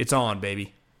it's on,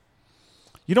 baby.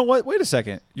 You know what? Wait a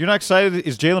second. You're not excited?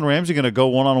 Is Jalen Ramsey going to go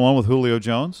one-on-one with Julio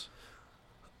Jones?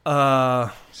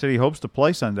 Said he hopes to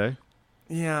play Sunday.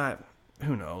 Yeah,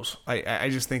 who knows? I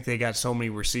just think they got so many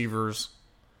receivers.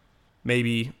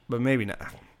 Maybe, but maybe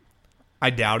not. I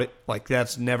doubt it. Like,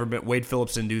 that's never been... Wade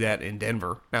Phillips didn't do that in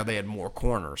Denver. Now they had more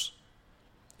corners.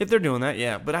 If they're doing that,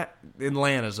 yeah. But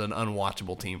Atlanta's an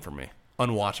unwatchable team for me.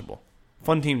 Unwatchable.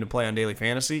 Fun team to play on Daily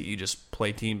Fantasy. You just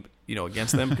play team,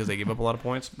 against them because they give up a lot of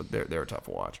points. But they're tough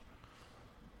to watch.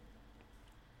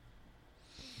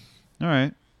 All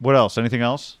right. What else? Anything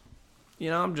else?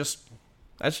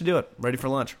 That should do it. Ready for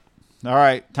lunch. All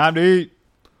right. Time to eat.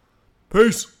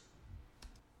 Peace.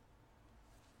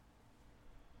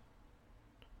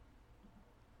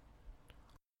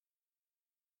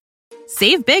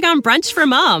 Save big on brunch for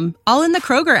mom, all in the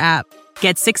Kroger app.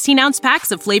 Get 16-ounce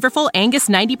packs of flavorful Angus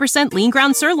 90% lean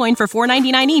ground sirloin for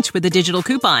 $4.99 each with a digital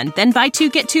coupon. Then buy 2,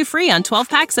 get 2 free on 12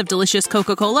 packs of delicious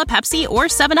Coca-Cola, Pepsi, or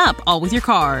 7-Up, all with your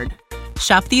card.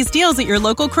 Shop these deals at your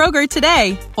local Kroger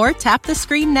today, or tap the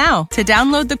screen now to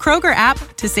download the Kroger app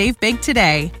to save big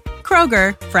today.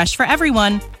 Kroger, fresh for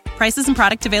everyone. Prices and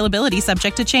product availability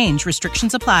subject to change.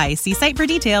 Restrictions apply. See site for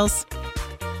details.